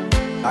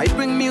 I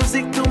bring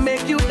music to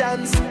make you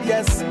dance.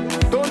 Yes,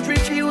 don't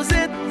refuse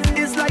it.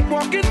 It's like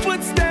walking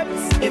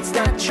footsteps. It's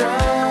natural,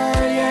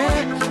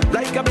 yeah.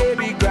 Like a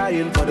baby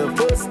crying for the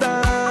first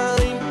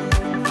time.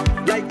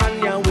 Like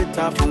Anya with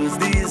her first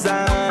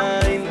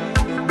design.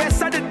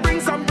 Best I did bring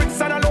some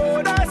bricks and a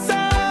load of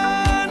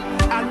sand.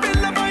 And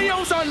build up my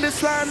house on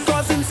this land.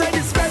 Cause inside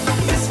this fat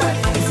is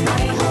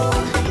my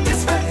home.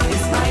 This fat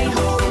is my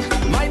home.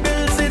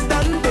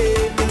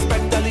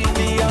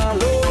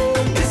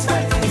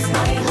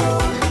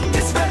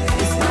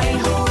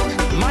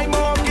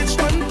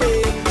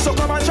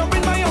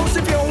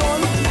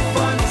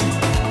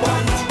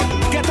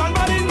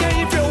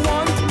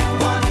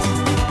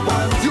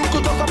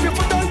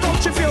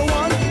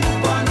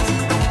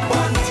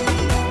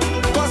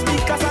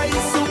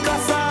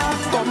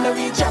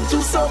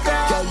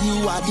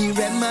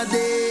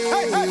 remedy.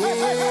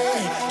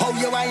 How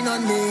you wine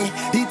on me?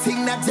 The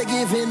thing that you're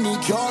giving me,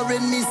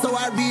 curing me, so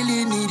I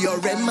really need your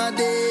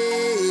remedy.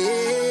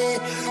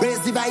 Raise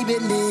the vibe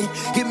in me,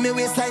 give me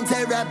waistline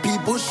therapy,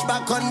 push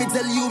back on me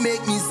till you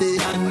make me say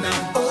na na,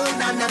 oh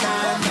na na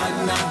na na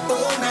na,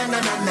 oh na na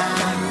na na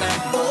na,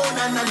 oh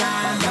na na na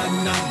na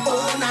na,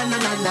 oh na na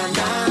na na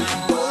na,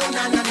 oh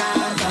na na na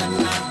na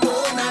na,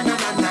 oh na na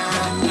na na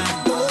na,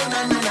 oh na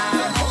na na.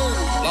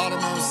 Lord of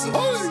mercy,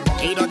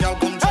 need a girl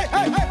come check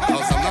me,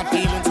 'cause I'm not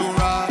feeling too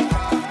right.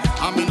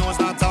 I mean, no, it's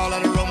not all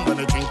of the rum when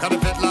they drink out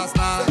of it last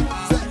night.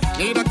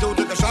 Need a cute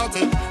little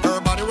shouting,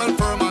 her body well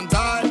firm and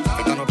tight.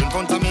 Fit on up in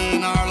front of me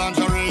in her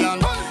lingerie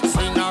and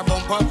swing her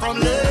bumper from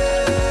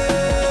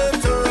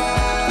left to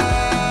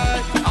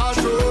right. I'll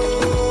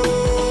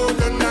show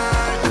the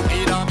night.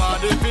 Need a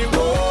body feel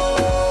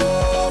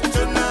up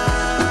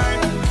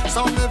tonight.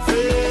 So me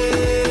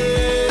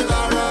feel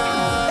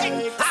alright.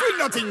 Swing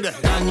nothing there.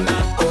 Na na,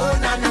 oh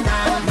na na na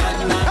na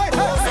na,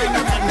 oh swing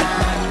nothing na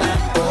na,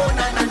 oh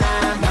na na na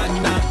na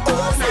na,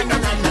 oh swing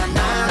nothing na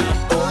na,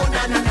 oh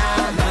na na na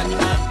na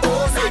na,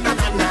 oh swing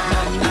nothing na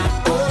na,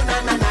 oh na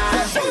na na.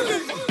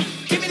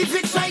 Give me the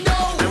fix right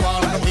now. Me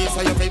want a piece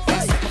of your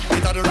fitness.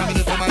 It are the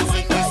remedy for my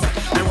sickness.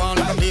 Me want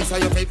a piece of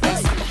your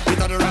fitness. It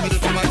are the remedy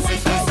for my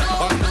sickness.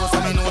 One knows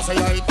and me knows I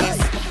hate this.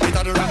 It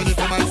are the remedy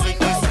for my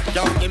sickness.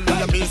 Yo, give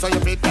me a piece of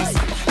your fitness.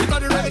 It are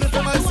the remedy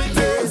for my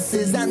sickness. This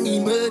is an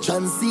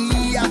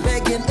emergency, I'm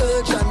begging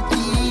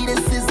urgently.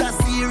 This is a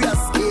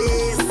serious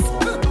case.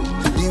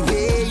 The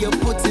way you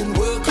put in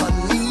work on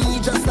me,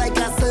 just like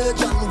a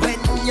surgeon when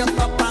you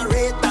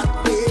operate that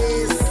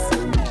place.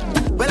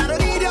 Well, I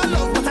don't need your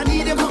love, but I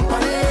need your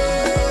company.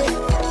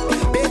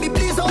 Baby,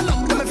 please hold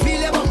up, let me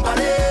feel your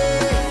company.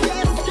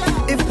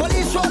 If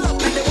police roll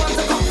up and they want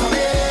to come for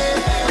me,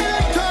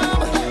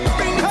 come,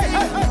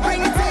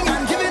 bring the thing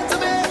and give it to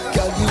me.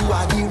 Girl, you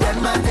are the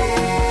remedy.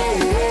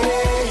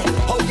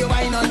 How you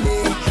wine on me?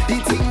 The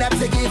thing that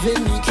you're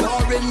giving me,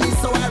 curing me,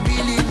 so I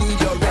really need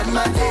your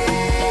remedy.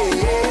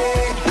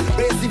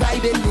 Raise the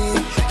vibe in me,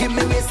 give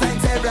me waistline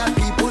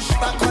therapy, push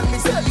back on me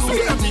till you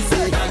make me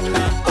say na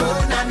na, oh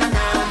na na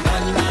na na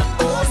na,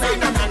 oh say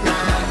na na na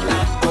na,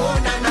 oh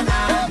na na na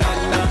na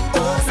na,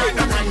 oh say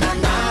na na na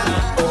na,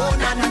 oh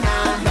na na na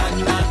na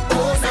na,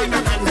 oh say na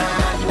na na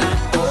na,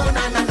 oh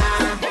na na na.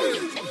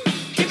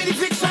 Give me the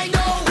fix right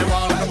now. Me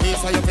want a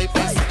piece of your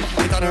fitness.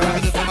 It are the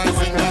remedy for my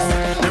sickness.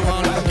 Me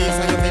want a piece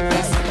of your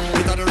fitness.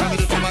 It are the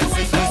remedy for my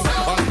sickness.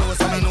 One knows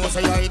and me knows I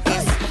hate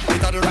this.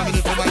 It are the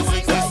remedy for my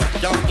sickness.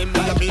 Yo, give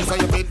me a piece of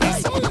your fitness.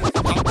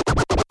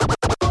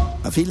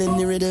 I feeling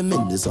the rhythm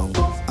in the song.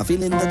 I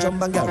feeling the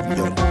jump and carry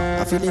on.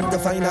 I feeling to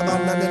find a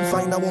man and then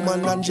find a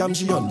woman and jam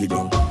she on the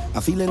ground. I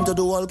feeling to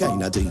do all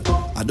kind of thing.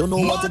 I don't know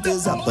what it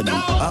is happening.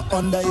 I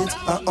under it,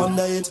 I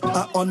under it,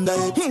 I under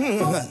it.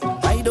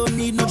 I don't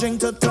need no drink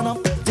to turn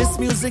up. This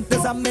music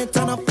does a me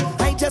turn up.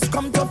 I just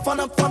come to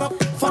fun up, fun up,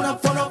 fun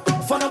up, fun up,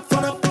 fun up,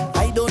 fun up.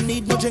 I don't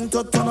need no drink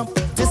to turn up.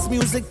 This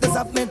music does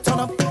a me turn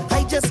up.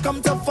 I just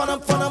come to fun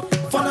up, fun up,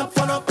 fun up,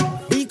 fun up.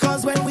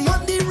 Because when we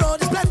on the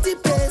road, it's plenty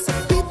pace.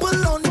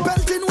 People on the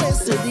belting ways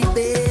to the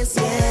base.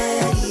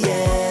 Yeah,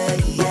 yeah,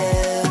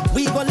 yeah.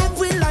 We gon' live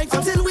with life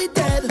until we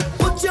dead.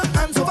 Put your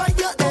hands over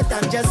your head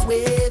and just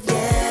wave.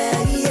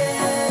 Yeah,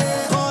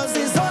 yeah. 'Cause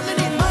it's all in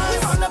the mind. We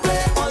wanna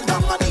play all the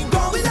money,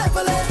 go we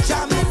level it.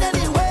 Jamming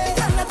anyway,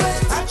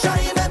 I'm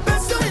trying my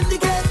best to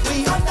indicate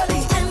we under the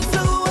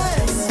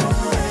influence.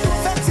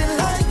 Fetting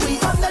like we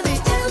under the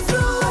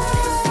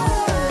influence.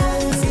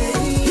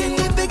 In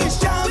the biggest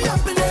jam, we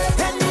up in it.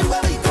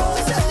 Anywhere we go,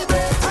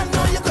 celebrate. I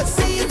know you could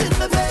see it in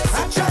my face.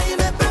 I'm trying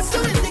my best to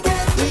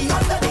indicate we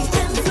under the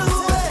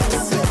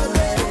influence.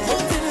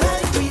 Moving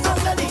like we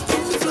under the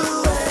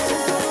influence.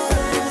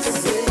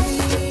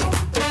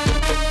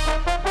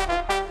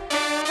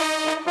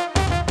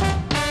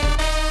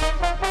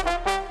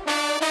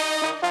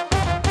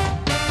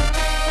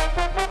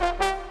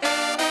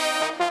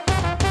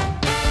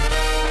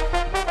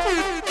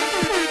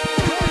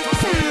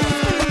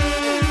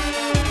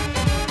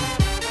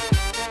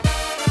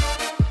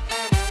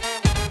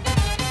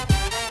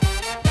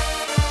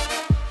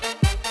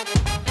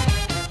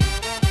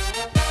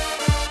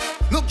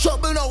 Look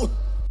trouble now.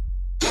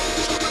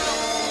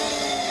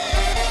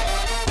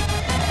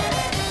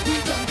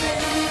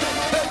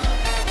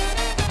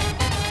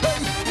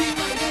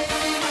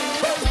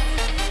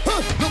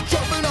 Look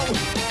trouble now.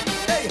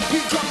 Hey, we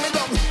coming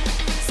down.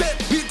 Say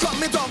we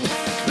coming down.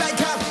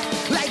 Like a.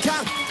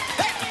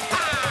 Hey,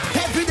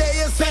 every day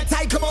is sweat.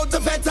 I come out to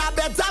fete. I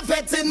better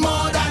fetting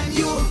more than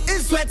you.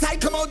 It's sweat. I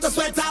come out to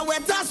sweat. I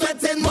wetter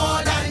sweating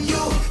more than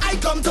you. I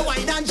come to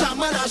wine and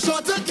jam and I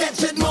sure to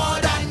catch it more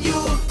than you.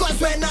 'Cause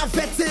when I'm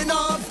fetting,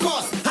 of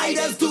course, I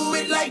just do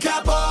it like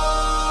a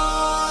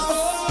boss.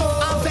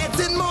 I'm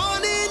fetting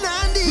morning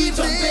and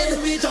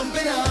evening. We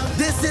jumping up.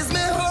 This is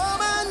my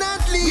home and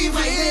not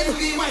leaving.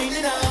 We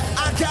winding up.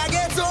 I can't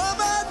get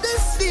over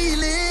this feeling.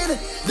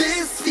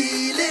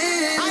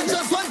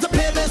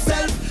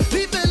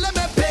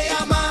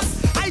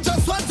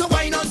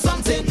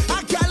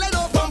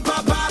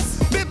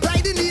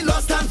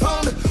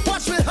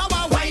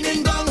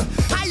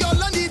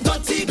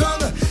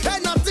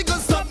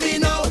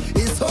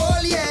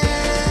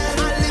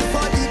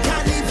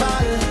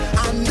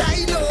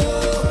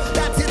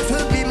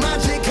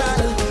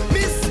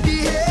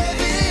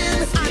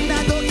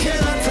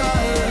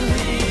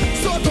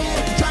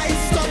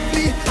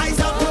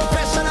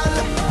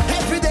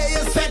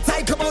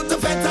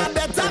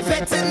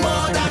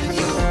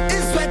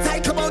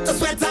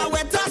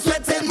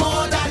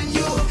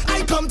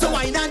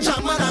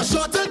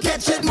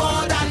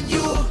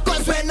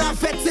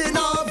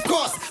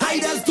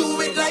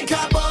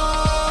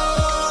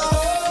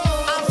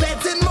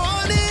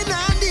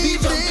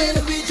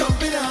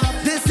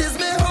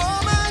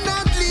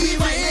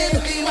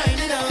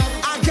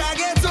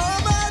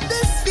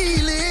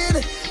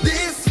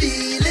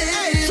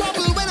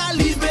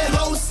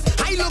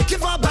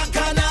 a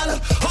bacchanal.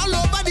 All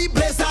over the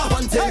place I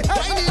hunting,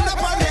 winding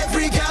up on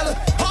every girl.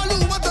 All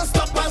who want to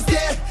stop and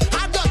stay,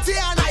 I dirty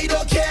and I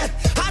don't care.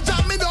 I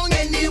drop me down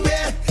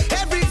anywhere.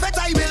 Every fete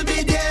I will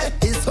be there.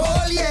 It's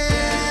whole year.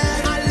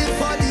 I live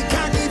for the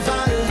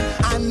carnival,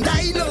 and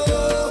I know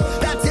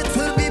that it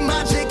will be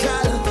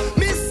magical.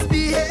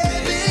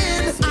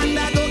 Misbehaving, and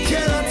I don't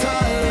care at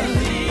all.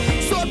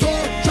 So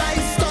don't try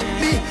stop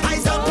me.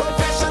 I'm a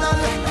professional.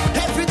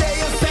 Every day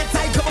is fete,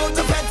 I come out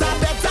to fete. I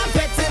bet I'm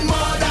fetting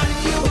more than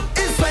you.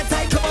 It's sweat, I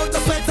come out to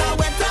sweat. I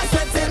wet, I'm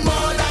sweating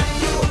more than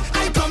you.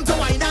 I come to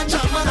wine and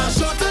jam and I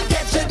sure to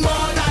catch it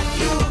more than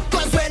you.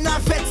 Cause when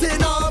I'm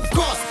fetting, of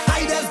course,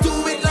 I just do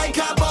it like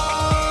a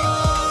boss.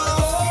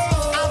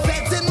 I'm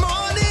fetting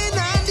morning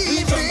and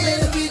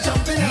evening. We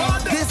jumping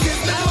up. This is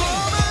the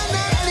moment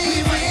I'm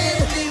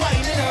leaving.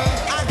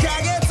 I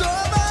can't get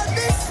over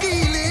this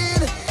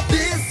feeling.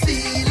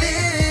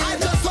 I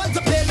just want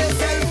to pay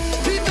myself.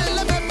 People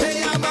let me pay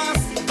a mass.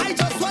 I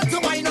just want to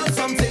wine on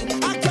something.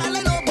 I can't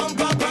let no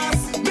bumper pass.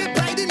 Me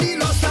pride in the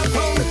lost and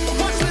found.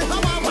 Watch me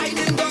how I'm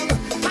winding down.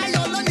 I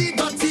only need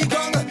dirty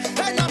gong.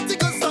 And nothing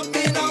can stop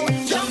me now.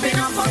 Jumping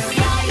up on the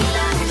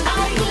island,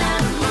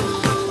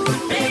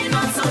 playing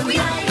on some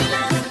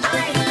island.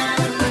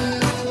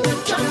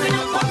 Jumping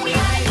up on the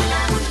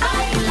island,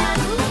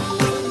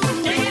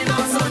 playing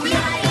on some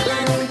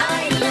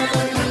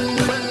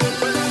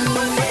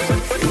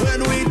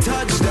When we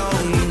touch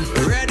down,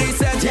 ready,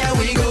 set, here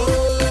we go.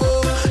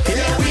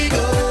 Here we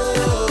go.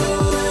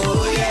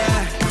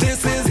 Yeah,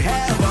 this is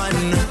heaven.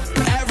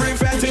 Every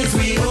fete is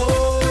we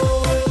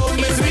home.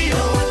 Is we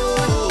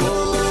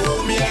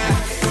home. Yeah,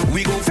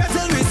 we go fete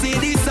till we see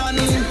the sun.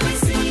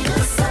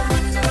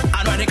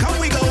 And when they come,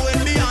 we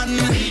going beyond.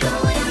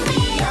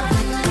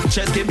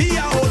 Just give me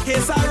a whole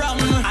case of rum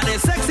and a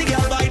sexy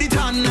girl by the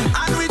ton.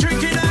 And we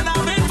drinking and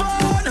having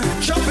fun.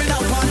 Jumping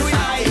up on we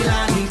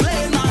island,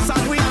 playing mass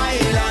on we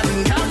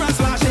island. Cameras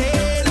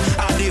flashing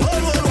and the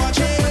whole world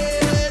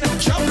watching.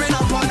 Jumping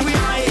up on we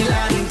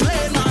island,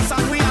 playing mass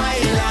on we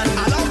island.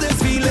 I love this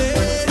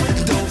feeling,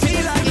 don't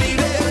feel like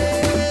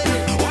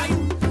leaving. Why?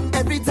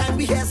 Every time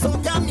we hear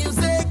soca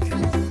music,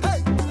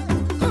 hey,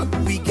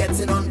 we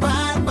getting on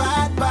bad,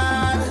 bad,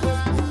 bad.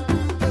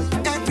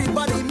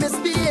 Everybody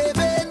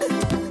misbehaving.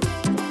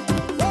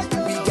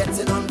 We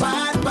getting on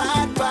bad,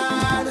 bad,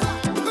 bad.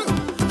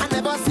 I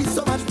never see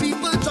so much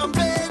people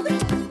jumping.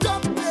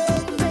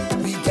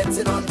 We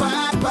getting on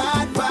bad,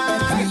 bad,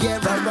 bad. Every year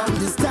around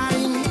this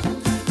time,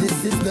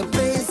 this is the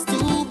place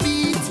to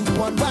be,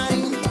 to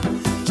unwind.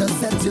 Just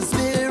set your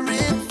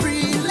spirit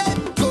free, let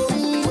go.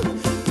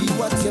 Be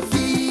what you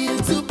feel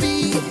to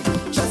be.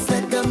 Just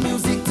let the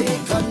music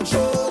take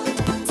control.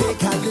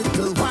 Take a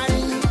little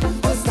wine,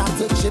 or start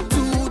to chip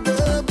to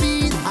the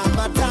beat. Have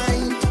a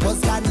time,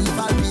 cause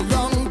carnival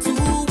belong to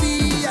we,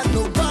 and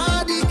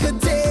nobody can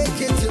take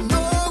it. You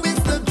know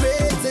it's the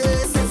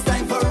greatest. It's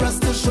time for us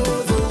to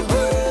show the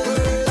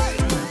world.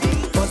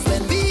 Cause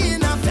when we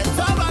in a fete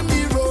or on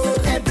the road,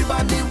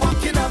 everybody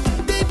walking up,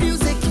 the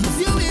music keeps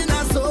you in a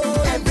soul.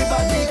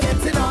 Everybody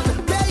getting on,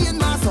 playing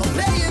mass or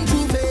playing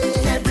juve.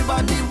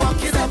 Everybody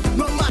walking up,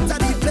 no matter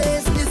the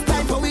place. It's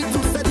time for we to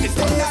set the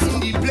pace. In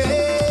the place.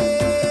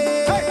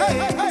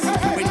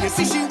 When you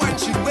see she when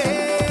she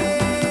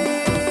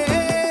waits,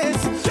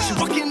 she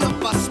walking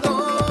up a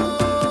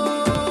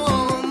storm.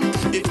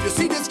 If you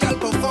see this girl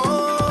perform,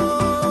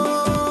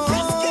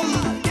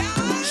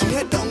 she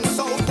head down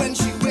south when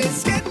she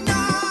waist get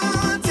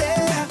naughty.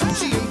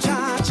 She in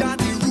charge of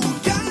the root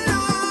girl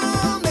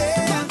army.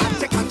 I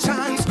take a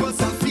chance 'cause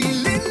I'm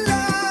feeling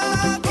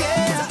lucky.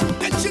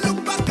 Then she look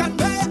back at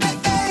me,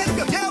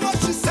 you hear what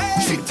she say?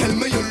 She tell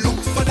me you look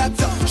for that.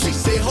 She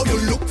say how you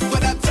look for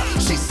that.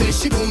 She say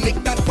she gon'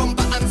 make that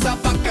bumper answer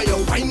back at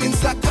your whining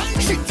slacker.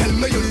 She tell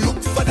me you look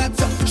for that.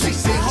 She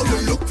say how you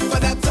look for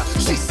that.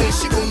 She say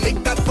she gon'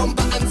 make that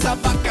bumper answer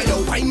back at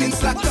your whining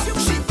slacker.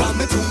 She want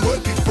me to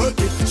work it, work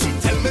it. She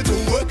tell me to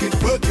work it,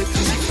 work it.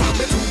 She want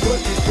me to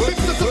work it, work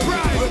it, work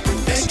it, work it,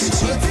 make it,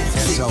 work it.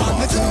 She want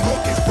me to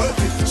work it, work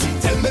it. She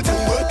tell me to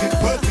work it,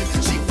 work it.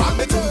 She want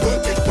me to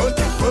work it, work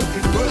it, work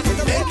it, work it,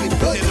 make it,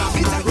 work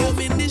it. I rove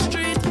in the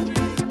street,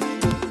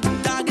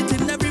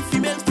 targeting every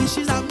female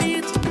species I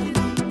meet.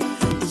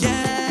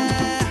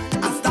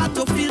 Yeah, I start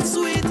to feel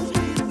sweet.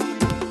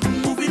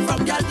 Moving from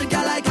girl to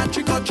girl like a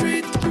trick or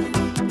treat.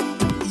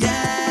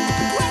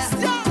 Yeah,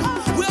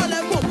 where all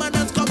them women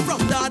come from?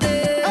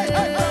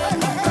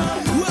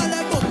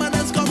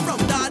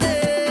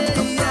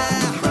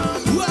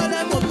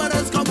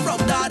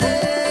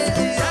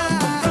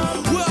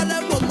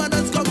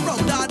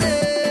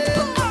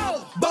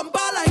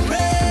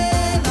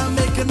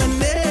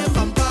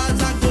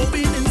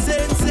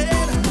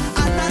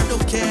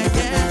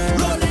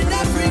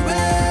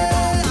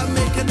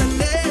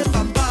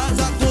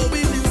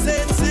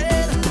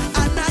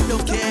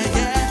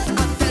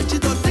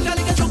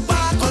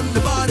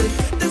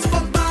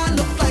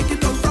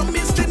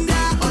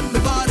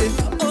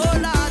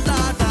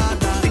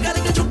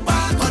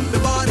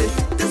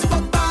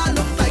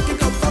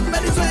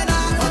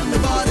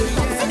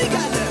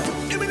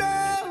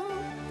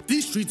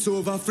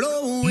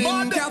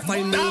 overflowing, can't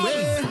find no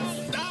way.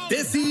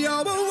 They see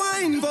our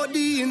wine for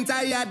the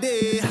entire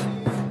day.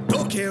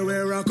 Don't care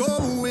where I'm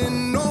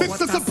going, no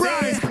what I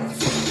say.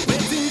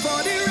 Waiting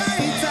for the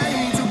right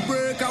time to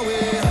break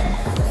away.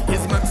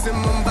 It's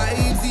maximum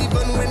vibes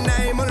even when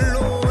I'm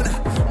alone.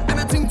 And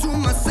I think to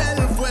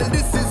myself, well,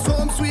 this is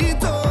home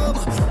sweet home.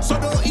 So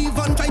don't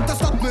even try to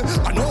stop me.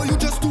 I know you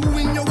just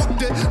doing your work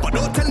there, but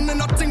don't tell me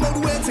nothing about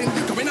waiting.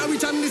 Cause when I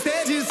reach on the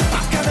stages,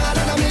 Bacchanal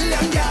and a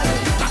million gal.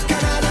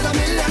 Bacchanal and a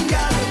million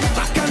gal.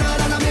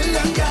 Bacchanal and a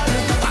million gal.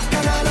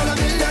 Bacchanal and a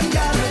million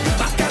gal.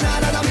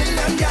 Bacchanal and a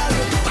million gal.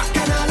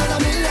 Bacchanal and a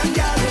million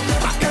gal.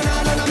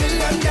 Bacchanal and a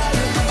million gal.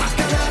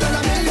 Bacchanal and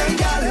a million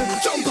gal.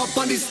 Jump up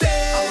on the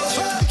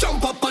stage.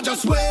 Jump up and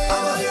just wait.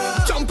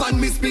 Jump and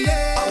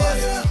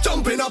misbehave.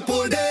 Jumping up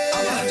all day.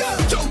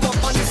 Jump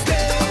up on the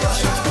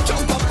stage.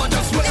 Jump up and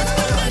just wait.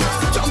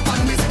 Jump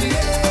and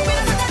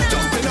misbehave.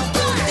 Jumping up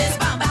all day. This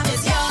bam bam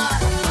is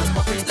yours.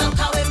 Look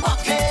how it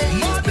walking.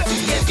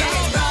 Give me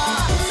it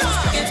raw.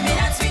 Give me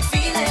that sweet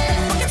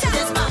feeling. This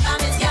bam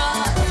bam is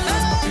yours.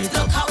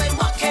 Look how it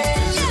walking.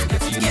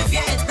 Give me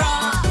it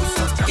raw.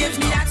 Give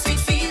me that sweet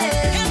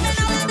feeling.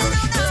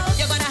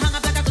 You're gonna hang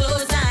up like a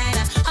clothesline,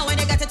 and when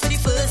you get it to the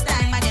first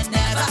time, man, you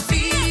never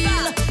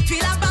feel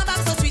a bam bam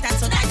so sweet and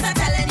so nice. I'm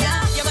telling you,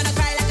 you're gonna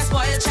cry like a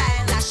spoiled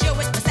child. Lash you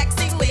with the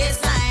sexy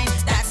waistline.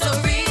 That's so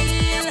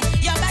real.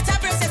 You better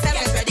brace yourself,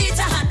 get ready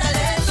to handle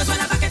it. 'Cause when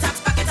I back it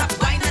up,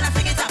 wine and I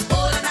fling it up,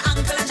 hold on the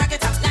ankle and jack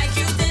it up like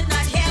you did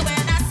not hear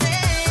when I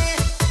said,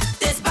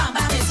 this bam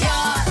bam is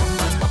yours.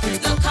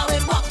 Look how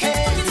it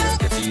walking.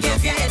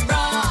 Give you it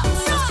raw.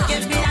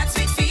 Give me that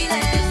sweet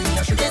feeling.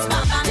 This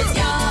bam bam is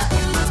yours.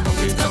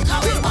 Look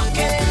how it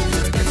walking.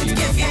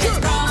 Give you it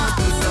raw.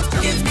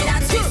 Give me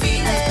that sweet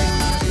feeling.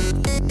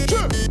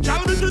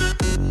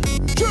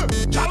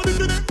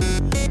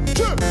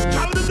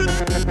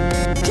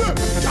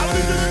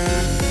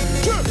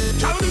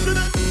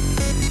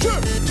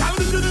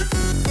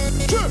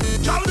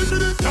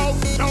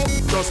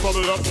 Just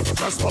bubble up,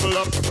 just bubble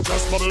up,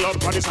 just bubble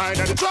up on the side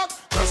of the truck.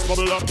 Just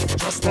bubble up,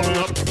 just bubble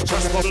up,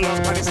 just bubble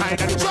up on the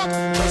side of the truck.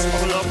 Just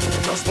bubble up,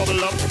 just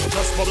bubble up,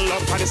 just bubble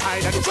up on the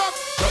side of the truck.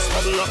 Just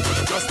bubble up,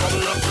 just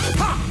bubble up.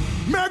 Ha!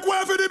 Make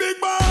way for the big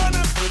man.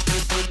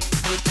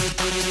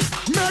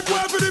 Make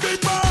way for the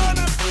big man.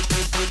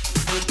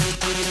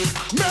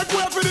 Make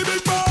way for the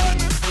big man.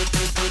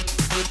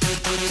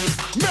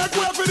 Make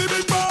way for the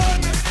big man.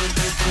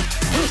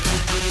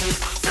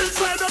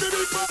 Inside of the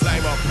big man.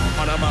 Climb up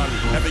on a man,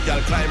 every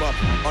girl climb up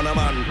on a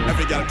man,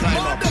 every girl climb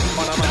up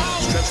on a man,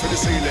 stretch for the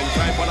ceiling,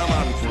 climb on a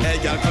man, hey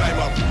girl climb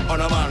up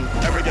on a man,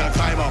 every girl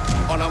climb up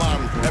on a man,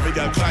 every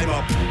girl climb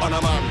up on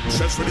a man,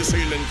 stretch for the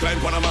ceiling,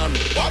 climb on a man.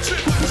 Watch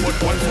it. Put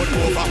 1 foot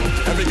over,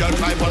 every girl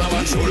climb on a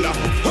man's shoulder.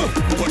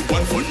 Put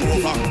 1 foot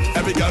over,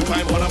 every girl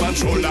climb on a man's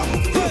shoulder.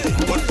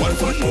 Put 1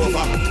 foot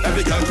over,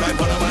 every girl climb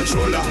on a man's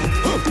shoulder.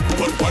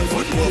 Put 1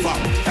 foot over,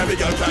 every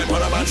girl climb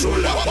on a man's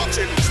shoulder. Watch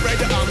it. Spread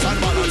your arms and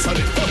balance on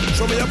it.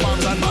 Show me your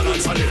palms and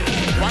balance on it.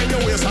 Wind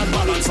your waist and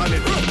balance on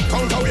it.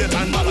 Counterweight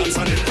and balance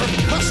on it.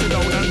 Mash it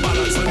down and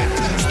balance on it.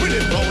 Spin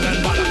it round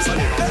and balance on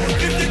it.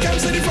 If you can't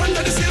see the front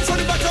of the seats on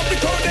the back of the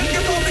car, then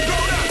get off the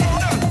ground.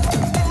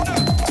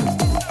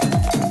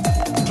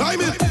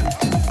 Climb it.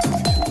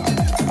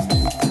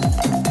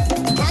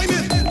 Climb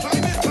it.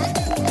 Climb it.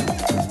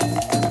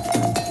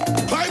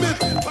 Climb it. Climb it.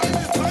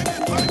 Climb it.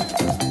 Climb it.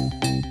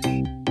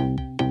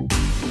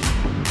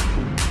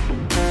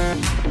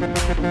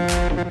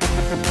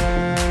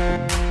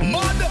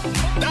 Mud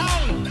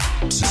down.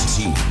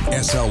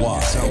 SLY.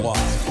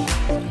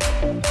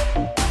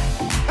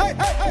 Hey,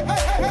 hey, hey,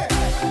 hey, hey, hey.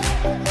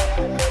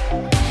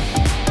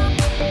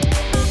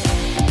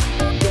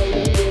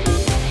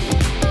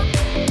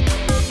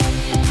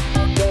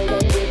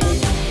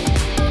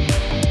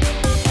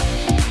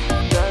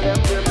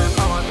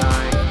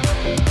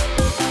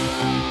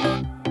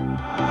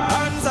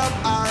 Hands up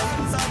high.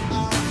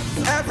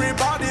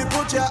 Everybody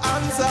put your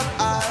hands up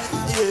high.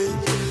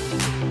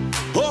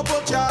 Yeah. Oh,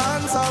 put your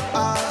hands up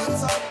high.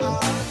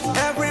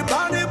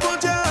 Everybody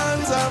put your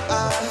hands up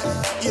high.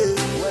 Yeah.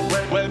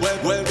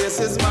 Well, this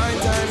is my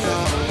time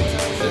now.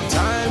 The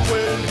time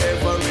when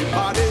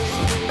everybody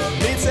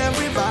meets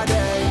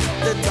everybody.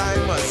 The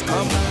time has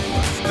come.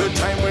 The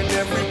time when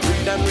every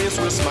creed and race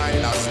will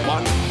smile as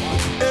one.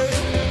 Hey.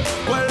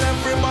 Well,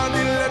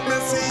 everybody, let me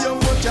see you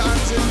put your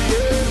hands in the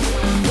air.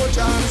 Put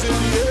your hands in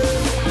the air.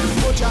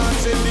 Put your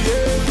hands in the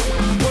air.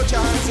 Put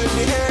your hands in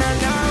the air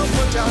now.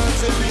 Put your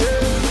hands in the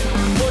air.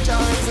 Put your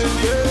hands in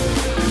the air.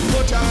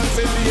 Put your hands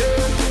in the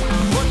air.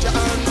 Put your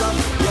hands up.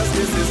 Yes,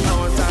 this is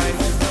our time.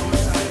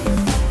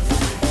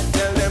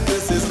 Tell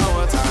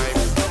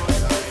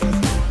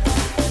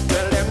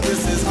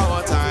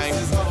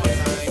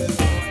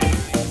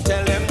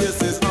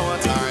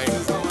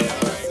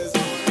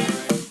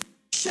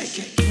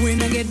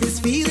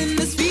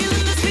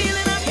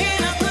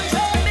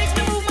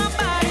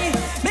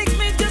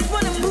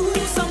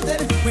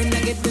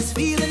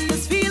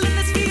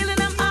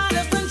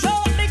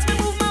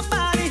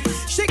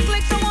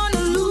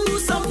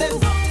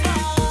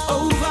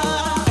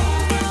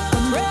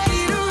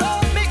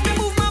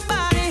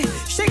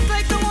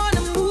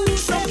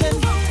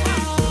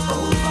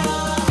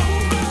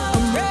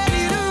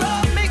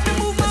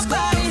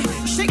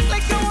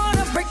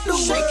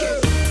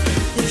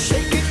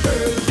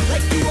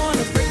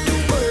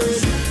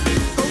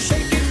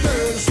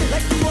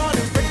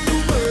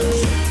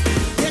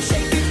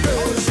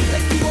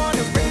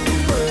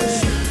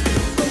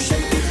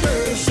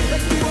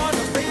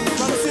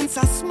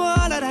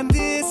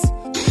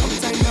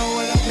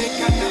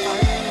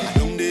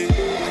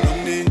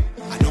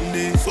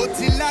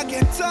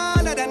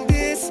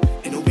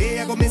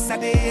this a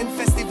day in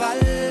festival.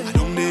 I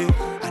don't need.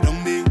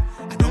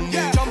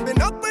 Yeah.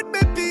 Jumping up with me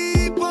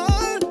people.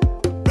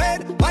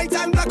 Red, white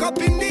and black up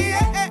in the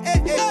air.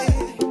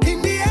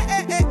 In the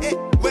air.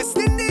 West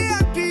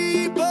Indian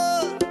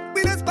people.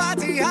 We just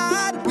party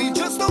hard. We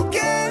just don't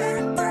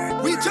care.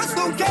 We just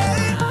don't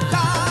care.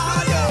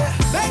 Ah, yeah.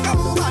 Make a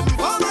move and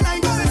form a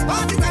line 'cause it's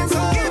party time, so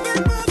keep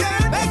it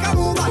moving. Make a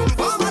move and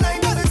form a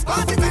line 'cause it's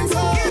party time, so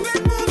keep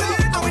it moving.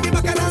 And when the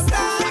bacchanal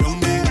start,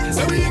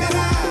 so we gonna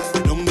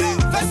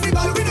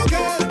festival, we don't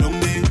care.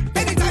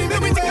 Anytime,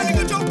 everything, you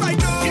can jump right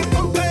now. Keep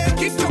pumping,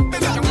 keep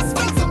jumping, and we'll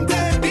start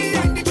someday.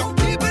 Behind the jump,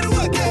 keep it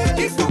working.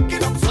 Keep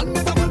fucking up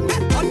Sunday to Monday,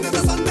 Monday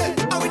to Sunday.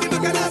 And when the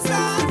bacchanal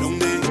start,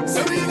 so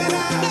we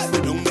gonna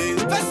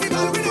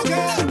festival, we don't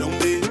care.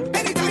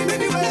 Anytime,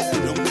 anywhere.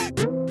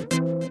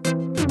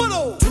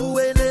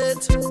 Doing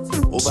it,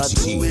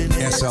 overdoing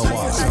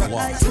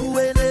it.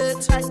 Doing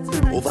it,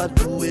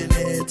 overdoing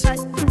it.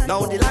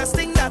 Now the last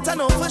thing that I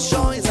know for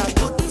sure is I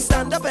couldn't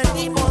stand up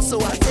anymore, so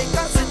I take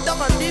a sit down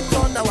on the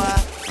floor now.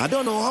 I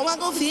don't know how I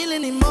gon' feel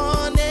in the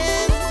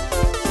morning,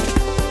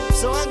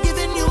 so I'm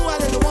giving you a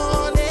little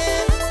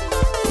warning.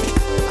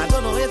 I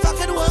don't know if I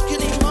can work in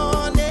the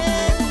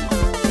morning,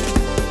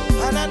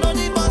 and I know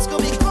the boss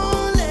gon' be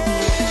calling.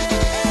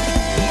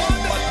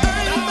 But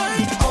I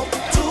might up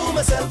to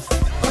myself,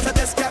 'cause I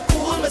just can't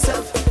cool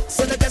myself,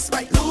 so I just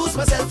might lose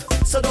myself.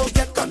 So don't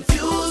get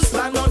confused,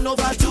 plan on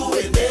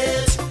overdoing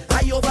it.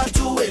 I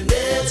overdoing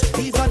it,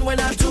 even when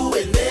I'm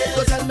doing it.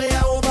 Don't tell me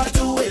I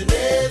overdoing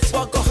it.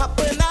 What go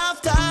happen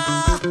after?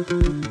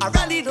 I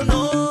really don't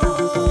know.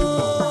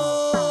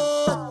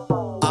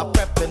 I'm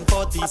prepping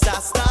for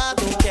disaster.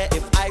 Don't care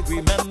if I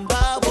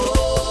remember.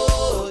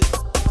 Whoa.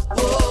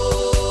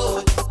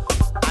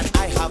 And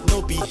I have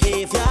no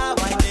behavior,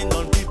 whining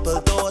on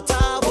people's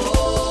daughter.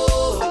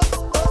 Whoa.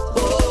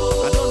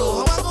 I don't know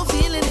how I gon'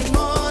 feel in the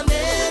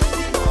morning,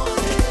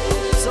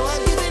 so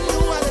I'm giving you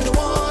a little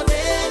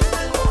warning.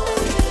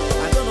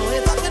 I don't know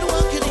if I can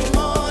work in the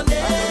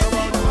morning,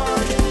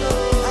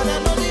 and I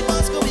know the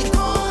boss gon' be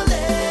calling.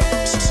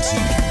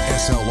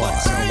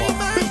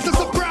 Mr.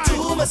 Surprise. To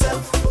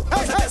myself, I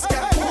just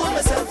can't cool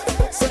myself,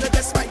 so I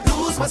just might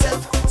lose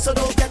myself. So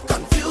don't get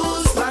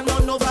confused, plan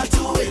on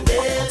overdoing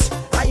it.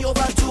 I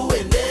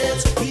overdoing it,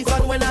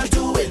 even when I'm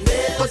doing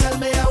it. Don't tell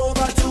me I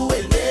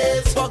overdoing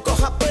it. What go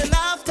happen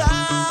after?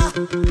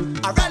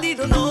 I really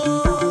don't know.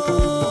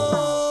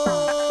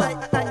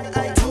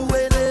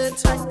 Doing it,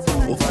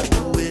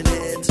 overdoing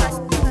it.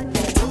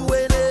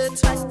 Doing it,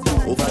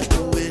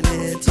 overdoing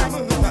it.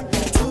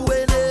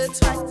 Doing it,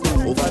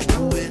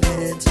 overdoing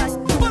it.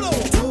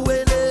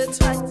 Doing it,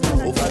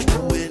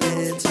 overdoing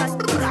it.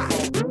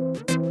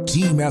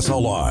 Team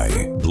SLI,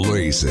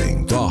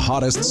 blazing the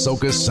hottest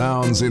soca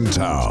sounds in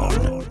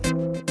town.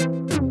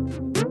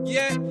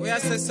 Yeah, we are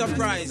so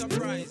surprised.